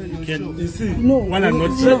here, you can. You see, when I'm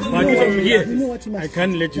not here, but if I'm here, I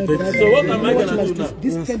can't let you bet. So what am I going to do now?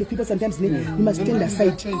 This kind of people sometimes you must stand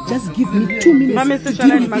aside. Just give me 2 minutes.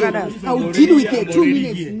 I'll deal with it. 2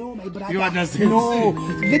 minutes. No, my brother. You understand? No.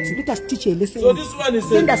 Let us teach a lesson. So this one is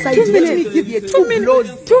stand aside. 2 minutes. Let me give you 2 minutes.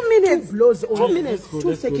 2 minutes. 2 minutes.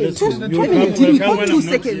 2 seconds. 2 minutes. Deal with 2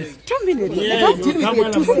 seconds. 2 minutes. Don't deal with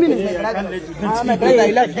it. 2 minutes. My brother,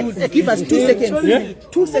 I love you. Give us 2 seconds.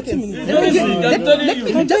 2 seconds. Let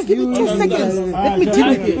me just give you 2 seconds. Let me deal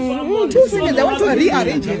with it. 2 seconds. I want to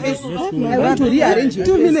rearrange it. I want to rearrange it.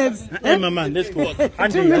 2 minutes. Hey, Mama, let's go.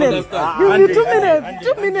 2 minutes. You need 2 minutes.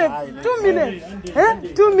 2 minutes. 2 minutes.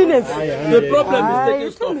 2 minutes. The problem is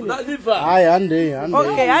taking stuff. That liver.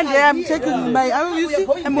 Okay, Andy, I'm checking my. You see,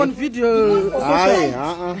 I'm on video.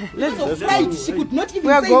 Let's flight. She could not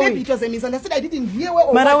even say maybe it was a misunderstanding. I didn't hear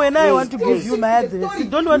where. Mara, when I want to give you my address, you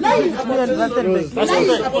don't want to give it to me and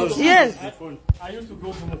Rustenburg. Yes. I used to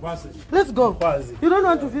go to Mapurisa. Let's go. You don't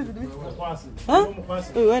want to visit me? Huh?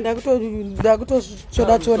 When I go to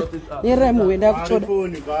Choda.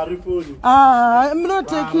 I'm not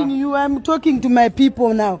taking you. I'm talking to my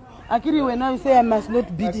people now. Akiri, when I say I must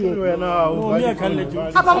not beat you. No, I can't let you.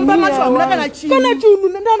 I'm not going to cheat. I'm not going to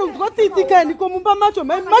cheat. I'm not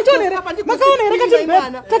going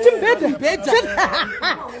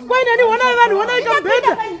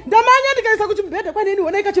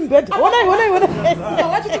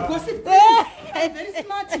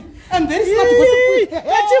I'm very smart.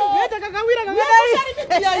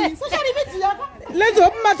 Let's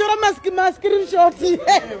open my screenshot.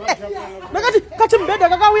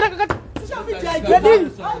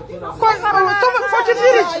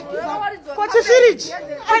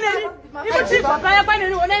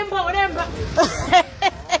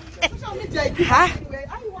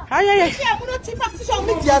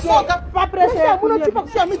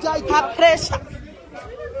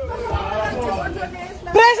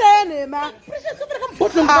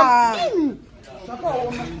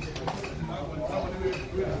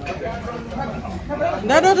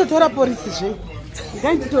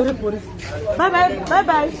 Bye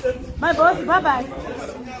bye. My boss, bye bye.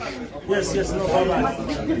 Yes, no, bye bye.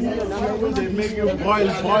 They make you boil.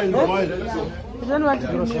 You don't want to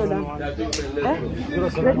give me now.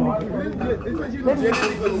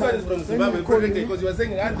 Because you were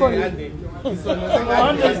saying Ande.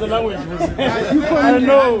 Ande is the language. I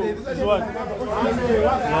know. What?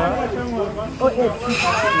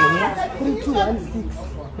 3216.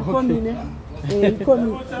 Call me, ne? Call me.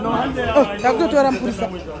 Dr. Mapurisa.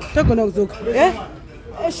 Talk on Oxok.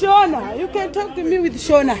 Shona, you can talk to me with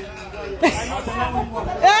Shona.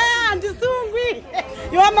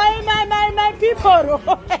 You are my people.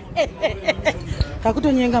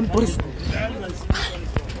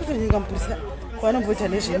 Vanomboita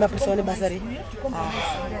nezve mapurisa vane basa rei.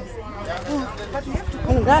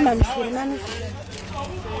 Ngama misiri nani.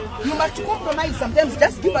 You must compromise sometimes.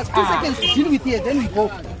 Just give us 2 seconds to deal with it, then we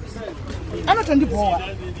go. I'm not on the board.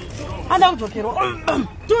 I'm not talking.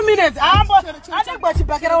 2 minutes. I'm going to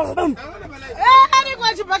back it up. I'm going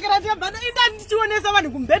to back it up. But it doesn't do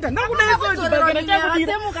anything better. No, I'm going to back it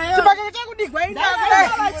up.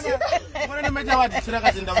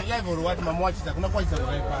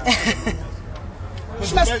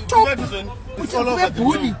 She must stop.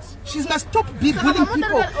 She must stop bullying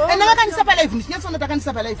people. And now I can stop alive.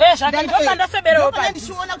 Yes, I can stop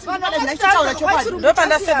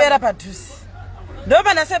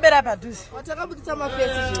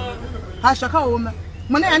alive.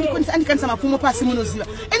 Mwana andikwanisa mafumo pasi munoziva.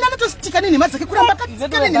 Enda notostika nini madzake kuramba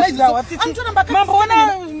katsika nini maidzo. Anotona mbaka.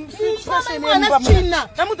 Mambona China.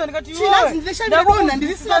 China ndishambira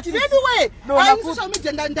ndisina ti anyway. I'm social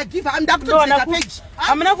media ndagiva ndakutodzeka page.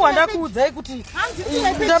 Amuna kuanda kuudzai kuti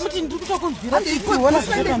ndamuti ndiri kutokunzvira kuona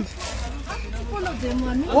zvakatamba.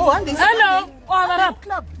 Oh, and hello. Oh,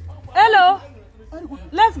 club. Hello.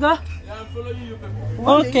 Let's go.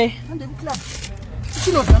 Okay. And the club.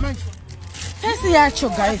 Chinobva manje. Yes, yacho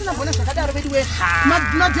guys. Tinabona zvakadaro vedu we.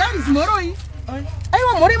 Madairies moroi.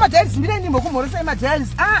 Aiwa moroi madairies mbira ndimbo kumhoresa madairies.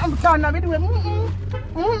 Mutana vedu we.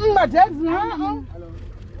 Madairies.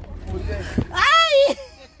 Ai.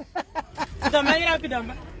 Ndamaira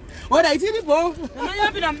pidamba. Ora itini bo.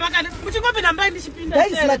 Ndamaira pidamba kana kuchingopinda mbai ndichipinda.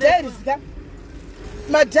 Guys, madairies ka.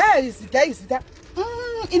 Madairies guys ka.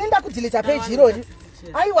 Ini ndakudeleta page irori.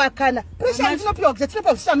 Aiwa kana. Pressure ndinopiwa kuti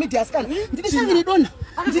tinopa social media skana. Ndinishangiri dona.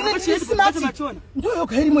 Ndine chisimati. Ndo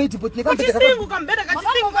yoga iri mo edipot nekambeta. Chisingu kambeta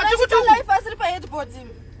kachisingu kuti life asiri pa edipot.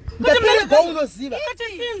 Ndapere go unoziva.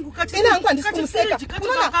 Ina hangu andisikuseka.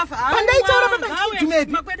 Pandaitaura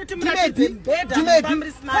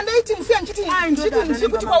pandaiti mufia nchiti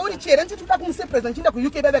kuti kwauri chera nchiti kuda kumusurprise nchinda ku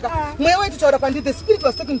UK bebeka. Mwewe wetu taura kwandi the spirit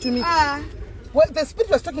was talking to me. Well, the spirit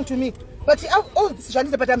was talking to me, but all this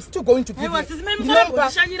Chinese, but I'm still going to give you.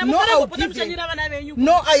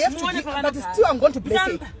 No, I have to give, but still I'm going to bless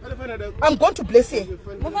you. I'm going to bless you.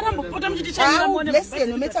 I will bless you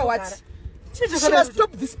no matter what. She must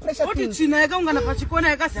stop this pressure thing.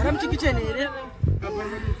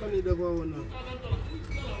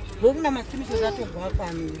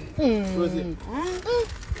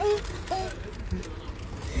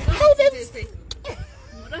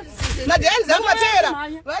 Madairies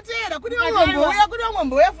vatera kuri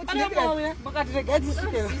ngombo uya futi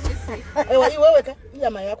iwewe ka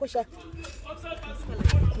nyama yako sha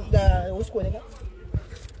usikuoneka.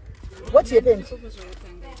 What happened?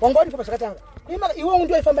 Wangoni papa zvakatanga iwe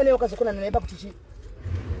undoifamba neyo ukazokona naye pakuti chi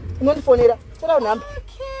unondifonera tora namba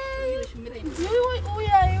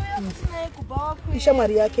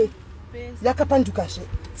ishamwari yake yakapandukazve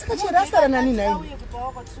saka chera asara nani naye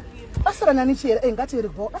asara nani chera ngati iri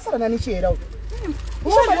go asara nani chera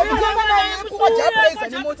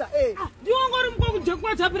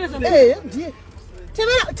ndiye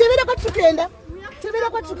tevera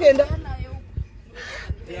kwatukuenda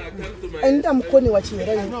enda mukoni wa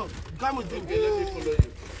chera yo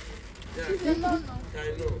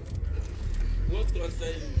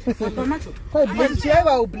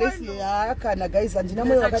bless you kana guys andina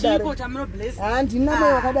moyo wakadaro andina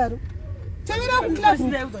moyo wakadaro tevera kuklabu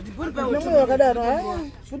moyo wakadaro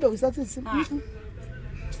shudo wisatsi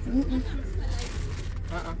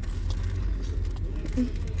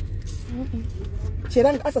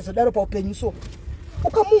chiranga asazodaro pa upenyu so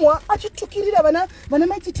ukamuwa achitukirira vana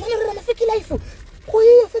maititirira mafiki life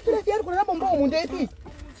kuiyo fiki life yari kurarama mbao mundu epi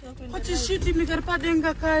wachishiti mikari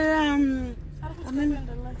padenga kaya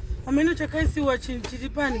ameno chakaisiwa chiri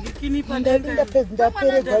pani bikini padenga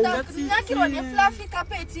ndakirwa nefluffy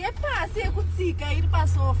carpet yepasi yekutsika iri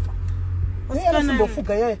pasofa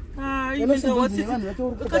anosimbofuga yaye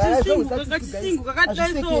kachisingu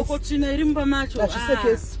kakadaisoko china iri mumba macho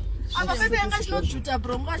amapepe anga chinojuta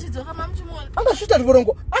brongo achidzoka mamuchimona angashuta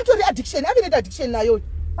borongo antori addiction avineta addiction nayo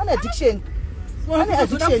ane addiction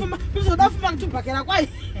uzodafuma kutibhakera kwai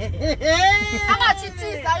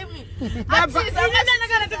angachitiza imi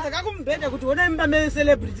ndakanateedzeka kumbhedha kuti ona imba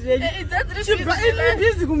mecelebrity renyu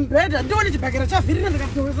ibhizi kumbhedha ndione chibhakera chavhirira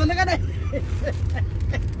ndikatoesa ndakadai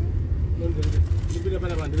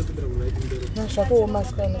zvakuoma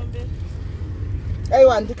sikana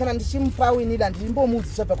aiwa kana ndichimupa winira ndimbomuudzi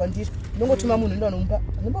zvabva kwandiri ndongotuma munhu ndanomupa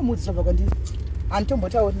ndimbomuudzi zvabva kwandiri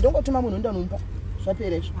handitombotauri ndongotuma munhu ndanomupa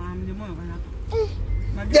zvapera izvo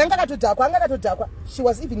angakatodhakwa she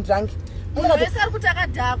was even drunk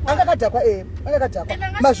angakadhakwa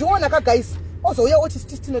mazviona kagaisi ozouya oti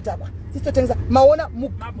tinodhakwa tisitotengesa maona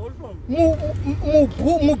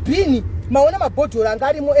mubhini maona mabhodhoro anga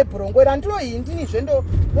arimo ebhurongwe randiro iyi ndini zvendo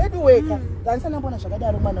wedu weka handisana mbona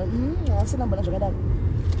zvakadaro mwana handisana mbona zvakadaro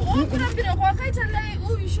ukurambira kwakaita lai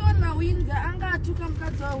uishona winza anga atuka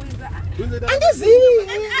mukadzi wawinza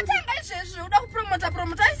andizivi atanga izvezvo uda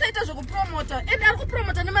kupromota aisaita zvokupromota ende ari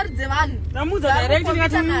kupromota nemari dzevanhu ramudza direct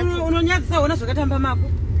ndikati unonyadzisa ona zvakatamba mako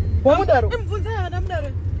wamudaro imvunza yana mudaro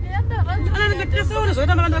anandikatisaona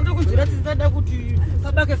zvakatamba mako ndakuda kunzwira tisada kuti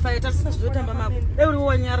pabake faita tisina zvakatamba mako dai uri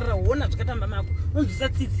wanyarara wona zvakatamba mako unzwisa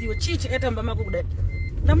tsitsiwo chii chakatamba mako kudai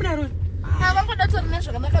ndamudaro avangoda tori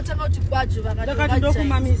nezvakanaka tanga kuti kwadzo vakati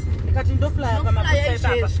ndokumamisa ndikati ndoflaya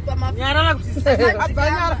pamapapa nyarara kuti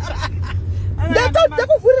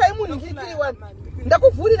ndakuvhurirai munhu ngirikiri iwani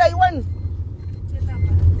ndakuvhurirai iwani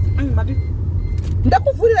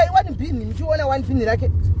ndakuvhurirai iwani bhini muchiona wani bhini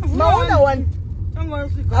rake maona wani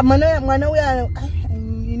mwana uya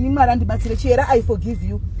ini mari andibatsire Chihera. I forgive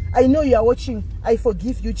you. I know you are watching. I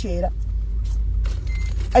forgive you Chihera.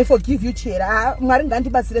 I forgive you Chihera. Mwari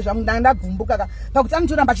ngandibatsire zvangu ndagumbuka pakuti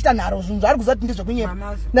anotora mbachita nharo zvinhu zvari kuziva kuti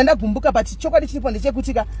ndezvokunyema ndagumbuka but chokwadi chiripo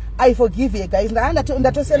ndechekutika I forgive you guys.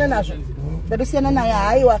 Ndatosiyana nazvo ndatosiyana naye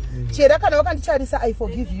haiwa Chihera kana wakandicharisa I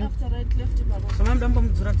forgive you.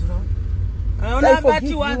 I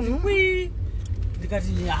forgive you.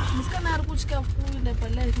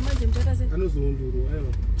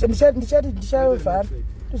 Ndichavhara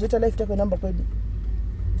tozoita life take number kwedu.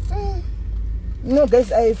 No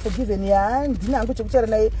guys, I forgiven ya ndina hangu chekuchara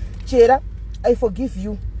naye Chihera. I forgive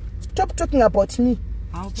you. Stop talking about me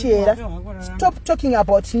Chihera. Stop talking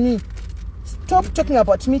about me. Stop talking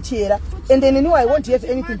about me Chihera. And then I won't have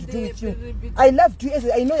anything to do with you. I loved you as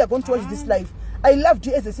I know you're going to watch this live. I loved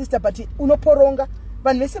you as a sister but unoporonga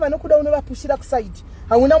vanhu vese vanokuda unovapushira kuside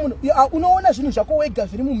hauna munhu unoona zvinhu zvako wega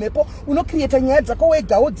zviri mumhepo unocreata nyaya dzako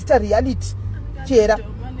wega wodzita reality Chihera.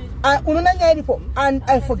 Unoona nyaya iripo and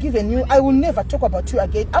I forgiven you. I will never talk about you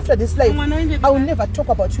again after this life. I will never talk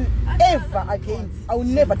about you ever again. I will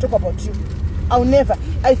never talk about you. I will never.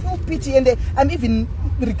 I feel pity and I'm even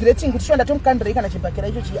regretting kuti shonda tomukandira kana chibhakera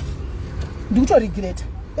icho chiya ndikutoregreta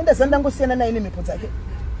enda zandangosiyana naye nemhepo dzake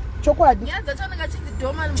chokwadi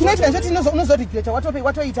chinoitika nchoti unozoregreta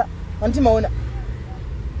watoita vanditi maona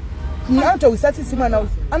anotowisatsisi mwana uyu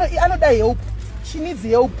anoda help. She needs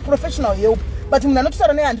help, professional help. But munhu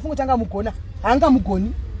anotaura naye handifungi kuti angamugona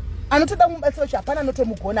haangamugoni anotoda kumubatsira kuti hapana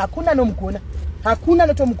anotomugona hakuna anomugona hakuna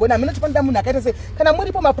anotomugona hamina topanida munhu akaita sei kana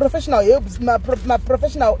muripo maprofessional helps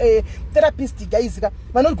maprofessional therapist guys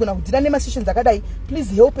vanogona kudhira nemasessions akadai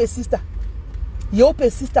please help a sister. Help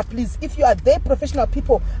a sister please. If you are there professional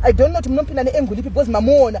people I don't know munopinda neenguli because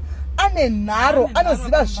mamuona ane nharo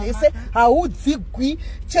anoziva zvese haudzigwi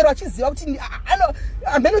chero achiziva kuti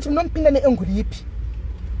amene kuti munopinda neenguli ipi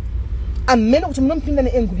amene kuti munopinda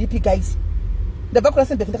neenguli ipi guys. Ndabva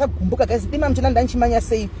kuRustenburg ndakagumbuka guys dima mchena ndanchimanya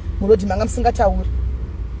sei murodi manga musingatauri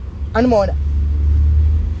anomaona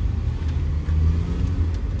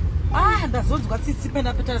ndazonzwa tsitsi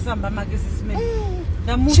penda petara samba magesi simeni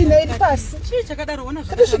china iri pasi chii chakadaro ona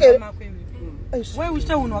zvakatamba makwemi wewe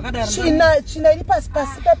uchita unhu wakadaro china iri pasi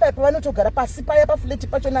papa pavanotogara pasi paya pafleti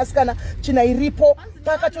pacho nasikana china iripo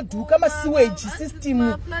pakatodhuka masiwage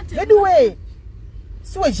system anyway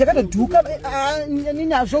sewage yakatodhuka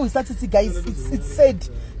nini azvowisa tsitsi guys. It's said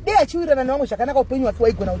dei achiwirana nevamwe zvakanaka upenyu hwake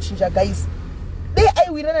waigona kuchinja guys. Dei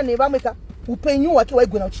aiwirana nevamwe ka upenyu hwake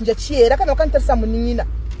waigona kuchinja Chihera kana wakantarisa munin'ina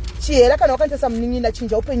Chihera kana wakantarisa munin'ina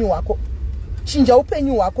chinja upenyu hwako chinja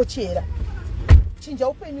upenyu hwako Chihera chinja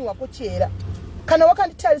upenyu hwako Chihera kana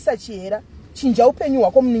wakanditarisa Chihera chinja upenyu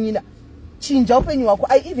hwako munin'ina chinja upenyu hwako.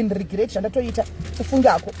 I even regret zvandatoita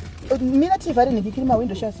kufunga hako mina tivhari ningikiri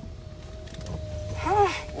mawindow shasi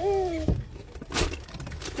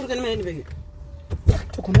kurikani maendibeki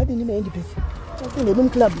tokunadini maendibeki tokunde dum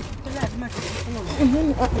club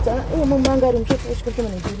mangari mchekechikokema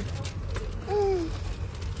Nigeria.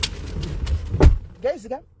 Guys,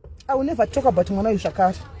 I will never talk about mwana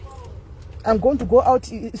yushakari. I'm going to go out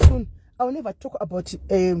soon. I will never talk about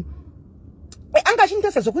anga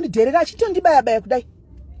achinitesa zvokundiderera achitondibaya kudai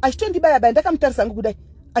achitondibaya ndakamtarisa angu kudai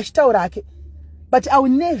achitaura hake but I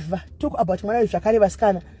will never talk about mwana yushakari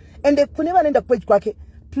vasikana and kune vanoenda kupedyi kwake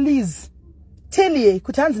please tell ye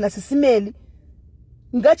kuti hanzi naSIS MELLY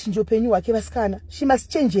ngachinje upenyu hwake vasikana. She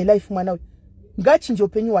must change her life mwana uyu ngachinje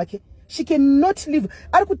upenyu hwake. She cannot live.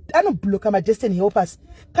 Anobloka madestiny helpers.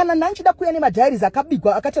 Kana nanchida kuya nemadiaries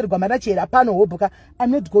akabigwa akatarigwa mana Chihera pano hoboka.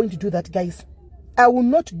 I'm not going to do that guys. I'm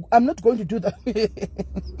not going to do that.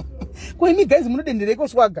 Kwa me guys munodendereko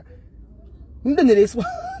swaga. Munodendereswa.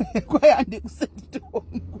 Kwa ande kusento.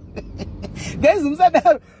 Guys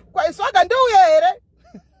musadaro Kwa swaga ndouya here.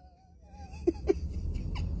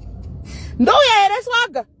 Ndouya here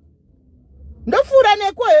swaga. Ndofura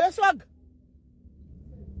neko here swaga.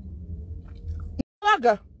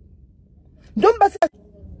 Swaga. Ndomubatsira.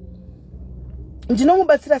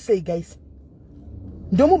 Ndinomubatsira sei guys?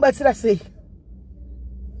 Ndomubatsira sei?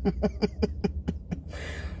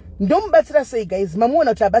 Ndomubatsira sei guys?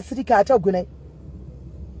 Mamuona kuti abatsirika atagona.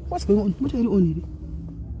 What's going on? What are you on here?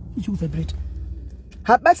 You vibrate.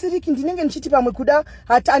 Habatsiriki ndinenge ndichiti pamwe kuda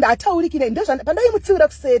ataurikire ndozva pandaimutsiura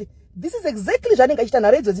kuseri. This is exactly zvanenge achita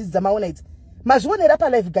nharo idzi dzamaona idzi. Mazvionera pa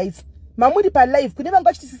live guys. Mamuri pa live kune vanga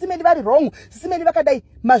vachiti sisimeni vari wrong, sisimeni vakadai.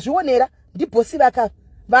 Mazvionera ndi bosi vaka.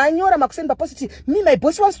 Vanyora makuseni pa positive. Me, my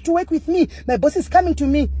boss wants to work with me. My boss is coming to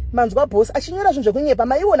me. Manzwa boss achinyora zvinhu zvekunyepa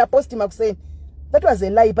maiona post makuseni. That was a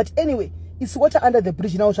lie, but anyway, it's water under the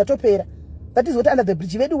bridge now zvatopera. That is water under the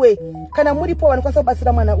bridge. Very way. Kana muri po vanokwanisa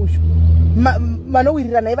kubatsira mwana uyu.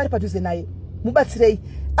 Manowirira naye vari padhuze naye. Mubatsirei.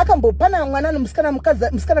 Akambopana mwana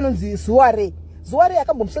musikana nonzi Zuware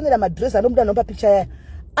akambomusonera madress anomuda nomba picture yaya.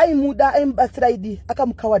 Aimuda aimubatsira idi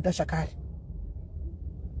akamukawadha zvakare.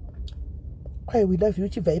 Kwai we love you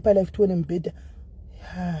chibva ipa life tuone mubhedha.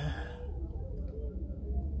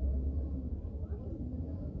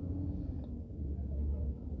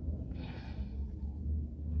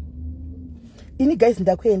 Ini guys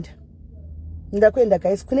ndakwenda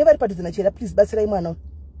guys kune vari padhuze nachera please batsirai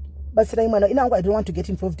mwana ina wangu I don't want to get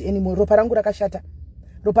involved anymore. Ropa rangu rakashata,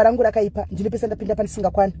 ropa rangu rakaipa, ndinopesa ndapinda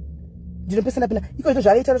pandisingakwana, ndinopesa ndapinda iko zvito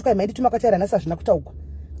zvavaita kuti maindi tumakataira nhasi hazvina kutaugwa,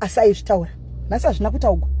 asi aizvitaura nhasi hazvina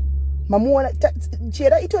kutaugwa. Mamuona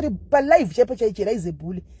chera itori pa live chaipo chaichera is a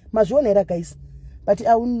bully. Mazvionera guys, but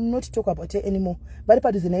I will not talk about it anymore. Vari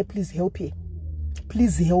padhuze naye please help here.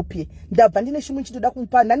 Please help me. Ndabva ndine shungu chitoda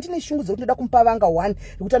kumupa, ndine shungu dzokuti ndoda kumupa vanga 1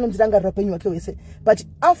 kuti anondirangarira upenyu hwake hwese. But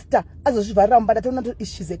after azozvivharira mumba ndatoona kuti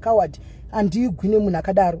she's a coward. Andigwine munhu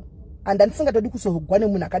akadaro. And andisingatodi kuzogwa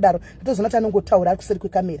nemunhu akadaro. Ndatozoona kuti anongotaura ari kuseri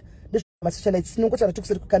kwekamera. Ndezvamashalaiti sinongotaura kuti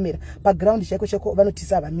kuseri kwekamera. Background chaiko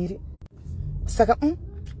vanotisa vamiri. Saka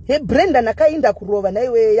he Brenda nakai inda kurova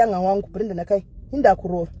naiwe yanga wangu Brenda nakai inda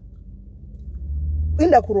kurova.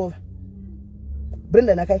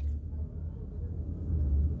 Brenda nakai.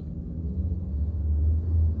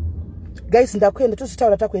 Guys ndakwenda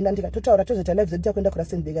tozotaura takwenda ndika totaura tozoita live zedu takwenda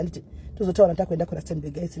kuRustenburg anditi tozotaura takwenda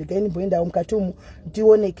kuRustenburg guys regaini mboenda mukatumu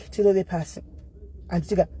tioneke tirove pasi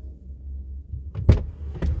anditika